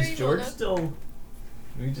really sorry. Is George Mona. still? Can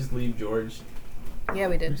we just leave George? Yeah,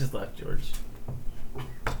 we We did. just left George.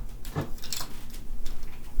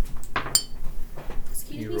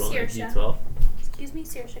 Excuse You me, roll a Saoirse. d12. Excuse me,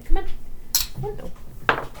 Saoirse. Come on. No.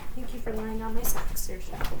 Thank you for lying on my socks,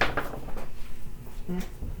 Saoirse.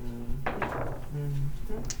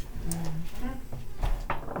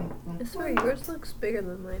 I swear, yours looks bigger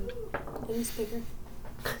than mine. It is bigger.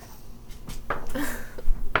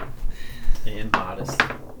 And modest.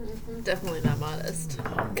 Definitely not modest.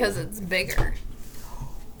 Because it's bigger.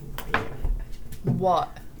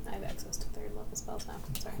 What? I have access to third level spells now.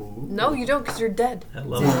 Sorry. No, you don't, because you're dead. At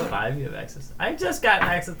level 5, you have access. I just got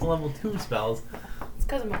access to level 2 spells. It's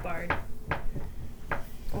because I'm a bard.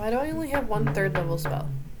 Why do I only have 1 third level spell?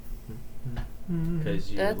 Because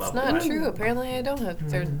you That's level not 5. true. Apparently, I don't have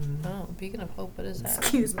third. Oh, beacon of hope. What is that?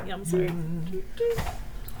 Excuse me, I'm sorry.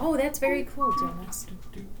 Oh, that's very cool, Jonas.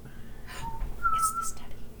 It's the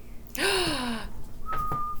study.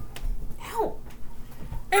 Ow!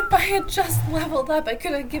 If I had just leveled up, I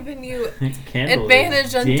could have given you Candle advantage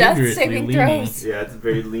is on death dangerously saving leaning. throws. Yeah, it's a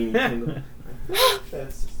very lean candle.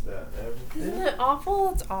 That's just that. Isn't it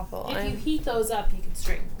awful? It's awful. If you I'm- heat those up, you can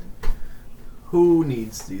straighten them. Who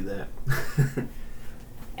needs to do that?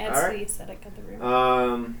 Adds Alright. to the aesthetic of the room.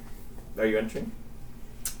 Are you entering?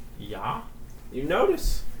 Yeah. You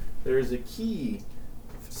notice there is a key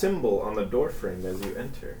symbol on the door frame as you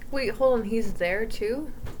enter. Wait, hold on. He's there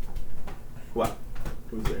too? What?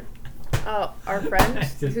 Who's there? Oh, our friend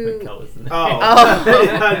Just who. Mikkel was in there. Oh,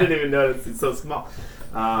 Oh. I didn't even notice. It's so small.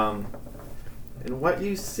 And what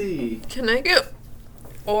you see, Can I get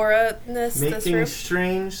aura-ness this making room?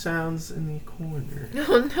 strange sounds in the corner.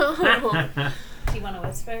 Oh no. Do you want to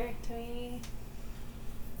whisper to me?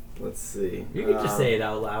 Let's see. You could just say it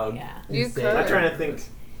out loud. Yeah. You say could. it. I'm trying to think.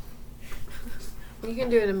 You can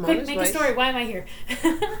do it in Quick, Mona's make voice. a story. Why am I here?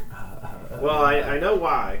 Well, I know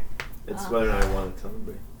why. It's Oh. whether or not I want to tell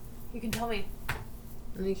anybody. You can tell me.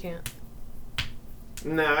 And you can't.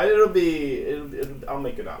 No, it'll be. I'll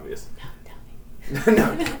make it obvious. No,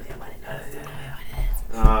 tell me.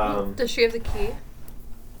 No. Does she have the key?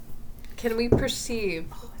 Can we perceive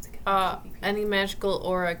Oh, that's a good one. any magical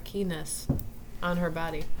aura keenness on her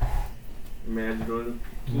body? Magical.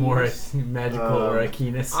 More magical or a Um,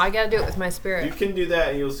 keenness. I gotta do it with my You spirit. can do that,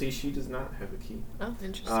 and you'll see she does not have a key. Oh,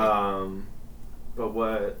 interesting. But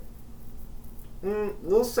what?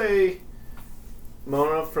 We'll say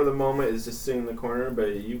Mona for the moment is just sitting in the corner,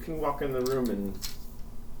 but you can walk in the room and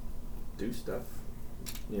do stuff.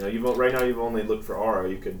 You know, right now you've only looked for aura.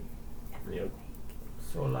 You could,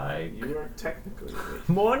 So like, you are technically.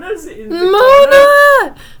 Mona's in the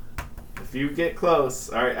Mona! If you get close,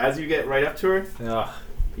 all right. As you get right up to her, corner. Ugh.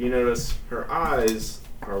 you notice her eyes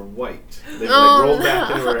are white. They've Oh, like rolled back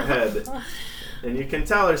no. into her head, and you can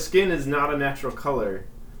tell her skin is not a natural color.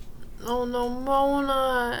 Oh no,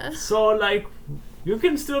 Mona. So like, you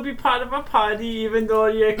can still be part of a party even though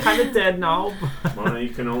you're kind of dead now. Mona, you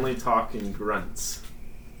can only talk in grunts.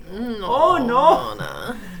 No, Oh, no.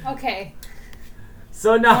 Mona. Okay.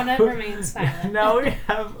 So now, Mona remains silent. now we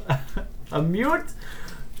have a mute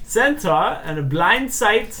centaur and a blind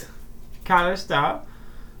sight Kalastar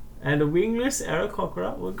and a wingless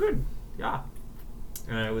Aarakocra. We're good. Yeah.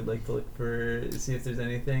 And I would like to look for, see if there's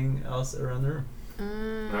anything else around the room.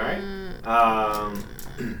 Mm. All right.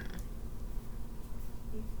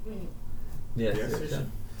 Yes. Yes, yes,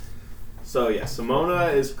 yes. So Mona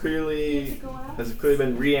is clearly has clearly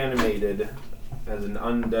been reanimated as an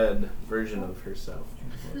undead version of herself.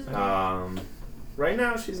 Right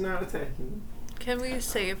now she's not attacking. Can we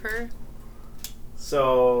save her?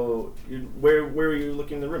 So where are you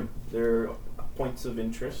looking in the room? There are points of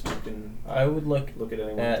interest. You can I would look look at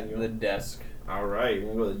any one at thing you the want. desk. All right, you're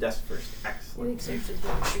gonna go to the desk first. I Excellent. think Saoirse's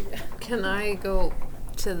going to do that. Can I go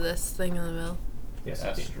to this thing in the middle? Yes,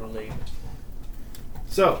 you can. Astrolabe.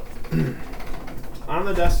 So, on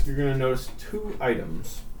the desk, you're going to notice two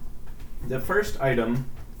items. The first item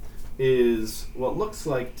is what looks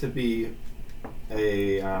like to be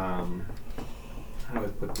a how do I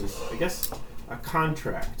put this? I guess a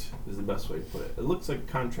contract is the best way to put it. It looks like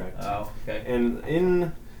a contract. Oh, okay. And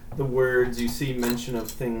in the words, you see mention of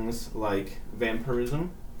things like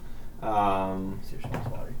vampirism, and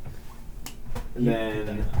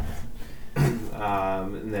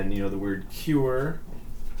then the word cure,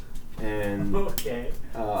 and Okay.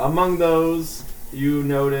 among those, you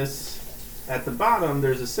notice at the bottom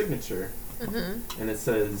there's a signature, and it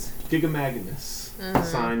says Gigamagnus,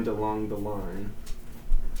 signed along the line.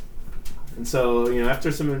 And so,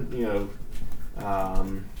 after some,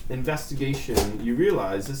 investigation, you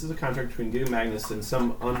realize this is a contract between Gigamagnus and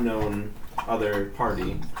some unknown other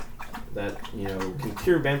party that, can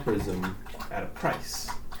cure vampirism at a price.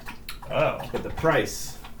 Oh. But the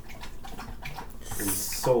price is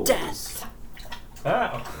souls. Death.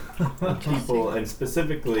 Oh. People, and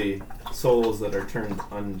specifically souls that are turned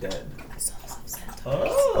undead.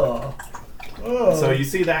 Oh. Oh. So you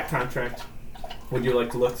see that contract. Would you like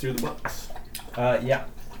to look through the books? Yeah.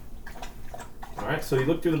 All right, so you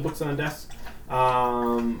look through the books on a desk.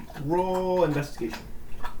 Roll investigation.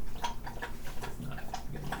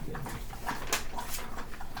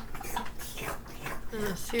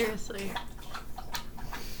 Seriously.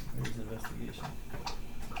 Where's investigation?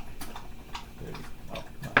 Oh,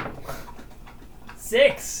 no.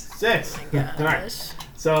 6. 6. All right.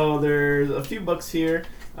 So there's a few books here.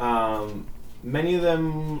 Many of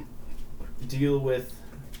them deal with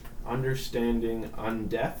understanding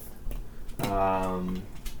undeath.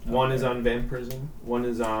 One is on vampirism. One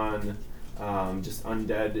is on just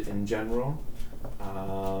undead in general.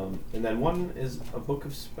 And then one is a book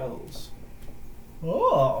of spells.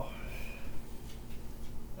 Oh.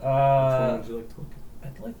 Which one would you like to look at?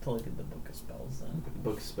 I'd like to look at the book of spells then.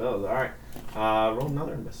 Book of spells. All right. Roll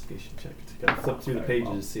another investigation check. Gotta flip through the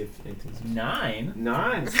pages to see if anything's 9.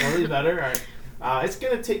 9. Slightly better. All right. It's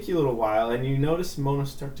gonna take you a little while, and you notice Mona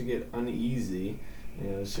start to get uneasy.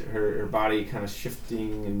 Her body kind of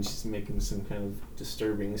shifting, and she's making some kind of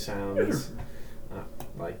disturbing sounds,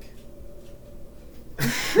 like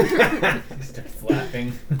Starts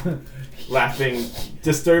laughing. laughing,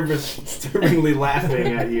 disturbingly laughing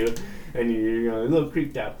at you, and you're a little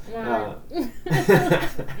creeped out.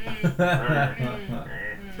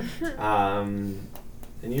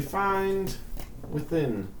 And you find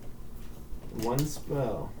within one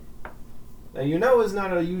spell that is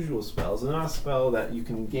not a usual spell. It's not a spell that you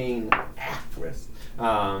can gain accuracy,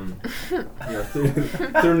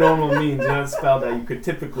 through normal means. It's not a spell that you could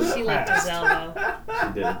typically She licked his cast. elbow.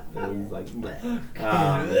 She did. It was like,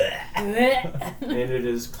 and it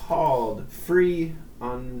is called Free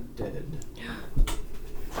Undead.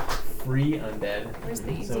 Free undead. Where's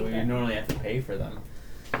the easy So you bit? normally have to pay for them.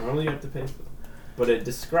 Normally you have to pay for them. But it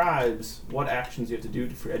describes what actions you have to do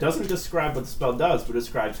to free. It doesn't describe what the spell does, but it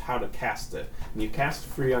describes how to cast it. And you cast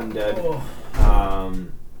Free Undead.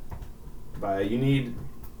 You need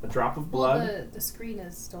a drop of blood. Well, the screen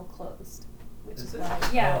is still closed. Which Is is it? why.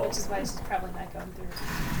 Yeah, Oh. which is why she's probably not going through.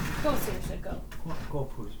 Go, Saoirse, go. Go,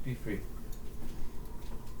 Poos. Be free.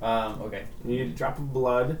 Okay. You need a drop of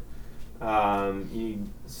blood. You need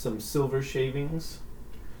some silver shavings.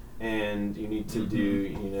 And you need to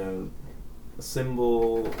do, a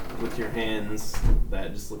symbol with your hands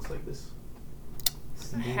that just looks like this.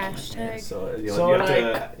 Hashtag. So, you So,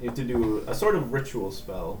 have to do a sort of ritual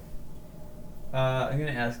spell. I'm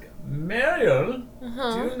gonna ask Mariel.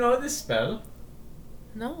 Uh-huh. Do you know this spell?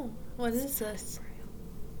 No. What is this?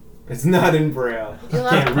 It's not in Braille. You You'll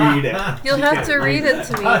can't have- read it. You'll She have can't to read it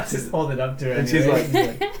to me. I'll just hold it up to her. And she's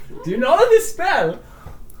anyway. Do you know this spell?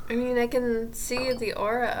 I mean, I can see the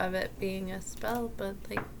aura of it being a spell, but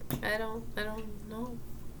I don't know.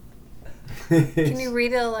 Can you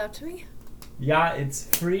read it aloud to me? Yeah, it's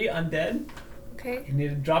free undead. Okay. You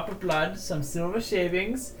need a drop of blood, some silver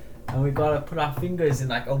shavings, and we gotta put our fingers in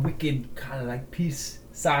like a wicked kind of like peace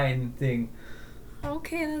sign thing.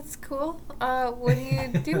 Okay, that's cool. What do you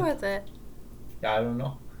do with it? Yeah, I don't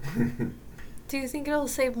know. Do you think it'll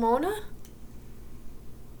save Mona?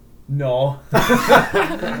 No.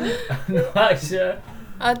 I'm not sure.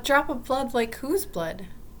 A drop of blood, like whose blood?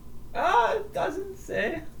 It doesn't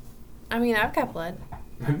say. I mean, I've got blood.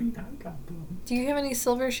 I mean, I got blood. Do you have any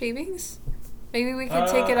silver shavings? Maybe we could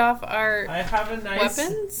take it off our I have a nice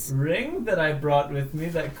weapons? ring that I brought with me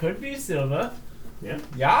that could be silver. Yeah.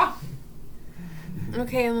 Yeah.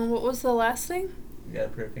 Okay, and then what was the last thing? You gotta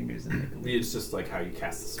put your fingers in there. It's just like how you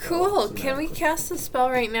cast the spell. Cool. So Can we now- cast the spell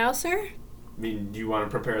right now, sir? I mean, do you want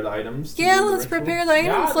to prepare the items? to Yeah, do the let's ritual? prepare the items.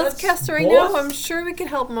 Yeah, let's let's cast it right both- now. I'm sure we could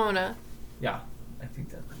help Mona. Yeah, I think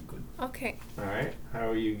that'd be good. Okay. All right. How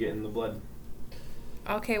are you getting the blood?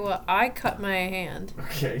 Okay, well, I cut my hand.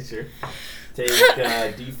 Okay, sure. Take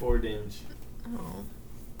D4 damage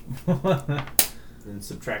Oh. and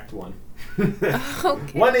subtract 1.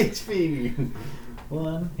 Okay. 1 HP.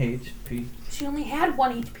 1 HP. She only had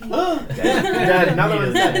 1 HP. Dead. Another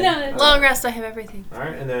one's dead. No. Long rest, I have everything. All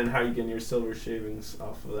right, and then how are you getting your silver shavings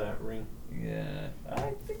off of that ring? Yeah.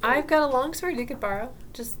 I think I've got a longsword you could borrow.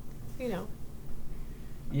 Just, you know.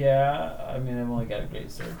 Yeah, I mean, I've only got a great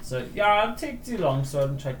sword. So, yeah, I'll take the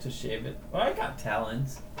longsword and try to shave it. Well, I got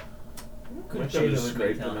talons. Could Might shave have it just with my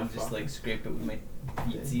scraped talons, enough just off. like scrape it with my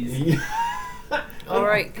feetsies.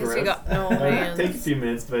 Alright, because you got no hands. Take a few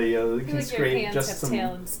minutes, but you I feel can like your scrape hands just have some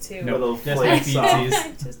talons too. No. little Just my flakes off.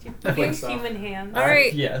 feetsies. Just your Flakes off. human hands.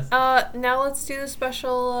 Alright, Yes. now let's do the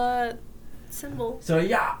special symbol. So,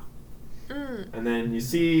 yeah. And then you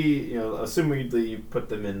see, assumedly you put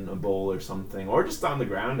them in a bowl or something, or just on the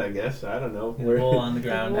ground, I guess. I don't know. Roll on the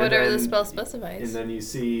ground. Whatever the then- spell specifies. And then you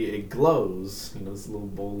see it glows. This little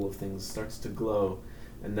bowl of things starts to glow.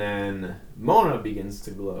 And then Mona begins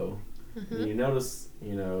to glow. And you notice,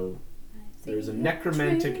 there's a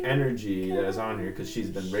necromantic energy that is on her because she's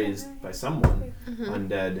been raised by someone,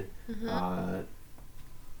 undead.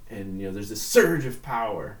 And, there's this surge of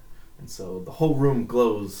power. And so the whole room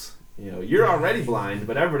glows. You're already blind,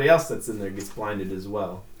 but everybody else that's in there gets blinded as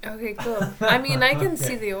well. Okay, cool. I mean, I can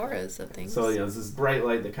see the auras of things. So, there's this bright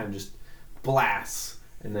light that kind of just blasts,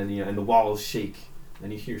 and then, and the walls shake.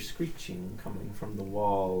 And you hear screeching coming from the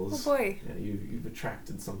walls. Oh boy. Yeah, you've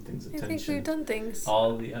attracted something's I attention. think we've done things.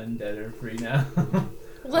 All the undead are free now.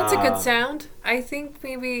 Well, that's a good sound. I think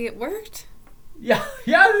maybe it worked. yeah,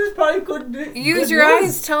 this is probably good. Use good your news.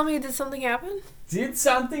 eyes. Tell me, did something happen? Did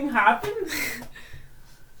something happen?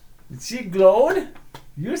 She glowed?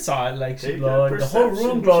 You saw it like she Take a glowed. The whole perception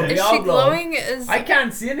room glowed. check. We Is all she glowed. glowing? I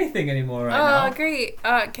can't see anything anymore right Oh, now. great.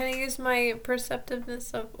 Can I use my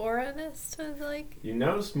perceptiveness of aura-ness to, like... You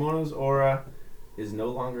notice Mona's aura is no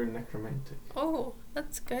longer necromantic. Oh,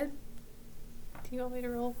 that's good. Do you want me to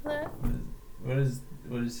roll for that? What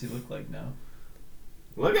does she look like now?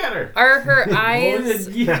 Look at her! Are her Oh, eyes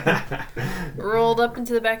yeah. rolled up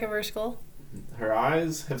into the back of her skull? Her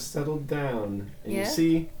eyes have settled down, and Yeah? you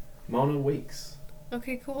see Mona wakes.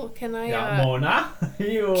 Okay, cool. Can I, Yeah, Mona.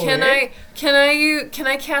 You Can awake?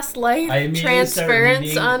 I cast life I immediately start transference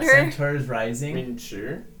reading on her? Centaur's I Rising mean,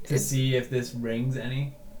 sure. to see if this rings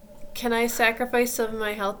any. Can I sacrifice some of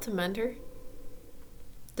my health to mend her?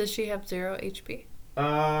 Does she have 0 HP?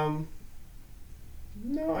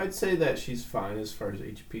 No, I'd say that she's fine as far as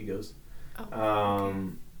HP goes. Oh,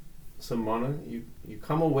 So Mona, you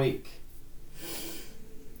come awake.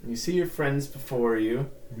 You see your friends before you.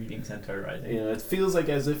 Reading Centaur Rising. It feels like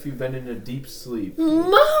as if you've been in a deep sleep.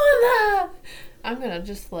 Mona! I'm gonna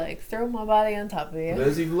just like throw my body on top of But you.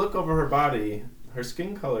 as you look over her body, her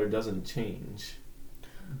skin color doesn't change.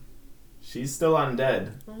 She's still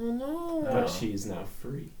undead, Oh no. but Oh. she's now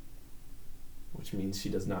free. Which means she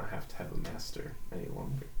does not have to have a master any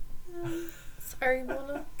longer. Sorry,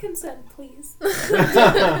 Mona. Consent, please.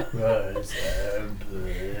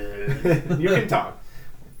 You can talk.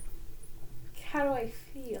 How do I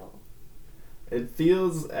feel? It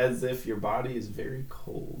feels as if your body is very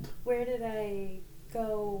cold. Where did I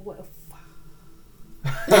go?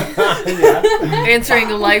 Yeah. Answering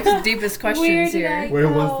life's deepest Where questions did here. I Where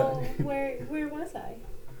go? was I? Where was I?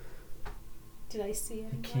 Did I see I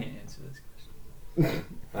anyone? can't answer this question.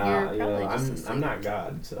 You're probably just I'm asleep. not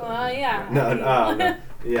God, so. Yeah. No.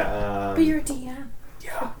 Yeah. But you're a DM.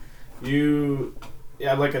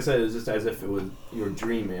 Yeah, like I said, it's just as if you were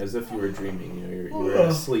dreaming, as if you were dreaming. You were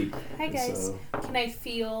asleep. Hi And guys. so- Can I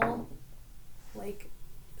feel like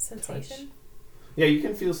sensation? yeah, you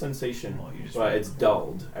can feel sensation, Oh, you just but feel- it's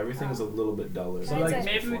dulled. Everything's a little bit duller. So Right, like so-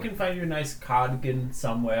 maybe we can find you a nice cardigan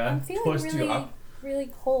somewhere. I'm feeling Twist you really, up. really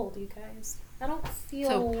cold, you guys. I don't feel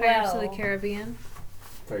So well. Pirates of the Caribbean.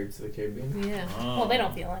 Pirates of the Caribbean. Yeah. Well, they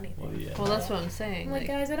don't feel anything. Well, yeah. Well, that's what I'm saying. I'm like,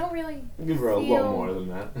 guys, I don't really You can roll a Feel- little more than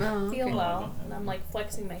that. oh, feel okay. well. And I'm like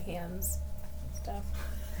flexing my hands, stuff.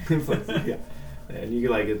 Yeah. And you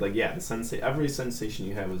like it, like the every sensation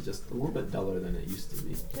you have is just a little bit duller than it used to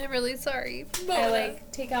be. I'm really sorry. I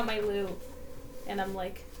like take out my lute, and I'm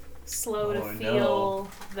like slow to Oh,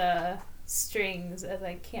 feel the strings as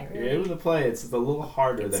I can't You're really. able to play. It's a little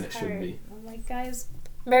harder it's than it should hard. be. I'm like, guys,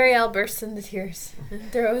 Marielle bursts into tears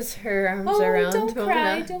and throws her arms oh, around don't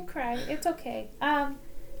cry, Mona. don't cry. It's okay.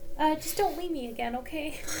 Just don't leave me again,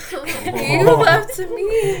 okay? You left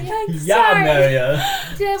me. I'm Yeah, sorry. Maria.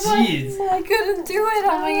 Jeez. I couldn't do it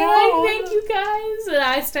on my Like, own. thank you guys. And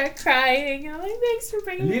I start crying. I'm like, thanks for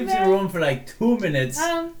bringing me Leave back. the room for like 2 minutes.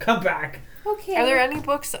 Come back. Okay. Are there any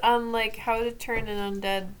books on like how to turn an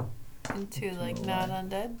undead into like not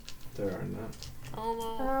undead? There are not.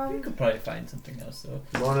 Oh no. You could probably find something else though.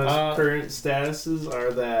 Mona's current statuses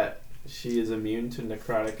are that she is immune to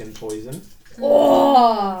necrotic and poison.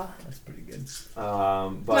 Oh. That's pretty good.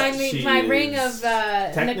 But My ring of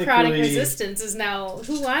technically- necrotic resistance is now.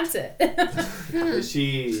 Who wants it?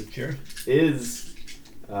 she Sure. is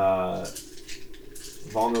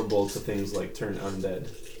vulnerable to things like turn undead.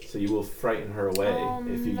 So you will frighten her away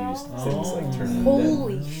if you use things like turn undead.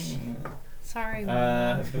 Holy shit. Sorry.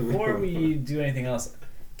 Before we do anything else,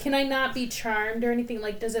 Can I not be charmed or anything?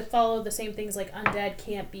 Like, does it follow the same things like undead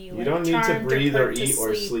can't be? Like, You don't need to charmed breathe or put to eat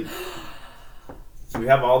or sleep? sleep. We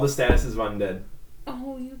have all the statuses of undead.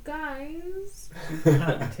 Oh, you guys. you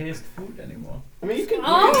can't taste food anymore. I mean, you can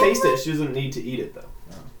Oh. taste it. She doesn't need to eat it though,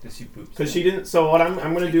 Because she poops. because she didn't. So what I'm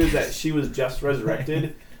gonna do is that she was just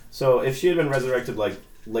resurrected. So if she had been resurrected like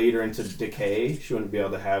later into decay, she wouldn't be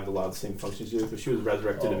able to have a lot of the same functions she did. But she was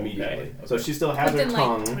resurrected Oh, okay. immediately. Okay. So she still has her Within, like,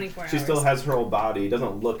 tongue. 24 She still hours. has her whole body. It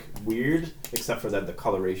doesn't look weird, except for that the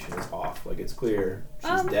coloration is off. Like it's clear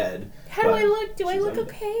she's dead. How do But I look? Do I she's look undead.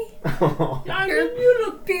 okay? I You're mean, you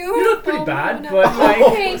look beautiful. You look pretty bad, Mona. but like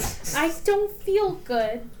Okay, I don't feel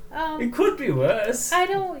good. it could be worse. I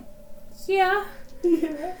don't. Yeah,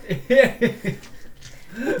 I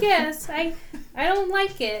guess I don't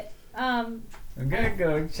like it. I'm gonna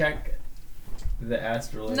go check the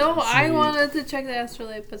astrolabe. No, and I see wanted to check the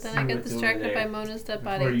astrolabe, but then see I got what's over distracted by there Mona's dead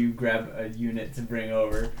before body. you grab a unit to bring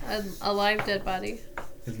over. A live dead body.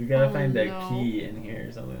 Because we gotta Oh, find a no. key in here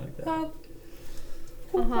or something like that.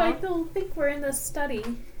 I don't think we're in the study.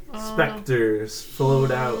 Oh, Specters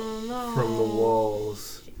float out no. from the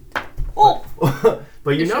walls. Oh,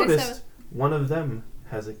 But you Should we noticed one of them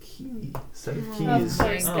has a key, set of keys Oh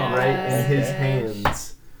my Oh, God. right in his gosh.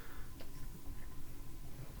 hands.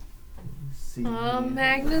 Let's see. Oh,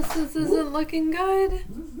 Magnus, this isn't looking good.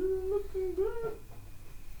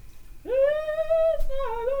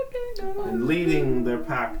 And leading their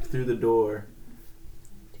pack through the door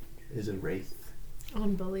is a wraith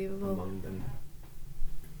Unbelievable. among them.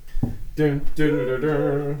 Dun, dun, dun,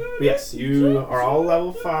 dun. Yes, you are all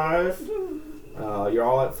level 5. You're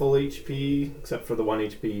all at full HP, except for the 1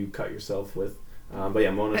 HP you cut yourself with. But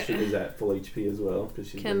yeah, Mona is at full HP as well because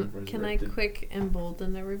she's been Can I resurrected. quick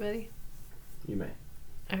embolden everybody? You may.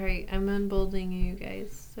 Alright, I'm emboldening you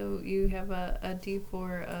guys. So you have a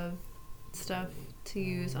d4 of stuff to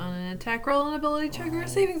use on an attack roll, an ability check, or a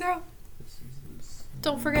saving throw.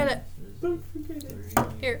 Don't forget it.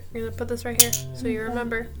 Here, I'm gonna put this right here so you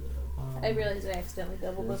remember. I realized I accidentally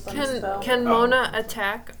double booked on the spell. Can Mona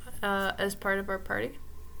attack as part of our party?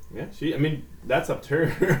 Yeah, I mean, that's up to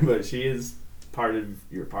her, but she is part of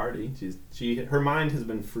your party. Her mind has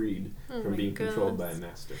been freed Oh from my being controlled by a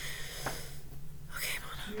goodness. master. Okay,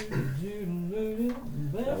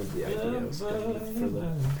 That was the idea I was going with for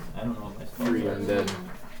the I don't know what my spells 3 are. undead.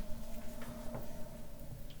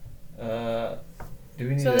 Do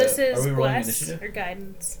we need So this are is we rolling bless initiative? or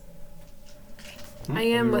guidance. I Are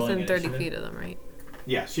am we rolling within 30 initiative? feet of them, right?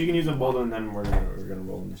 Yeah, she can use Embolden, and then we're gonna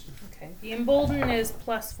roll initiative. Okay. The embolden is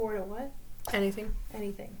 +4 to what? Anything?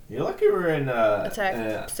 Anything. You're lucky we're in Attack,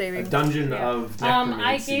 a saving. dungeon Yeah. of I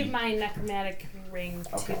necromancy. gave my necromantic ring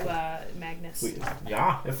Okay. to Magnus.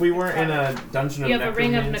 Yeah. If we weren't in a dungeon You of have a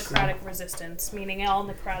ring of necromancy... necrotic resistance, meaning all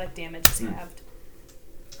necrotic damage is halved.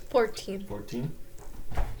 14. 14?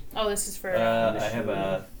 Oh, this is for. I have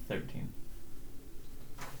a 13.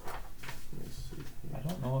 Let me see. I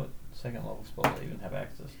don't know what second level spell I even have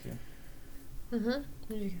access to. Mm-hmm.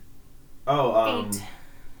 Oh, 8.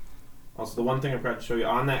 also the one thing I forgot to show you,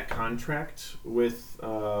 on that contract with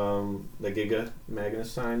the Giga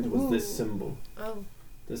Magnus signed was this symbol. Oh.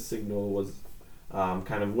 This signal was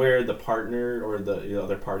kind of where the partner or the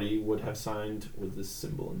other party would have signed with this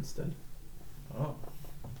symbol instead. Oh.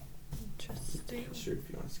 Interesting. Sure, if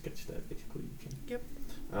you want to sketch that, basically you can. Yep.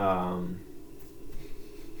 Um,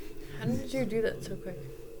 How did you do that so quick?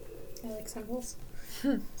 I like symbols.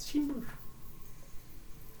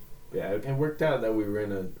 yeah, it worked out that we were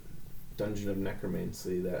in a dungeon of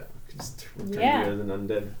necromancy that could just turn Yeah. you as an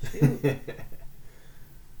undead.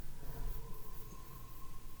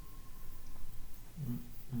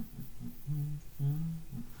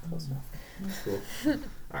 Close enough. Cool.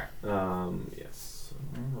 Alright. Yes. I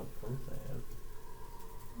don't know what pose I have.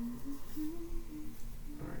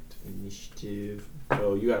 Alright. Initiative.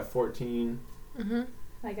 So you got 14. Mm-hmm.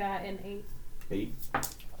 I got an 8. 8,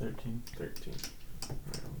 13. 13.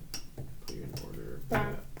 Put you in order.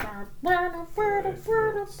 Alright.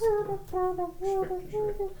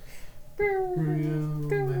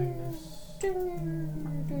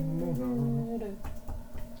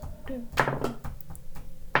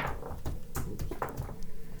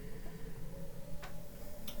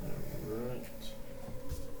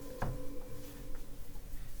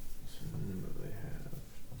 So they have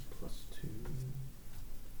 +2.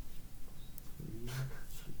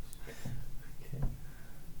 Okay.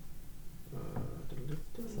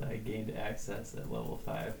 So I gained access at level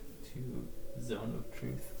 5 to Zone of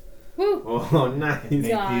Truth. Woo! Oh, nice. And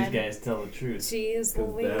make God. these guys tell the truth. Jeez That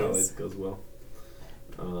always Louise. goes well.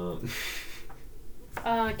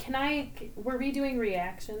 Were we doing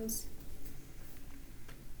reactions?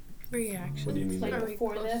 Reaction. What do you mean? Like Are we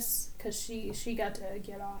before close? this? Because she got to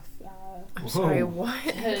get off. I'm sorry, Whoa.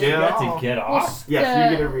 what? Yeah. You got to get Well, off.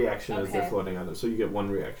 Yes, you get a reaction as they're okay. floating on it. So you get one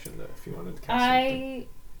reaction that if you wanted to cast something.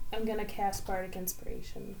 I am gonna cast Bardic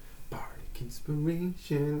Inspiration Bardic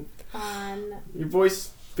Inspiration. on. Your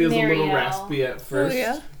voice feels a little Marielle. raspy at first,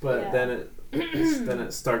 yeah? but Yeah. then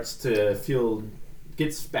it starts to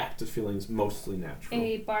gets back to feelings mostly natural.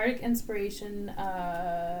 A Bardic Inspiration,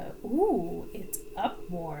 ooh, it's up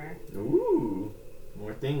more. Ooh,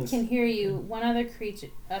 more things. Can hear you. One other creature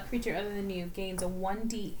other than you gains a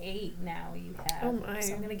 1d8 now you have. Oh my.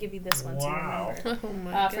 So I'm going to give you this one Wow. to remember. Oh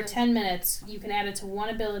my For god. 10 minutes, you can add it to one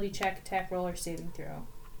ability check, attack roll, or saving throw.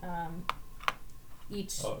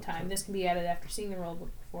 Each Oh, okay. time. This can be added after seeing the roll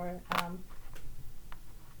before.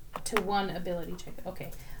 To one ability check.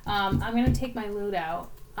 Okay. I'm going to take my lute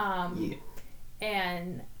out. Yeah.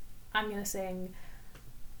 And I'm going to sing,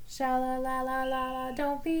 sha-la-la-la-la,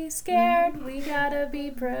 don't be scared. We gotta be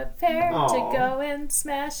prepared Aw. to go and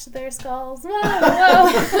smash their skulls. Whoa,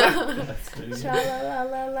 whoa. That's pretty good.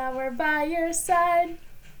 Sha-la-la-la-la, we're by your side.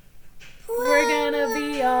 We're gonna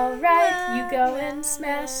be alright. You go and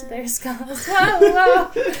smash their skulls.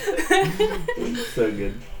 Whoa, whoa. So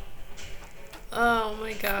good. Oh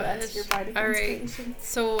my gosh. That's your Bardic Alright. Inspiration.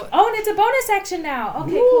 So Oh, and it's a bonus action now.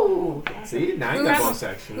 Okay, Ooh. cool. See, now you got Who's- bonus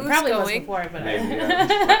action. who's Probably was going? before, but Maybe,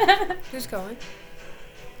 yeah. who's going?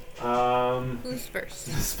 Who's first?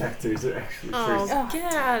 The specters are actually Oh, first. Oh,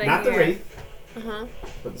 get out of Not here. the wraith, Uh-huh.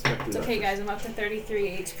 but the specters. It's are okay, first. guys. I'm up to 33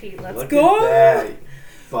 HP. Let's Look go. at that.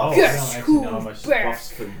 Oh, Buffs. I don't actually know how much.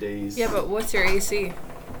 Buffs for days. Yeah, but what's your AC?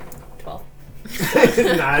 12. it's not.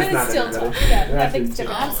 It's not It's still any 12. better. Yeah, They're nothing's actually different.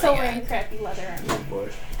 Oh I'm my still God. wearing crappy leather armor. Oh boy.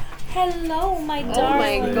 Hello, my Oh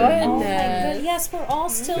darling. my Oh goodness. Oh my good. Yes, we're all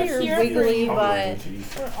still Your here for wiggly you. butt.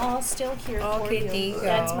 Jeez. We're all still here for Okay, you. there you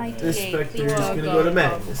That's go. my This cake. specter is Oh, gonna God. go to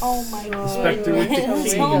Madness. Oh my The specter with the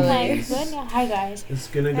goodness. Oh my keys. goodness. Hi, guys. It's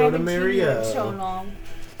gonna I go to haven't seen you in so Maria. long.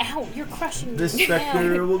 Ow, you're crushing me. This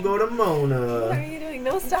specter will go to What are Mona. you doing?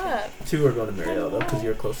 No, stop. 2 are going to Marielle though, because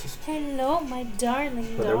you're closest. Hello, my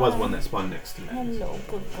darling. But there was darling. one that spawned next to Madness. Hello,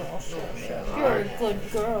 good girl. Sure. You're a good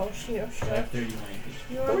girl. Sure, I sure. have 39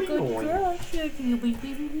 You're a good 39. girl. Sure.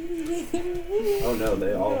 Oh no,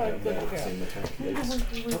 they all You're a have good that girl. same attack.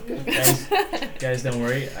 Yikes. Guys, don't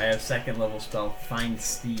worry. I have second level spell Find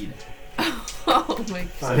Steed. Oh my god.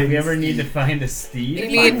 So if you ever need to find a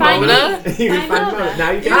steed, You mean Find Mona? You can I find know Mona. that.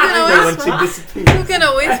 Now you You can can find her always once she find- disappears. You can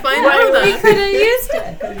always find We Mona. could have used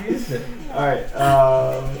it. could have used it. Alright,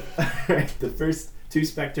 alright, the first 2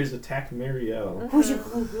 specters attack Marielle. Who's your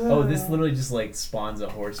cool girl? Oh, this literally just like spawns a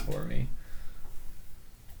horse for me.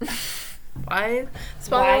 Why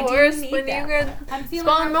spawn Why a do you horse need when that? you could I'm feeling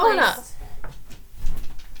spawn Mona? replaced.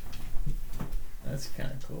 That's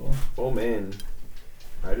kind of cool. Oh man,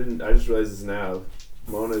 I just realized this now.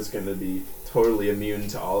 Mona's gonna be totally immune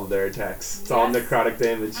to all of their attacks. It's all Yes. necrotic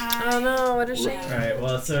damage. Oh no, what a shame. All right.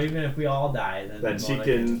 Well, so even if we all die, then Then she Mona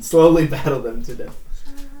can slowly battle them to death.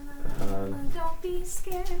 Don't be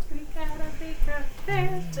scared, we gotta be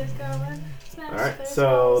prepared to go and smash Alright, their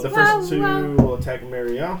so skulls. the first Whoa, 2 whoa. will attack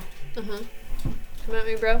Marielle. Uh-huh. Come at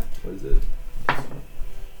me, bro. What is it?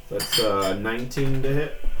 That's 19 to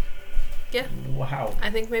hit. Wow. I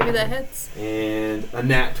think maybe that hits. And a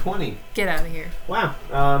nat 20. Get out of here. Wow.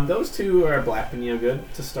 Those 2 are blapping you good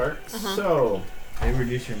to start. Uh-huh. So, They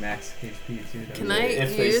reduce your max HP too. Don't Can they? I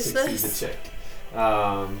if they use succeed this? the check.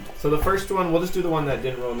 So the first one, we'll just do the one that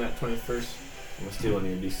didn't roll nat 20 first. I'm gonna steal one of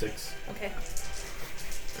your d6. Okay.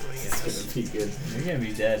 It's gonna be good. You're gonna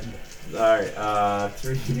be dead. Alright,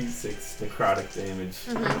 3d6 necrotic damage.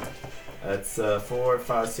 Mm-hmm. That's 4,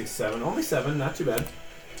 5, 6, 7. Only 7, not too bad.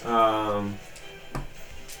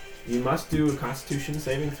 You must do a Constitution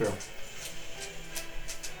saving throw.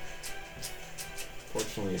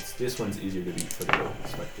 Fortunately, this one's easier to beat for the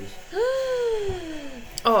specters.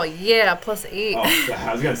 Oh yeah, plus 8. Oh,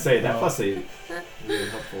 I was gonna say that plus 8 is really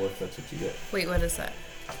helpful if that's what you get. Wait, what is that?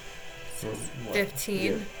 So what? 15.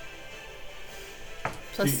 Yeah.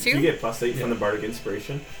 Plus Do 2? you get plus 8 Yeah. from the bardic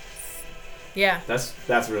inspiration? Yeah. That's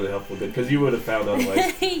really helpful. Good, because you would have failed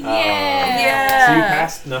otherwise. Yeah. So you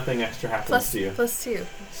passed. Nothing extra happens Plus to you. plus 2.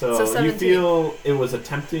 So so you 17. feel it was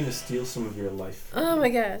attempting to steal some of your life. Oh my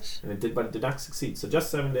gosh. And it did, but it did not succeed. So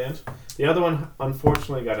just 7 damage. The other one,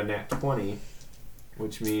 unfortunately, got a nat 20,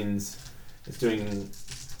 which means it's doing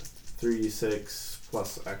 3d6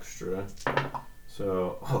 plus extra.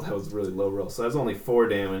 So, that was a really low roll. So that's only 4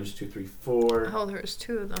 damage. 2, 3, 4. Oh, there's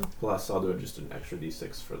 2 of them. Plus, I'll do just an extra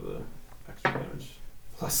d6 for the extra damage.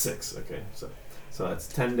 Plus 6. Okay, so that's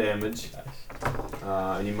 10 damage.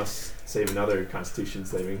 And you must save another Constitution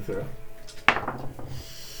saving throw.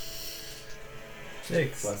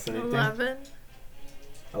 6. Plus anything. 11.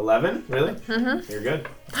 11? Really? Mm-hmm. You're good.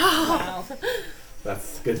 Wow.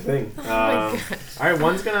 That's a good thing. Oh my gosh. Alright,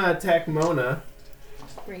 one's gonna attack Mona.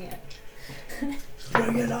 Bring it.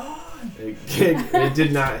 Bring it on. It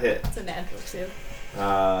did not hit. It's a natural too.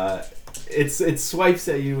 It swipes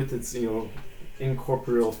at you with its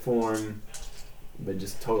incorporeal form, but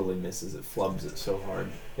just totally misses. It flubs it so hard.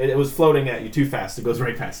 It was floating at you too fast. It goes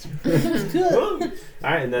right past you.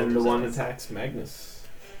 Alright, and then the one attacks Magnus.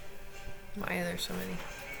 Why are there so many?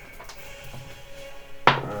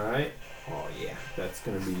 Alright. Oh yeah, that's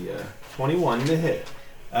gonna be 21 to hit.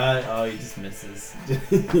 He just misses.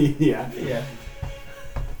 Yeah. Yeah.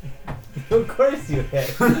 Of course you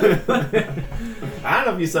hit. I don't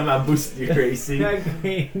know if you somehow boosted your AC. I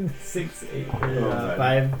gained 6, 8, Oh,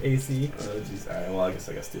 5 AC. Oh jeez. Alright, well I guess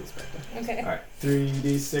I got Steel Spectre. Okay. Alright,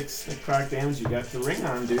 3d6 necrotic damage. You got the ring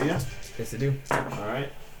on, do you? Yes, I do.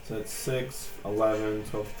 Alright, so that's 6, 11,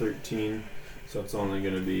 12, 13. So it's only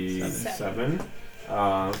going to be 7.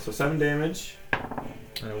 So 7 damage.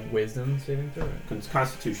 Wisdom saving throw.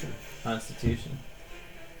 Constitution. Constitution.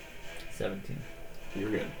 17.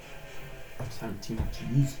 You're good. 17,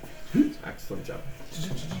 jeez. Excellent job.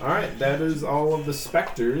 Alright, that is all of the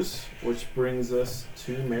specters, which brings us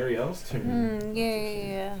to Marielle's turn.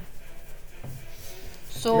 Yeah.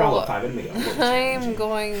 You're all So up 5 and me. I'm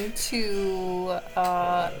going to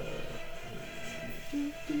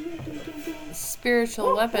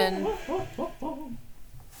spiritual weapon.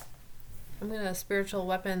 I'm gonna spiritual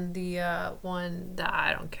weapon the one that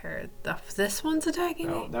I don't care. This one's attacking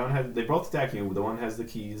No, me. that one has. They both attack you. The one has the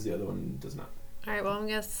keys. The other one does not. All right. Well,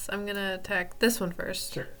 I'm gonna attack this one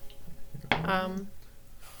first. Sure.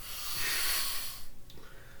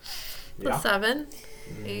 The 7,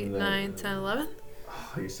 8, And 9, 10, 11.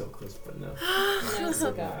 Oh, you're so close, but no. Nice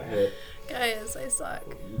guy. Hit. Guys, I suck.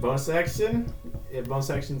 Bonus action. You have bonus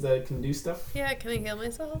actions that can do stuff. Yeah, can I heal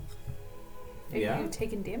myself? Are Yeah. you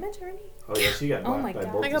taking damage already? Oh yeah, she got Oh blacked my by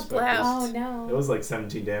God. both I the got specters. blasted. Oh It no. was like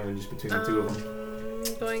 17 damage between the two of them.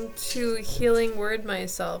 I'm going to healing word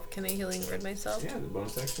myself. Can I healing word myself? Yeah, the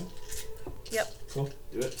bonus action. Yep. Cool.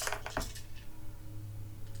 Do it.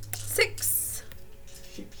 6.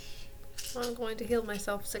 I'm going to heal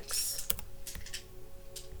myself 6.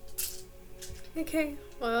 Okay,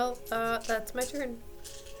 well, that's my turn.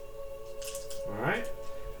 Alright.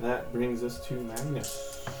 That brings us to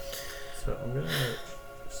Magnus. So I'm gonna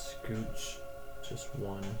scooch just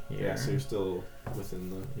one here. Yeah, so you're still within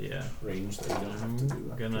the Yeah. range that you don't have to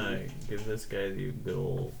do. I'm gonna give this guy the good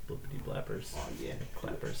old blippity blappers. Oh yeah.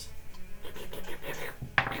 Clappers.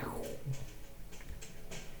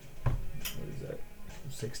 What is that?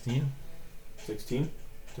 16? 16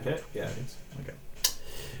 to hit? Yeah. Okay.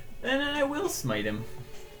 And I will smite him.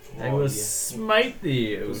 I Oh, will yeah. smite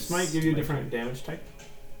thee. Does smite give you a different damage type?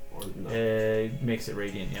 Or no? It makes it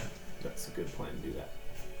radiant, yeah. That's a good plan to do that.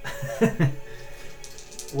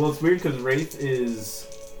 Well, it's weird because Wraith is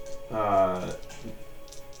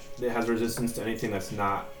it has resistance to anything that's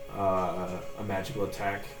not a magical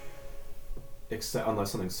attack, except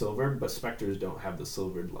unless something's silvered. But specters don't have the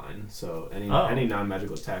silvered line, so any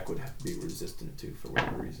non-magical attack would have to be resistant to for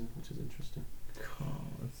whatever reason, which is interesting. Cool.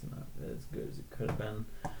 That's not as good as it could have been.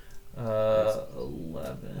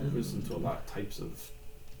 11. Resistant to a lot of types of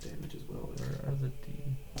damage as well. Where are the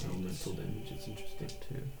D? Elemental damage. It's interesting.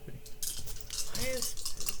 2, 3.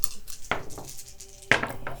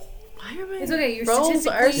 Why are my It's okay. You're rolls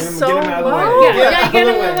are statistically. so Get him out of the way. low? Yeah, Yeah. yeah, get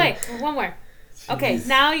Other him way. away. One more. Okay, Jeez.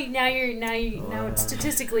 now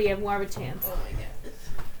statistically you have more of a chance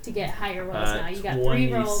to get higher rolls now. You got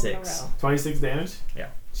 3 rolls in a 26. row. 26 damage? Yeah.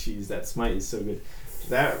 Jeez, that smite is so good.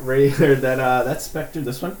 That specter,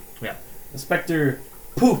 this one? Yeah. The specter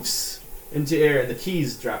poofs into air and the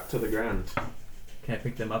keys drop to the ground. Can I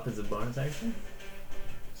pick them up as a bonus action?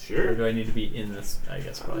 Sure. Or do I need to be in this? I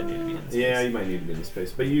guess probably need to be in this. Yeah, space. you might need to be in the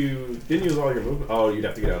space, but you didn't use all your movement. Oh, you'd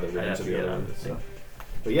have to get out of the I'd range have of to the get other out of one. the thing.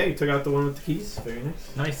 But yeah, you took out the one with the keys. Very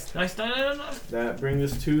nice. Nice. That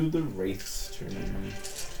brings us to the Wraith's turn.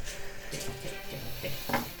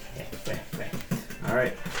 All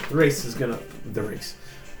right, the Wraith is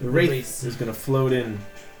gonna float in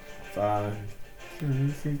 5, 10,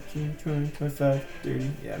 15, 20, 25,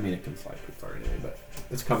 30. Yeah, I mean it can fly pretty far anyway, but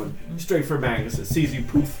it's coming straight for Magnus. It sees you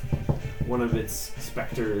poof one of its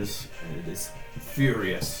specters, and it is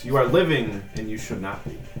furious. You are living, and you should not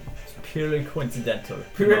be. It's purely coincidental.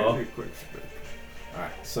 Alright,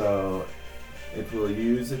 so it will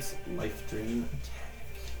use its life drain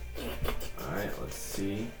attack. Alright, let's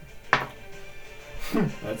see.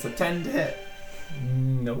 That's a 10 to hit.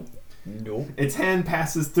 Nope. Its hand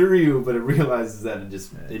passes through you, but it realizes that it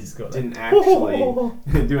didn't like, actually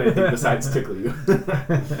do anything besides tickle you.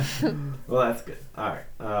 Well, that's good. Alright.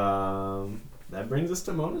 That brings us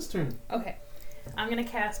to Mona's turn. Okay. I'm going to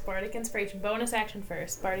cast Bardic Inspiration. Bonus action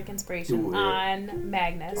first. Bardic Do Inspiration it. on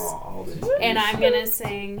Magnus. All this. And I'm going to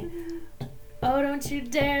sing, oh, don't you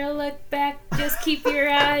dare look back. Just keep your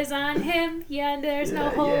eyes on him. Yeah, there's no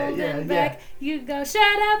holding back. You go, shut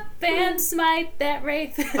up and smite that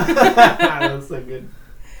wraith. That was so good.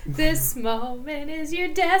 This moment is your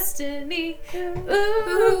destiny. Ooh,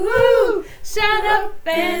 ooh, ooh. Shut up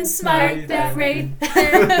and smite that wraith.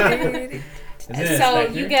 So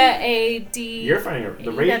you get a D. You're finding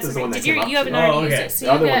the Wraith is the one that came up you haven't to already Oh, used okay. it, so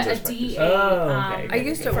The you other get ones a are D8. specters. Oh, okay. I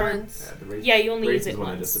used it for- once Yeah, the Wraith, Yeah, you only Wraith use is it the one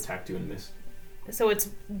that once. just attacked you and missed. So it's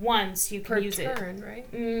once you per can use it. turn, right?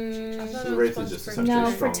 I Mm, thought The it Wraith was is just once essentially no,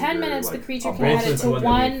 for stronger, 10 minutes like, the creature a can Wraith add was it the to one that we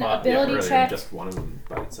one fought, ability earlier, check. just one of them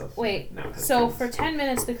by itself. Wait, Now it has so two. for 10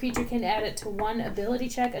 minutes the creature can add it to one ability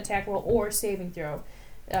check, attack roll, or saving throw.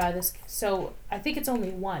 So I think it's only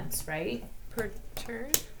once, right? Per turn?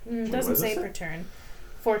 It Wait, doesn't what does it say say? per turn.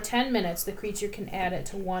 For 10 minutes, the creature can add it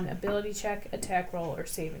to one ability check, attack roll, or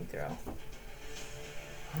saving throw.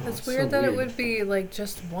 Oh, It's it's weird so that it weird. would be like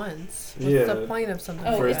just once. What's Yeah. the point of something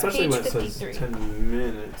Oh, For like it's that? especially when it page says 53. 10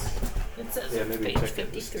 minutes. It says Yeah, maybe page check it.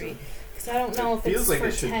 53. Because I don't know if Feels it's like for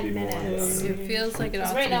it should 10 be more, minutes. It feels like it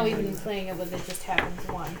Because ought right to now be we've been more. playing it with it just happens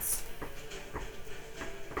once.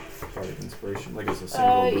 Bardic Inspiration, like it's a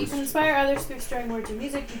single You boost. can inspire others through stirring words and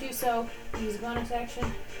music. You do so, use a bonus action.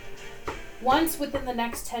 Once within the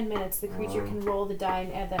next 10 minutes, the creature can roll the die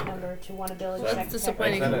and add that number to one ability That's check. Is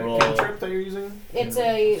disappointing. that a Roll. cantrip that you're using? It's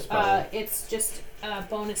Yeah. a Spell. it's just a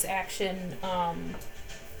bonus action.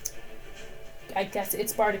 I guess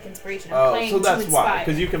it's Bardic Inspiration. I'm Oh, playing so that's to why. inspire.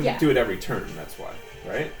 Because you can Yeah. do it every turn, that's why.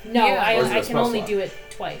 Right? No, Yeah. Or is it a I can spell only slot? do it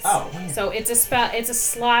twice. Oh. So it's a spell. It's a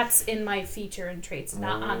slots in my feature and traits,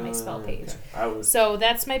 not on my spell page. Okay. I was. So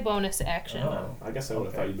that's my bonus action. Oh. I guess I would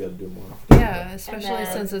have Okay. thought you'd be able to do it more. Yeah, especially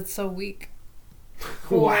then- since it's so weak.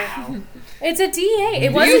 Wow. It's a D8.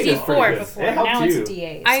 It was a D8 is D4 pretty good. before. It helped Now it's you. a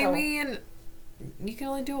D8. I so- mean, you can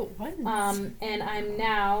only do it once. and I'm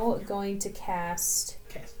now going to cast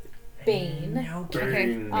Bane.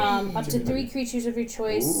 Okay. Up to 3 creatures of your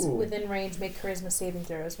choice Ooh. within range make charisma saving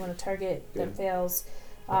throws. When a target that Good. fails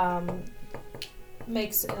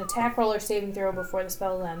makes an attack roll or saving throw before the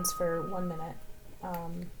spell ends for 1 minute.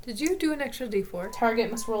 Did you do an extra D4? Target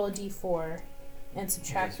must roll a d4 and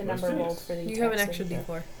subtract the number rolled for the You have an attack extra saving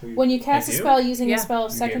throw. D4. When you cast I a do? spell using Yeah. a spell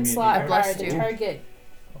of You second gave me a slot D4? I blessed required, the you. target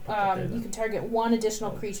you can target 1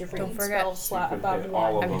 additional creature for Don't each forget. spell slot You could above hit 1.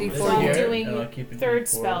 all of I have them. D4 So I'm here. doing And I'll keep a third D4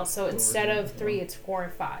 spell, so over instead the of D4. 3, it's 4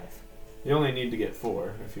 and 5. You only need to get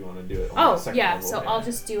 4 if you want to do it. On Oh, the second yeah, level. so I'll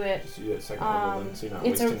just do it. Just do it second level then, so you're not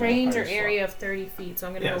It's a wasting that range or higher area of 30 feet, so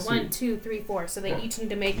I'm going to Yeah, go so 1, you- 2, 3, 4. So they Yeah. each need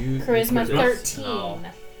to make You- charisma charisma? 13 slot.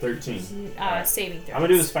 13. Alright. saving throws. I'm gonna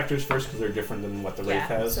do the specters first because they're different than what the Wraith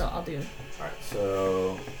Yeah, has. so I'll do Alright,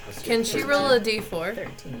 so. let's Can get she 13. roll a D4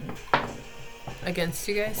 13. against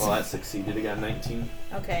you guys? Well, that succeeded. It got 19.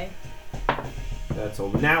 Okay. That's a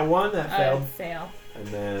nat 1 that failed. Fail. And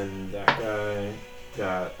then that guy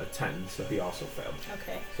got a 10, so he also failed.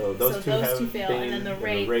 Okay. So those so two those have two fail, Bane, and then the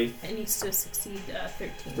Wraith Wraith it needs to succeed 13.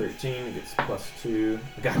 13 gets +2.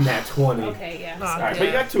 I got nat 20. Okay, yeah. Ah, so Alright, but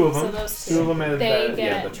you got 2 of them. So those Two of them have They the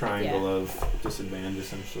get- triangle of disadvantage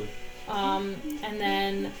essentially. and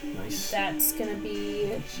then Nice. that's gonna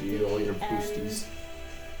be You all your the boosties. end.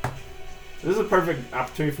 This is a perfect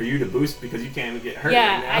opportunity for you to boost because you can't even get hurt.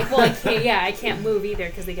 Yeah, right now. I can't. Yeah, I can't move either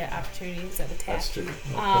because they get opportunities of attack. That's true.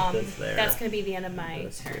 I'll put this there. That's gonna be the end of my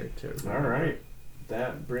That's turn. there too. All right,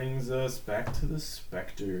 that brings us back to the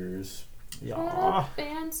specters. Yeah. All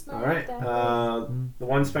right, the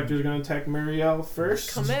one specter is going to attack Marielle first.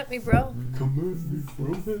 Come at me, bro. Come at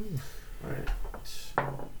me, bro. All right,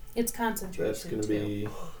 It's concentration. that's going to too. be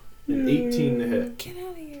An 18 to hit. Get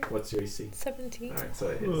out of here. What's your AC? 17. Alright, so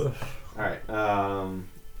it hits. Alright,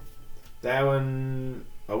 that one...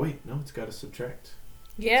 Oh, wait, no, it's got to subtract.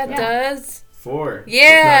 Yeah, it Yeah. does. 4.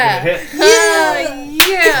 Yeah. It's not gonna hit.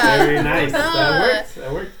 Yeah. Very nice.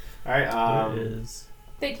 That worked. Alright, There it is.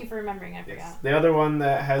 Thank you for remembering. I yes. forgot. The other one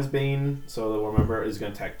that has Bane, so the remember, is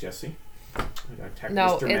going to attack Jesse. Attack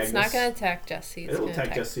No, Mr. it's not Magnus. going to attack Jesse. It's It'll going to attack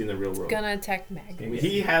attack. Jesse in the real It's world. going to attack I mean, Magnus.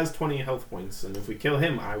 he has 20 health points, and if we kill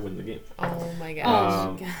him, I win the game. Oh my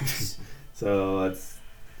Oh gosh. my gosh. So that's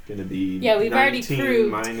gonna be Yeah, we've already 19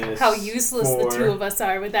 proved minus how useless 4, the two of us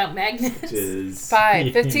are without Magnus. which is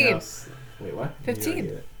 5, 15. No. wait, what? 15. You don't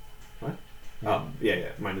get it. What? Oh, yeah.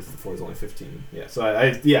 Minus the 4 is only 15. Yeah, so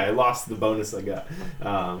I lost the bonus I got.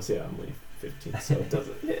 So yeah, I'm only 15, so it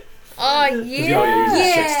doesn't hit. Oh, you're yeah.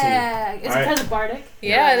 Yeah. Is it Alright. because of Bardic?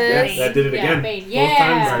 Yeah, it Yeah, is. that did it Yeah, again. Bane. Both Yeah.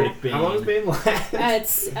 times. Right, Bane. How long does Bane last?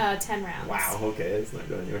 It's 10 rounds. Wow. Okay, it's not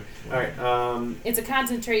going anywhere. All right. It's a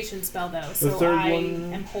concentration spell though, so third I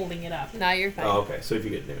one- am holding it up. Now you're fine. Oh, okay. So if you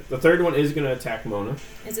get near, the third one is gonna attack Mona.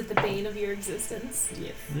 Is it the bane of your existence?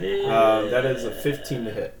 Yes. Yeah. That is a 15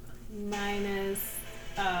 to hit. Minus.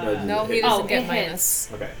 No, he Hit. doesn't Oh, get it minus.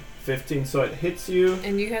 hits. Okay. 15. So it hits you.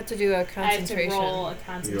 And you have to do a I have to concentration. roll a You are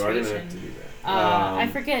concentration. gonna have to do that. I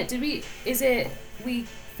forget. Did we? Is it? We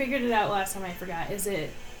figured it out last time. I forgot. Is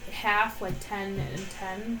it half, like 10 and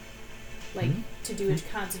 10, like to do a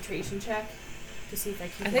concentration check to see if I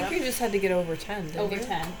keep I it think up? you just had to get over 10, didn't Over you?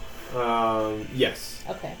 10. Yes.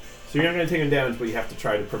 Okay. So you're not gonna take any damage, but you have to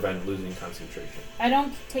try to prevent losing concentration. I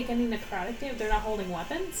don't take any necrotic damage. They're not holding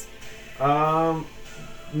weapons.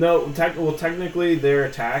 No. Technically, their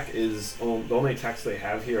attack is the only attacks they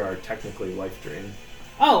have here are technically life drain.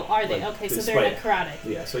 Oh, are they? Like, Okay, so despite- they're necrotic.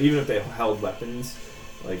 Yeah. So even if they held weapons,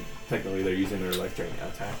 like technically they're using their life drain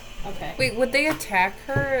attack. Okay. Wait, would they attack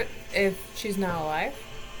her if she's not alive?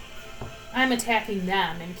 I'm attacking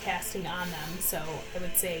them and casting on them, so I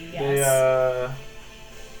would say yes. They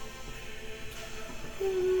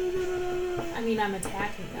I mean, I'm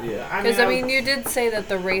attacking them. yeah. Because, I mean, you did say that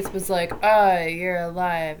the Wraith was like, oh, you're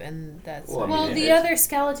alive, and that's... Well, I Well, mean, the it's- other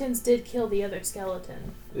skeletons did kill the other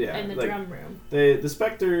skeleton yeah, in the like, drum room. the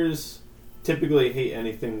specters typically hate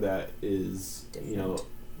anything that is Different.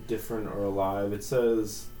 different or alive. It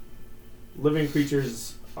says living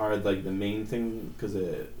creatures are like the main thing because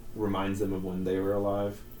it reminds them of when they were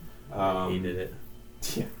alive. I hated it.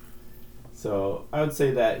 Yeah. So I would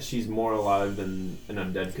say that she's more alive than an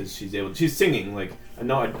undead because she's singing. Like I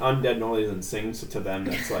know an undead normally doesn't sing, so to them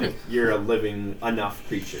that's like you're a living enough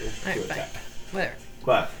creature to Alright, fine. attack. Whatever.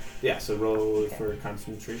 But yeah, so roll for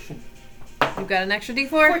concentration. You've got an extra D4?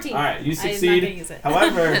 14. All right, you I'm not gonna succeed. use it.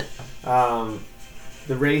 However,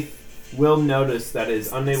 the wraith will notice that it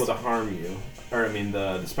is unable to harm you, or I mean,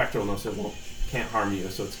 the spectre will notice can't harm you,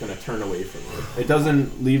 so it's going to turn away from you. It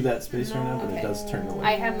doesn't leave that space right now, but Okay. it does turn away.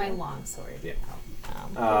 I have my long sword. Yeah.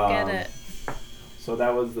 Forget it. So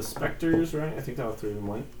that was the specters, right? I think that was 3 of them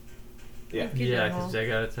white. Yeah. You Yeah, know. because I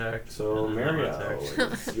got attacked. So and then I got Mario,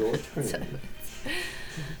 attacked. it's your turn.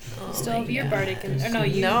 Oh Still my have your God. bardic. Or no,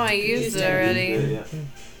 you. No, I used it already. Yeah.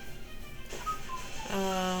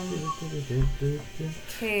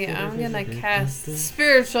 Okay, I'm gonna cast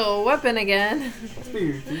Spiritual Weapon again.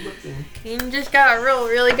 You just got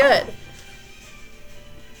really good.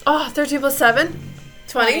 Oh, 13 plus 7?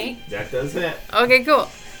 20? That does it. Okay, cool.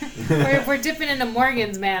 We're dipping into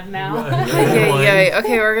Morgan's math now. Okay,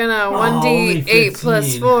 okay, we're gonna only 1d8 plus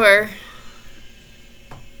 15. 4.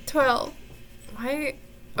 12. Why?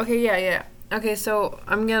 Okay, yeah. Okay, so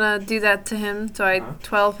I'm gonna do that to him. So I Huh?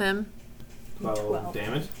 12 him. 12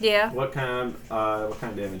 damage. Yeah. What kind of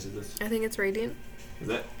damage is this? I think it's radiant. Is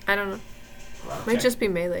it? I don't know. Wow, Might okay. just be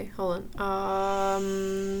melee. Hold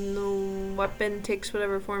on. The weapon takes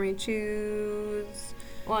whatever form you choose.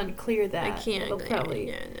 Well, and clear that. I can't. It'll probably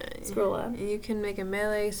yeah. scroll up. You can make a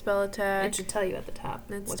melee spell It attack. should tell you at the top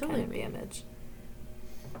It's what telling kind of me. damage.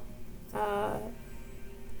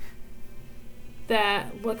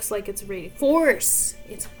 That looks like it's radiant. Force!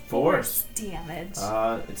 It's force damage.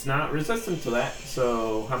 It's not resistant to that.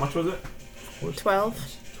 So how much was it?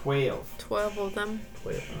 12. 12. 12 of them.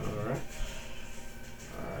 Alright.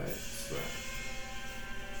 Alright, so.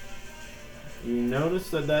 You notice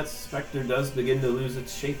that specter does begin to lose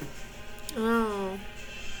its shape. Oh.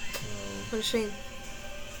 What a shame.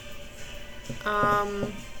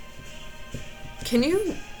 Can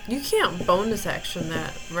you can't bonus action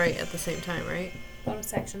that right at the same time, right?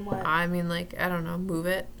 Bonus action what? I mean, like, I don't know, move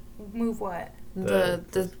it. Move what?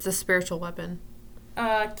 The spiritual weapon.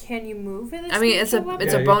 Can you move it? I mean, it's a weapon?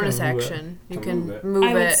 it's Yeah, a you bonus can move it. action. You Can can move it. move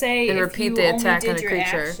I would it say and if repeat you the only attack did on a your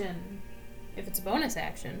creature. action, if it's a bonus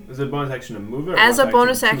action. Is it a bonus action to move it? Or As a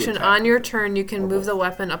bonus to action attack on it? your turn, you can Or move both. the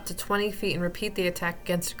weapon up to 20 feet and repeat the attack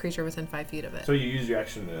against a creature within 5 feet of it. So you use your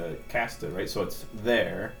action to cast it, right? So it's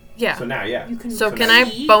there. Yeah. So now, yeah. You can So So can now I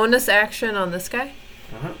repeat. bonus action on this guy?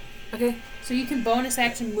 Uh-huh. Okay. So you can bonus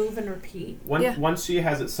action move and repeat. Yeah. Once she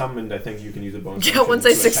has it summoned, I think you can use a bonus Yeah, action. once I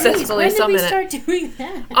to attack. successfully When did we summon it. start doing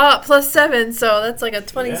that? +7, so that's like a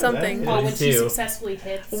 20 Yeah, something. that- Oh, when she 22. successfully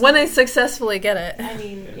hits. When I successfully get it. I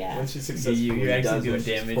mean, yeah. Once she successfully you're actually does doing what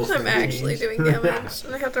she's damage. supposed to I'm do. actually doing damage.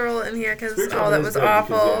 I have to roll it in here because, Spiritual oh, that is was good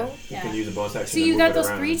because, awful. yeah, Yeah. you can use a bonus action So to you move got it those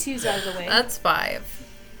around. 3 2s out of the way. That's 5.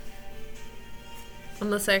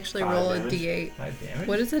 Unless I actually 5 roll damage. a d8. 5 damage?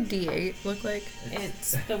 What does a d8 look like?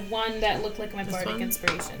 It's the one that looked like my This bardic one?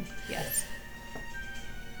 inspiration. Yes.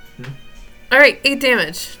 Alright, 8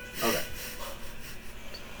 damage. Okay.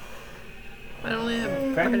 I only have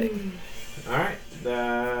Okay. bardic. Alright.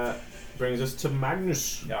 That brings us to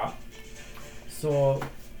Magnus. Yeah. So,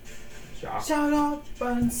 Ja. Shut up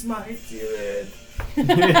and smite it.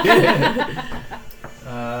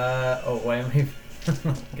 why am I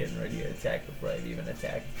getting ready to attack before I even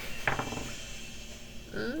attack?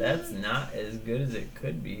 That's not as good as it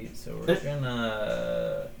could be, so we're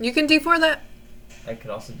gonna... You can d4 that. I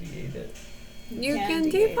could also D8 it. You can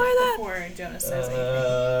can D8 d4 that. Before Jonas says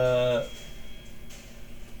anything.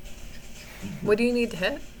 What do you need to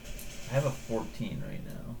hit? I have a 14 right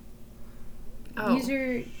now. Oh. Use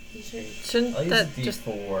your. Shouldn't I'll use that a just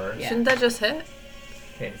D4. Yeah. shouldn't that just hit?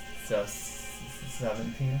 Okay, so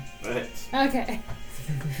 17. Okay.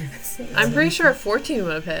 I'm pretty sure a 14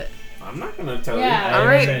 would have hit. I'm not gonna tell Yeah. I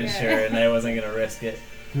Alright. wasn't Yeah. sure, and I wasn't gonna risk it.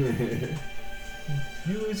 you.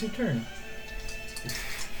 You lose your turn.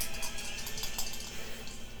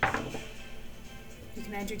 You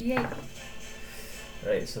can add your D8.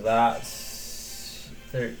 Right, so that's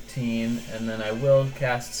 13, and then I will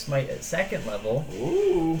cast Smite at 2nd level,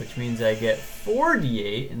 Ooh. which means I get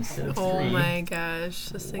 48 instead of 3. Oh my gosh,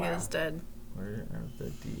 this thing Wow. is dead. Where are the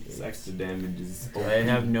This D8s? extra damage is Do I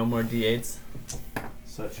have no more D8s?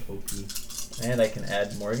 such OP. And I can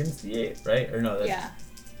add Morgan's D8, right? Or no, that's, Yeah.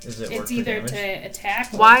 Is it work It's for either damage? to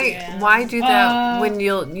attack or Why do that when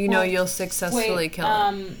you'll well, you'll successfully wait, kill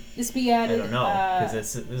it? This be I added. don't know, because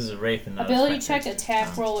this is a Wraith and not Ability a check, Spectre.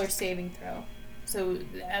 attack roll, or saving throw. So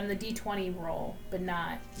on the D20 roll, but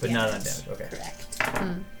not. But damage. not on damage, okay. Correct.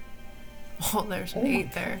 Oh, there's an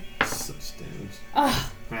 8 there. Such damage.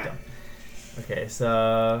 Oh, Okay,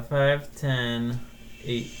 so 5, 10,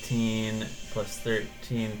 18, plus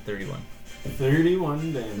 13, 31.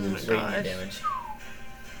 31 damage. Oh, Radiant gosh. damage.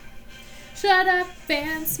 shut up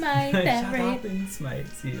and smite that Shut rate. up and smite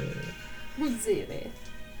you. Zero.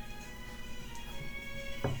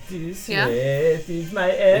 This Yeah? Wraith is my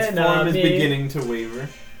Its enemy. form is beginning to waver.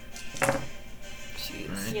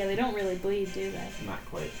 Jeez. Yeah, they don't really bleed, do they? Not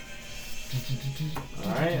quite.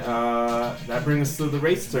 Alright, that brings us to the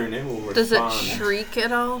Wraith's turn. It will respond. Does it shriek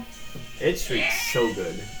at all? It shrieks so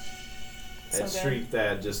good. So It good. shrieked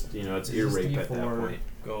that just, you know, it's Does ear this rape at that D4 point.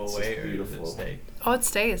 go It's away just or does beautiful. it stay? Oh, it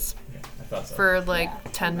stays Yeah, I thought so. for like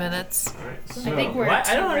Yeah. 10 minutes. Alright, so. I think we're Why, at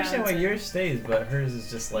I don't 2 understand why rounds yours stays, but hers is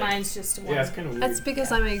just like... Mine's just one. Yeah, it's kind of weird. That's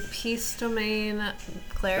because I'm a peace domain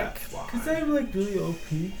cleric. That's why. Because I'm like really OP.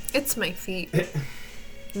 It's my feet.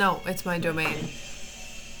 No, it's my domain.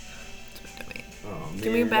 It's my domain. Oh,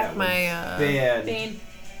 Give me man, back that my was bad. Bane.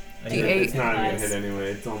 I D8. did- It's not even gonna Nice. hit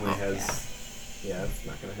anyway. It only Oh, has. Yeah, it's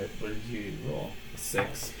not gonna hit. What did you roll?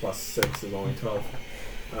 6 plus 6 is only 12.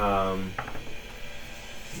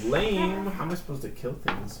 Lame. How am I supposed to kill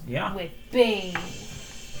things? Yeah. With Bane.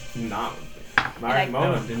 Not. I- Alright, That one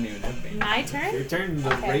Mona. didn't even have me. My turn? Your turn.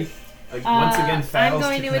 The Okay. Wraith, like, once again, fails I'm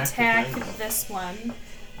going to connect with attack Magnet. this one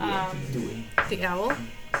Yeah, do it. The owl?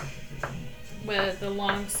 with the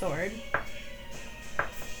long sword.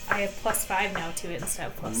 I have +5 now to it instead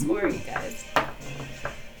of +4, you guys.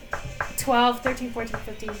 12, 13, 14,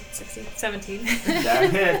 15, 16, 17.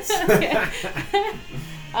 That hits. Okay.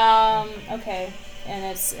 Okay. And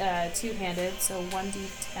it's two-handed, so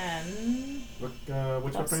 1d10 Which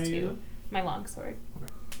plus weapon are you 2. using? My long sword.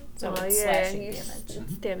 So Oh, it's yeah, slashing he's-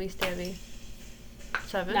 damage. Stabby.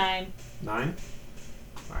 7. 9. 9?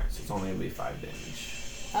 Alright, so it's only gonna be 5 damage.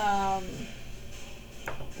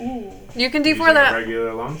 Ooh. You can Using D4 a that.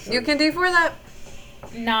 regular long sword? You can D4 that.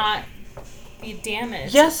 Not the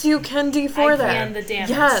damage. Yes, you can D4 I that. can the damage.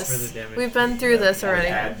 For the Yes. damage. We've been through this already.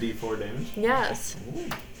 Add d4 damage? Yes. Ooh.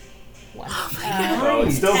 One. So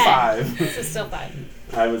it's still 10. 5. So still 5.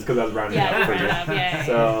 Because I was rounding Yeah, up you for round you. up, yeah.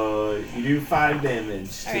 So you do 5 damage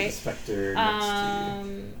to the Alright. specter next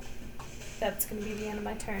to That's going to be the end of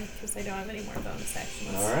my turn because I don't have any more bonus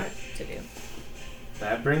actions you. Alright. to do.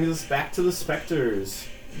 That brings us back to the specters.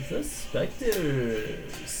 The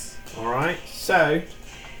specters. Alright, so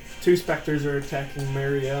 2 specters are attacking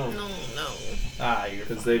Marielle. No. Ah, you're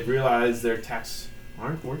Because they've realized their attacks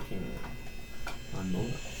aren't working on Mona.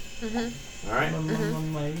 Mm-hmm. Alright,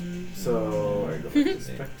 so I go back to the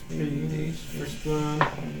specter page. First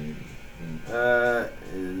one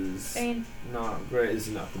is Bane. not great. Is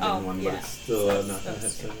not the big Oh, one, yeah. but it's still So not going to hit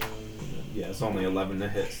that's- someone. Yeah, it's only 11 to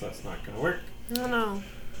hit, so that's not going to work. Oh no.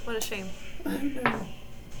 What a shame.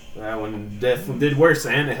 That one definitely did worse,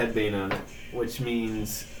 and it had Bane on it, which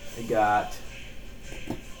means it got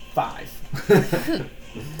 5.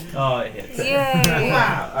 Oh, it hits. Yay.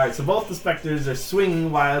 Wow! Alright, so both the specters are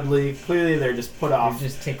swinging wildly. Clearly, they're just put You're off.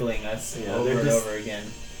 just tickling us Yeah, over they're and just- over again.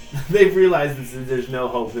 They've realized there's no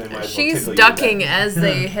hope. They might as well She's tickle you ducking to as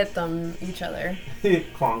they hit them each other. death.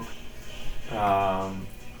 Clonk.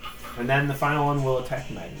 And then the final one will attack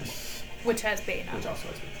Magnus, Which has Bane on which it. also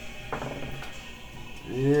has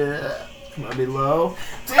me. Yeah. Come on, be low.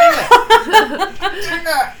 Dang it! Dang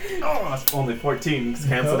it! Oh, it's only 14. It's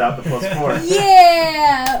canceled out the +4.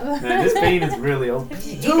 Yeah! Man, this Bane is really OP.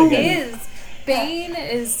 It is. Bane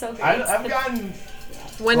is so great. I've gotten.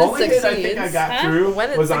 When the it only hit I think I succeeds. got Huh? through When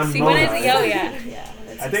it was on succeeds. Mona. When it's, oh yeah. Yeah.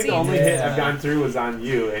 When it I think the succeeds. only hit Yeah. I've gone through was on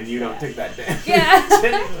you, and you don't take that damage.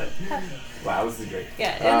 Yeah. Wow, this is great.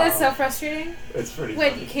 Yeah, and that's so frustrating It's pretty when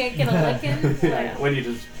funny. you can't get a lick in. Yeah, when you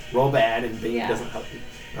just roll bad and Bane Yeah. doesn't help you.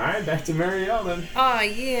 Alright, back to Marielle then. Oh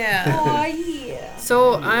yeah. Oh yeah.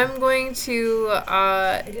 So I'm going to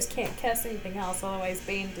I just can't cast anything else, otherwise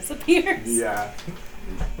Bane disappears. Yeah.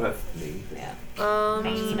 That's me. Yeah.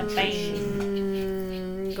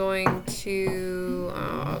 going to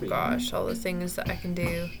gosh, all the things that I can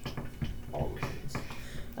do. All the things.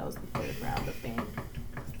 That was the third round of Bane.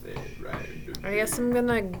 I guess I'm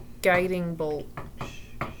gonna guiding bolt.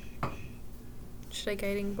 Should I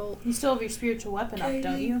guiding bolt? You still have your spiritual weapon up,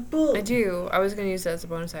 don't you? I do. I was gonna use that as a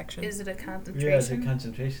bonus action. Is it a Yeah, it's a concentration?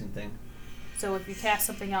 concentration thing. So if you cast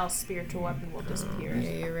something else, spiritual weapon will disappear. Yeah,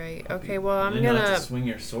 you're right. Okay, well I'm You know, gonna. to swing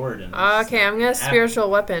your sword and. Okay, I'm gonna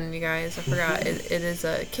spiritual weapon, you guys. I forgot. It is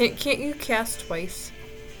a. Can't you cast twice?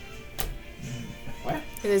 What?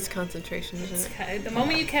 It is concentration, It's isn't it? the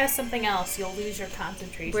moment you cast something else, you'll lose your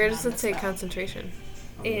concentration. Where does on it the say spell. concentration?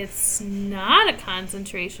 It's not a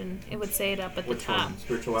concentration. It would say it up at Which the top. one?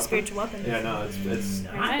 Spiritual weapon? Spiritual weapon. Yeah, no, it's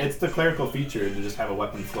Right? it's the clerical feature to just have a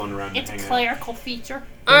weapon flown around It's a and hang out. clerical feature.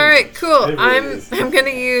 All right, cool. It really I'm is.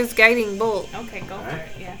 gonna use guiding bolt. Okay, go Alright.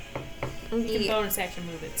 for it. Yeah. You can bonus action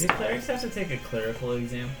move it. Do clerics have to take a clerical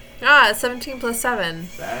exam? 17 plus 7.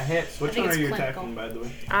 That hits. Which think one are it's you clinical. attacking, by the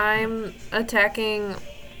way? I'm attacking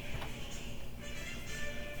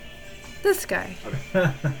this guy.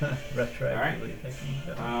 Retroactively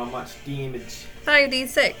taking. How much damage?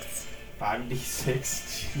 5d6. 5d6.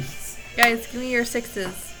 Jeez. Guys, give me your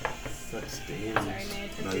sixes. Such damage. Sorry, may I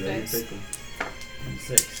touch No, your yeah, you dice? take them.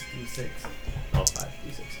 D6. Oh, 5.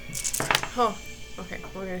 D6. Oh, okay.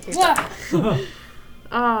 We're gonna keep Whoa. that.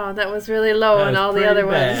 Oh, that was really low That on was all the pretty other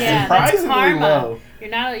bad. ones. Yeah, that's Surprisingly karma.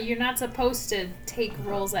 low. You're not supposed to take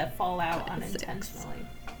rolls that fall out unintentionally.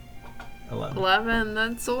 11. 11.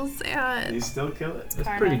 That's so sad. You still kill it. That's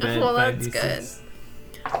Karma. pretty bad. Well, that's 5d6.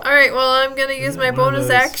 All right. Well, I'm gonna use my One of bonus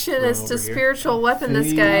those action from is over to here. spiritual weapon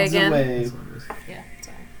this guy Fades again. away. This one was- Yeah,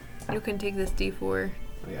 sorry. You can take this D4.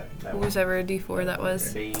 Oh, yeah, that one. Who's ever a D4 that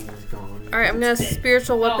was. Bane is gone. All right. I'm gonna It's dead.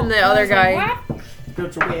 spiritual weapon Oh, the other there's a guy. what?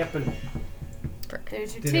 Spiritual weapon.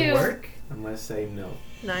 There's your Did two. it work? I'm gonna say no.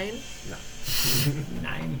 9.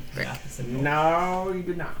 9. Frick. Yeah, it's a No, you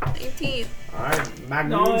do not. 19. Alright,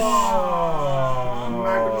 Magnus. No.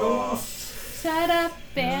 Magnus. Shut up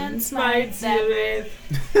and smite Smite them.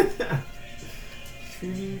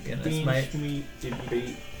 Gonna smite.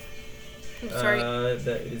 I'm sorry.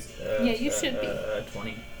 That is. Yeah, you should be.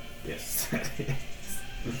 20. Yes.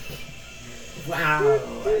 Wow,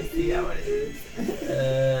 I see how it is.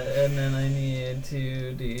 And then I need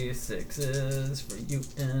 2d6s for you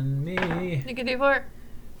and me. You can do 4.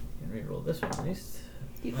 Can reroll this one at least.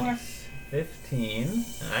 D4. Nice. 15.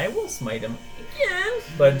 And I will smite him again.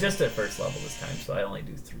 But just at first level this time, so I only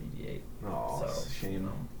do 3d8. Oh, So, shame.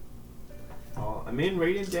 Oh, I mean,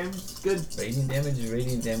 radiant damage is good. Radiant damage is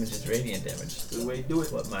radiant damage is radiant damage. Good way to do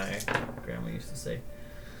it. That's what my grandma used to say.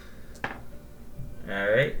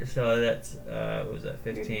 Alright, so that's, what was that,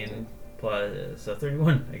 15 plus, so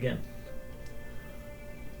 31 again.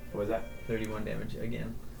 What was that? 31 damage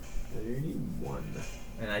again. 31.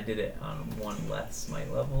 And I did it on one less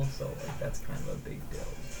smite level, so like that's kind of a big deal.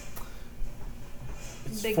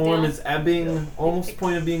 Its Big form deal. is ebbing, almost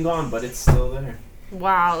point of being gone, but it's still there.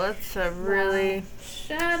 Wow, that's a really.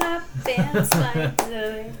 Shut up and slide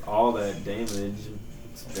Zoe. All that damage.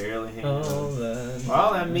 It's barely hanging on. that.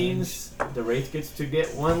 Well, that means the Wraith gets to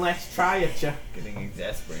get one last try at you. Getting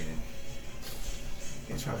exasperated.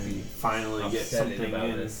 Try to finally get upsetting something about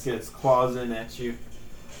in. this. Get its claws in at you.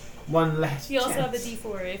 One last You also chance. have a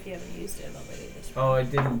D4 if you haven't used it already. This Oh, I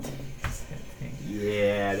didn't.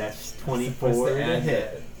 Yeah, that's Supposed 24 to to add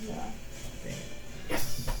hit. that. Yeah.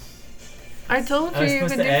 Yes. I told I you was you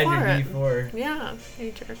supposed could to add do your for it. D4. Yeah,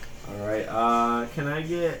 you jerk. Alright, can I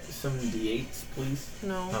get some D8s, please?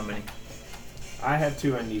 No. How many? I have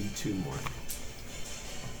 2, I need 2 more. How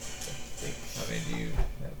many do you have?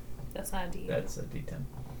 That's not a D. That's a D10.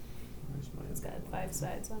 Where's my It's got 5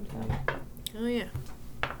 sides on top. Oh yeah.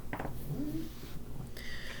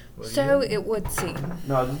 What do So you- it would seem.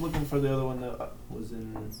 No, I was just looking for the other one that was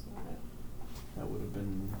in. That would have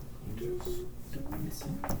been.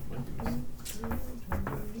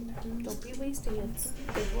 Don't be wasting it. It's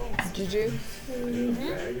good rolls. Juju.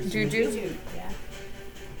 Juju. Juju. Yeah.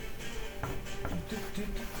 You I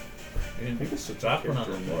think didn't it's just drop a one on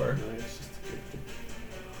the character. floor. No, it's just a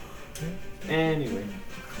character. Anyway.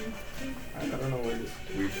 I don't know where this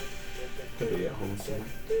weird. Could be at home somewhere.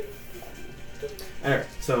 Alright,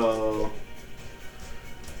 so.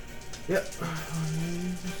 Yep. So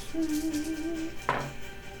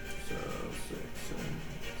 6, 7,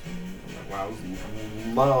 wow,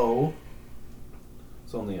 low.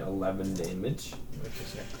 It's only 11 damage. Which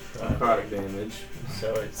is Necrotic damage.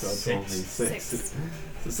 So it's So it's 6. only 6. 6.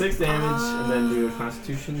 So 6 damage, and then do a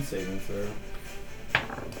Constitution saving throw.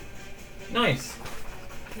 Nice.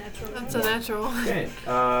 Natural. That's a natural. Okay.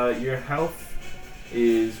 Your health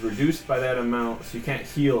is reduced by that amount, so you can't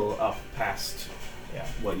heal up past Yeah.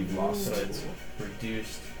 what you've lost. So it's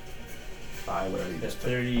reduced by whatever you to just took.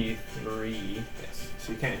 33. Yes.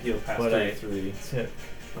 So you can't heal past But I 33 Took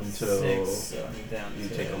until 6, so I'm down you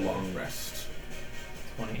to take a long rest.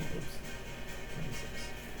 20. Oops. 26.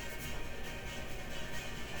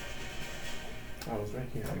 I was right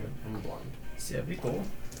here. I'm blind. 74.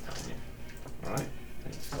 Alright.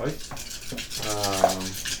 Thanks, guys.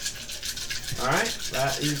 Alright,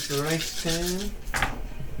 that is the race turn.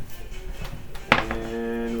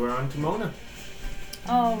 And we're on to Mona.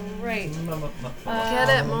 Alright. Get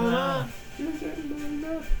it, Mona.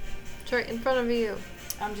 It's right in front of you.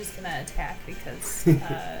 I'm just gonna attack because Hit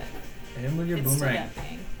him with your it's still boomerang. that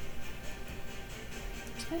thing.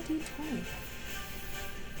 It's my D20.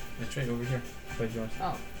 It's right over here. But yours.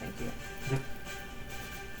 Oh, thank you.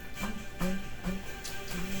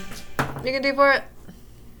 You can do for it.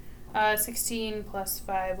 16 plus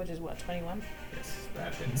 5, which is what, 21? Yes,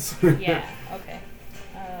 that hits. Yeah, okay.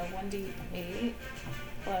 1d8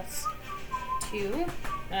 plus 2.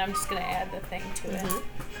 And I'm just gonna add the thing to it.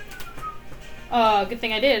 Good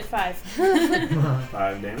thing I did. 5.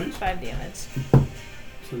 5 damage. 5 damage.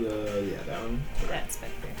 To the, that one. That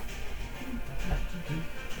spectre.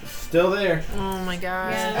 Still there. Oh my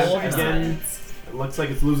gosh. Yeah, Hold first again. one, it's It looks like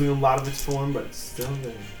it's losing a lot of its form, but it's still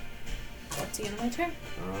there. up to the end of my turn.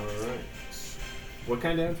 Alright. What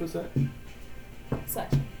kind of damage was that?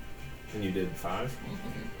 Slash. And you did 5?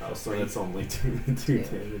 Mm-hmm. Oh, so that's only 2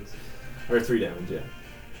 damage. Or 3 damage, yeah.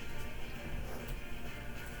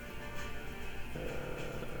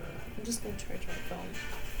 I'm just gonna charge my phone.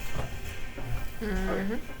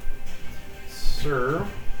 Mm-hmm. Sir,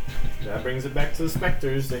 that brings it back to the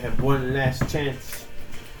specters. They have one last chance.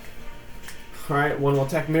 Alright, one will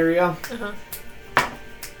attack Miriam. Uh-huh.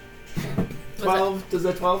 12. Does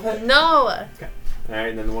that 12 hit? No.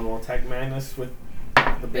 Alright, then the one will attack Magnus with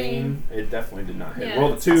the Bane. It definitely did not hit. Yeah,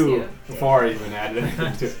 Rolled a it's 2 2. before I even added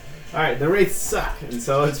anything to it. Alright, the wraiths suck, and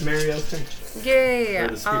so it's Miriam's turn. Yay. Or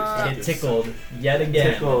the spirit Get tickled yet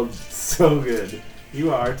again. Tickled so good.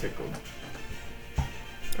 You are tickled.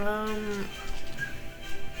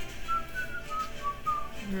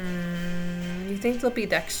 You think they'll be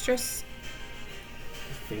dexterous?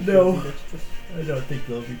 Think No. you'll be dexterous? I don't think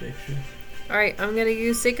they'll be dexterous. Alright, I'm gonna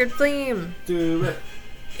use Sacred Flame. Do it.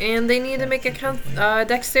 And they need to make a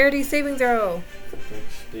dexterity saving throw.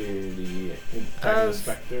 Dexterity. Attacking the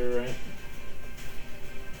specter, right?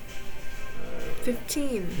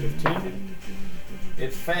 15. 15.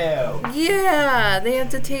 It failed. Yeah, they have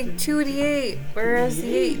to take 2d8. Where's the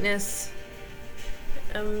 2d8? 8ness?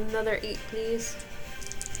 Another 8, please.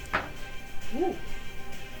 Ooh.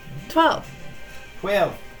 12.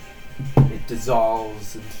 12. It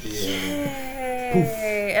dissolves into the air.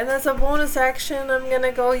 Yay! And as a bonus action, I'm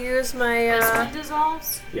gonna go use my. This one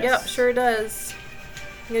dissolves? Yes. Yep, sure does.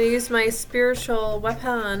 gonna use my spiritual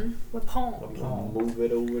weapon. Weapon. Move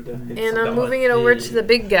it over to hit And some- I'm moving it over to the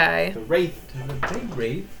big guy. the wraith. To the big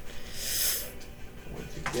wraith. What'd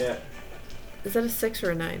you get? Is that a 6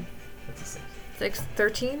 or a 9? That's a 6. 6,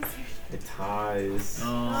 13? It ties.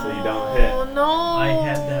 Oh. So you don't hit. Oh no! I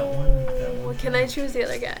had that one Can I choose the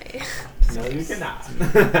other guy? No, you cannot.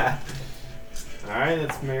 Alright,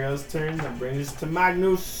 that's Mario's turn. That brings us to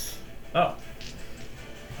Magnus. Oh.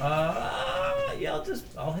 Yeah,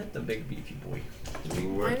 I'll hit the big beefy boy.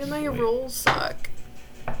 Why do my rolls suck?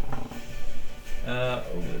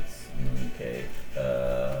 It's okay. I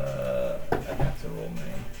have to roll my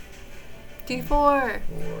D4. four.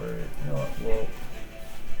 No, well,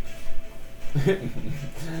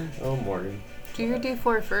 Oh, Morgan. Do your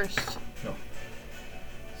D4 first.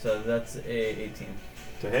 so that's a 18.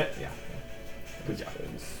 To hit? Yeah. Good job.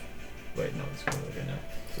 Wait, no, it's going okay now.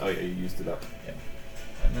 Oh, yeah, you used it up.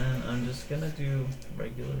 And then I'm just gonna do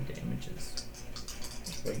regular damages.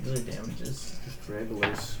 Regular damages. Just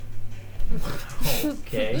regulars.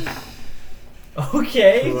 Okay.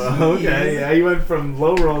 Okay. Well, okay, yeah, you went from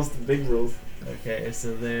low rolls to big rolls. Okay,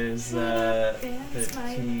 so there's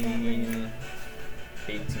 13, 18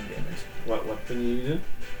 damage. What weapon are you using?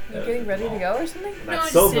 You getting ready to go or something? And No, that's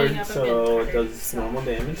I'm just silver, standing up. I'm so getting it tired, does so- normal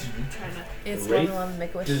damage. Trying to. It's Wraith level on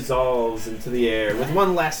Make a Wish. Dissolves into the air with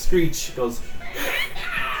one last screech. It goes.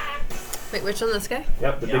 Wait, which one? This guy?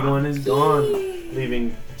 Yep, the big one is gone,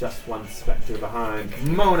 leaving just one specter behind.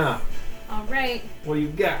 Mona, All right. what do you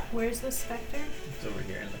got? Where's the specter? It's over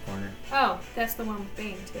here in the corner. Oh, that's the one with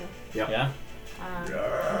Bane too. Yep. Yeah?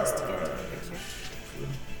 Just to get into the picture.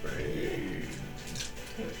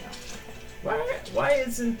 Here we go. Why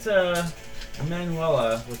isn't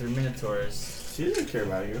Emanuela with her minotaurs? She doesn't care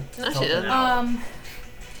about you. No, she Helping doesn't. out.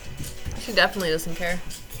 She definitely doesn't care.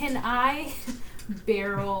 Can I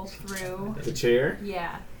barrel through? The chair.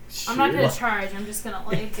 Yeah. I'm not gonna Sure. charge. I'm just gonna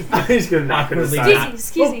like. He's gonna knock it Awkwardly aside.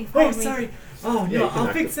 Excuse me. Oh, pardon me. sorry. Oh, Yeah, no, you can I'll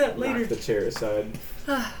knock fix the- that later. Knock the chair aside,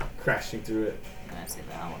 crashing through it. I'm gonna say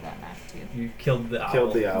the owl got knocked too. You killed the owl.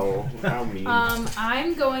 Killed the owl. How mean.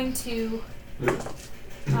 I'm going to.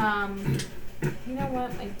 You know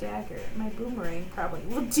what? My dagger, my boomerang probably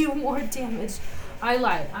will do more damage. I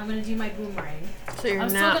lied. I'm gonna do my boomerang. So you're I'm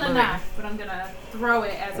still not gonna moving. knock, but I'm gonna throw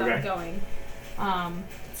it as Okay. I'm going.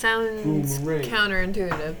 Sounds Boomerang.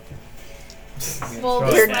 counterintuitive. Well, Throw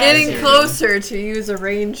it You're Right. getting faster. closer to use a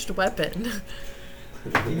ranged weapon.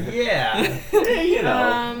 Yeah. Yeah, you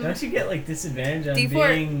know. Don't you get like disadvantage on D4.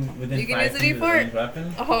 being within You can 5 use a feet of the D4. ranged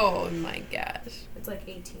weapon? Oh my gosh. It's like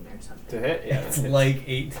 18 or To something. hit, yeah. It's like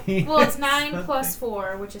 18. Well, it's 9 plus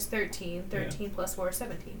 4, which is 13. 13 plus 4 is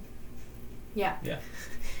 17. Yeah.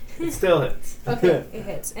 It still hits. Okay, it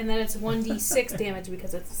hits. And then it's 1d6 damage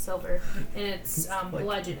because it's silver. And it's Like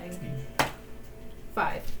bludgeoning.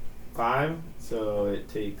 5. 5, so it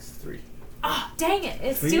takes 3. Ah, dang it!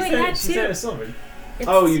 It's Well, you doing said- that she said too. a silver. It's,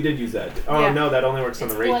 Oh, you did use that. Oh, Yeah. no, that only works on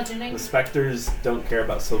It's the rate. bludgeoning. The specters don't care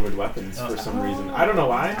about silvered weapons for some reason. I don't know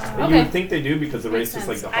why. Okay. You would think they do because the Makes race is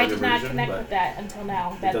like sense. the I harder did not version, connect but with that until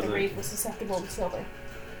now. That the doesn't- wraith was susceptible to silver.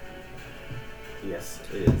 yes,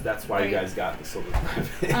 it is. That's why you Right. guys got the silver weapon.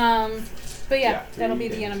 But yeah, Yeah, that'll three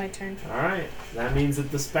be the end of my damage. turn. Alright, that means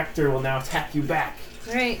that the specter will now attack you back.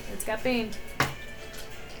 All right, it's got Bane.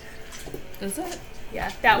 Is it? Yeah,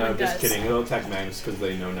 that no, one just does. kidding. It'll attack Magnus because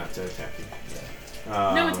they know not to attack you.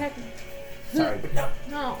 No attack. Sorry, but no.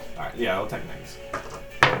 No. Alright, yeah, I'll attack Magnus.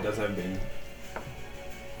 It does have Bane.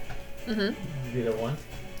 Mm-hmm. You get a 1?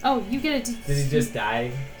 Oh, you get a. Did he just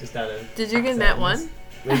die? Just out of. Did you get that sadness? one?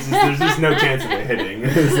 There's just no chance of it hitting.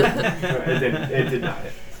 It did not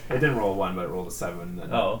hit. It didn't roll a 1, but it rolled a 7.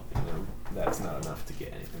 And, Oh. that's not enough to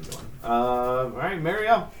get anything going. Alright,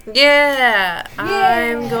 Mario. Yeah,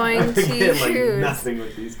 I'm going to Get, like, choose nothing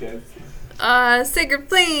with these guys. Sacred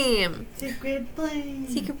Flame. Secret flame.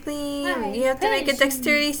 Secret Flame. Hi, You have to make a passion.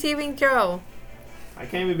 dexterity saving throw. I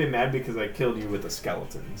can't even be mad because I killed you with a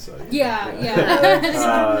skeleton. So Yeah,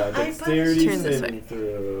 yeah. Dexterity Turn this saving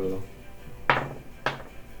throw.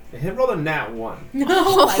 It hit rolled a nat 1.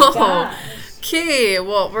 Oh my gosh. Okay,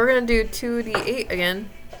 well, we're going to do 2d8 again.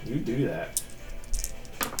 You do that.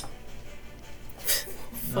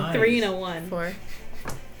 Nice. 3 and a 1.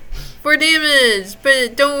 4 damage,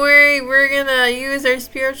 but don't worry, we're going to use our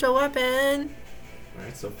spiritual weapon.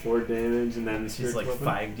 Alright, so 4 damage and then She's like spiritual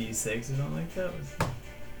weapon. 5d6 or something like that.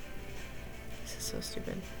 This is so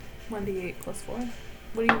stupid. 1d8 plus 4.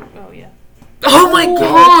 What do you. Oh, yeah. Oh my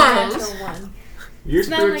gosh! Natural 1. Your It's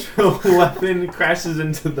not like- spiritual weapon crashes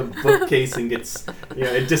into the bookcase and gets,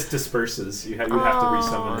 it just disperses. You have to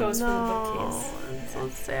resummon it. Goes for the no. bookcase. I'm so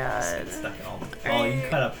sad. It's stuck in all. Oh, you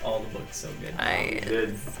cut up all the books so good. I.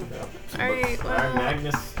 Good. Alright, well.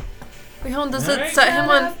 Magnus. Wait, hold on, does Alright. it set him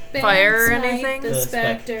on Band fire or snipe anything? The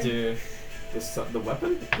specter. The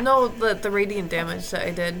weapon? No, the radiant damage that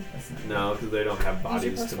I did. That's not No, because they don't have Use your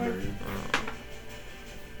bodies plus to four. burn.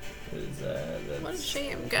 That's, What a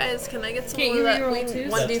shame, guys. Can I get some Can't of you that reroll wing-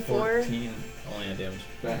 twos? 1d4? 14 only on damage.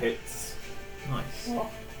 That hits. Nice.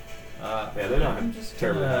 Well, Yeah, they don't I'm have just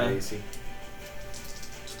terribly gonna high AC.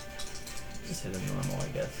 just hit a normal, I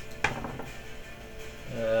guess.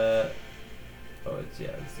 Oh, it's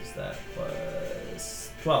just that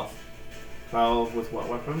plus 12 12 with what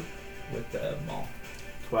weapon? with the maul.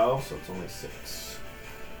 12, so it's only 6.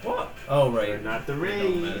 What? Oh, They're right. not the It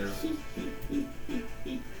range. don't matter.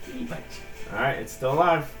 Thanks. Alright, it's still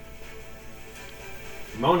alive.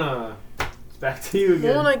 Mona, it's back to you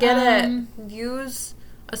again. Mona, get Um, it. Use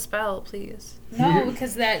a spell, please. no,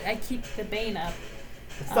 because that I keep the bane up.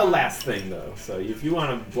 It's the last thing, though, so if you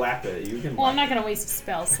want to blap it, you can. Well, I'm blap not gonna waste a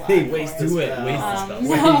spell slot. Hey, for waste it. Do it. spell. Waste the Um, spell.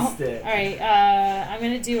 no. Waste it. Alright, I'm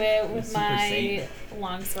gonna do it with Super my safe.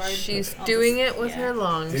 longsword. She's I'll doing just- it with yeah. her Do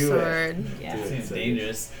longsword. Yeah. Do it. Seems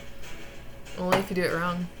dangerous. Only if you do it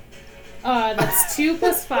wrong. That's 2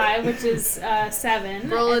 plus 5, which is 7.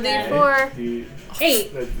 Roll a and then- d4. You-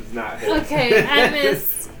 8. That does not hit. Okay, I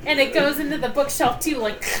missed. And it goes into the bookshelf too,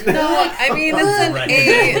 like. No, I mean, it's an Right.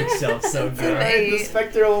 8. Bookshelf so good. Alright, the Eight.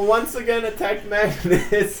 Spectre will once again attack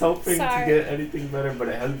Magnus, hoping Sorry. to get anything better, but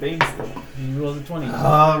it has Bane still. You rolled a 20.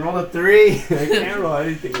 Roll a 3. I can't roll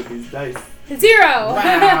anything with these dice. 0! Wow,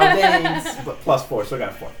 thanks. But plus 4, so I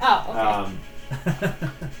got 4. Oh, okay.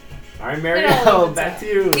 Alright, It Marielle, all back to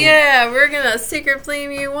you. Yeah, we're gonna secret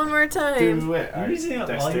flame you one more time. Do it. You're Alright, using up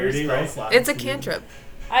all your dexterity, spell right? slots. It's a cantrip.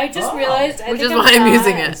 I just Oh. realized. I Which think is I'm why I'm not-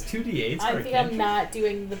 using it. It's 2d8s I for a think I'm cantrip. not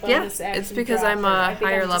doing the Yeah, bonus action. it's because drop I'm it. a I think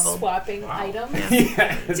higher I'm just level. swapping Wow. items.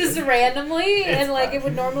 Yeah. Just randomly, It's and like fine. it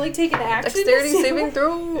would normally take an action. Dexterity to- saving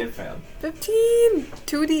throw. It failed. 15.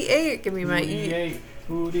 2d8. Give me my E. 2d8,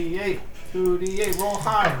 2d8, 2d8, roll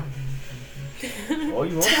high. Oh,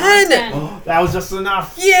 you rolled 10. 10. Oh, that was just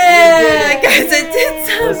enough. Yeah, You guys, I did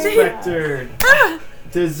The something. Spectre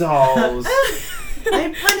dissolves.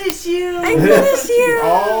 I punish you! I punish you.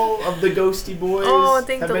 All of the ghosty boys Oh,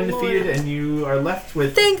 thank have the been defeated, Lord. and you are left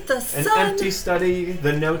with Thank the an sun empty study,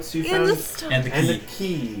 the notes you and the found, stars. And the and the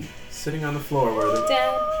key. key sitting on the floor where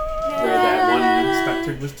Dead. that one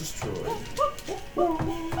spectre was destroyed.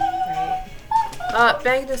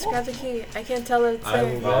 Magnus, grab the key. I can't tell that it's I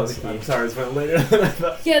there. will- Well, the key. I'm sorry, it's went later than I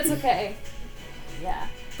thought. Yeah, it's okay. Yeah,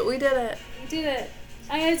 But we did it. we did it.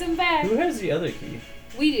 I guys, I'm back. Who has the other key?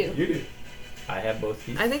 We do. You do. I have both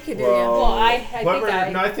keys. I think you do, Well, Well, I whoever-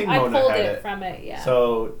 think no, I think I Mona pulled had it it. from it. Yeah.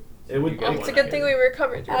 So it would. You got yeah. It's a one good I thing heard. we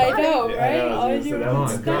recovered your I body. know, Yeah, right? I know, All I I was do gonna say, that Oh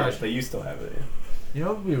one's my good, gosh. but you still have it. You know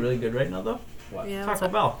what would be really good right now, though? What? Yeah. Taco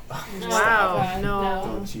Bell. Wow, Oh, no.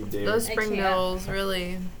 Don't you dare. Those I spring can't. rolls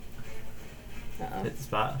really, Uh-oh. Hit the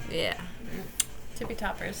spot. yeah. Tippy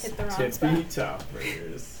toppers. Hit the wrong Tippy spot.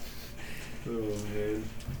 toppers. Oh man.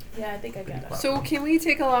 Yeah, I think I got it. So can we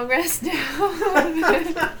take a long rest now?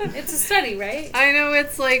 It's a study, right? I know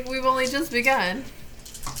it's like we've only just begun.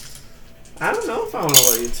 I don't know if I want to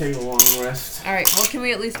let you take a long rest. All right. Well, can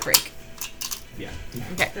we at least break? Yeah.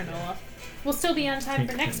 Okay. Granola. We'll still be on time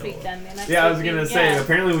for Pink next week granola. then. The next Yeah, I was week gonna being- say. yeah.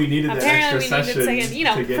 Apparently, we needed that Apparently extra we session needed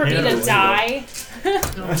second, to get for me Hannah to to die.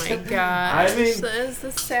 Oh my gosh. I mean- that is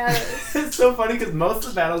the saddest. It's so funny because most of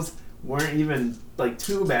the battles weren't even like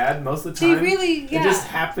too bad. Most of the They time, really, it yeah. just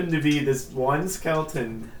happened to be this one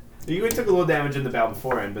skeleton. You took a little damage in the battle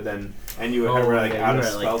beforehand, but then you Oh, were like yeah, out you of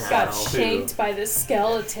were, like, spell half Got slots too. shanked by this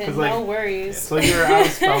skeleton. 'Cause, like, no Yeah, worries. so you were out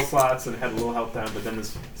of spell slots and had a little health down, but then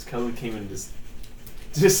this skeleton came and just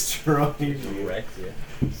destroyed you Wrecked you.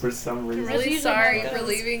 for some I'm reason. really usually sorry how it for goes.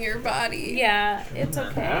 leaving your body. Yeah, it's I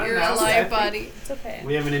okay. don't Your know, I alive think body. It's okay.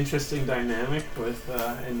 We have an interesting dynamic with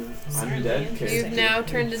an Certainly undead interesting. character. You've now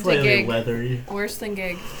turned into Slightly Gig. leathery. Worse than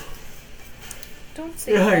Gig. Don't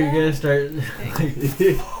say Yeah, that. you're gonna start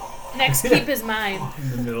like, Next keep is mine.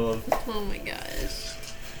 in the middle of. Oh my gosh.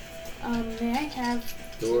 May I have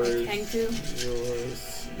Doors. Kenku?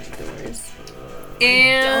 Yours. Doors.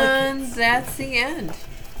 And that's the end.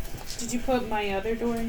 Did you put my other door in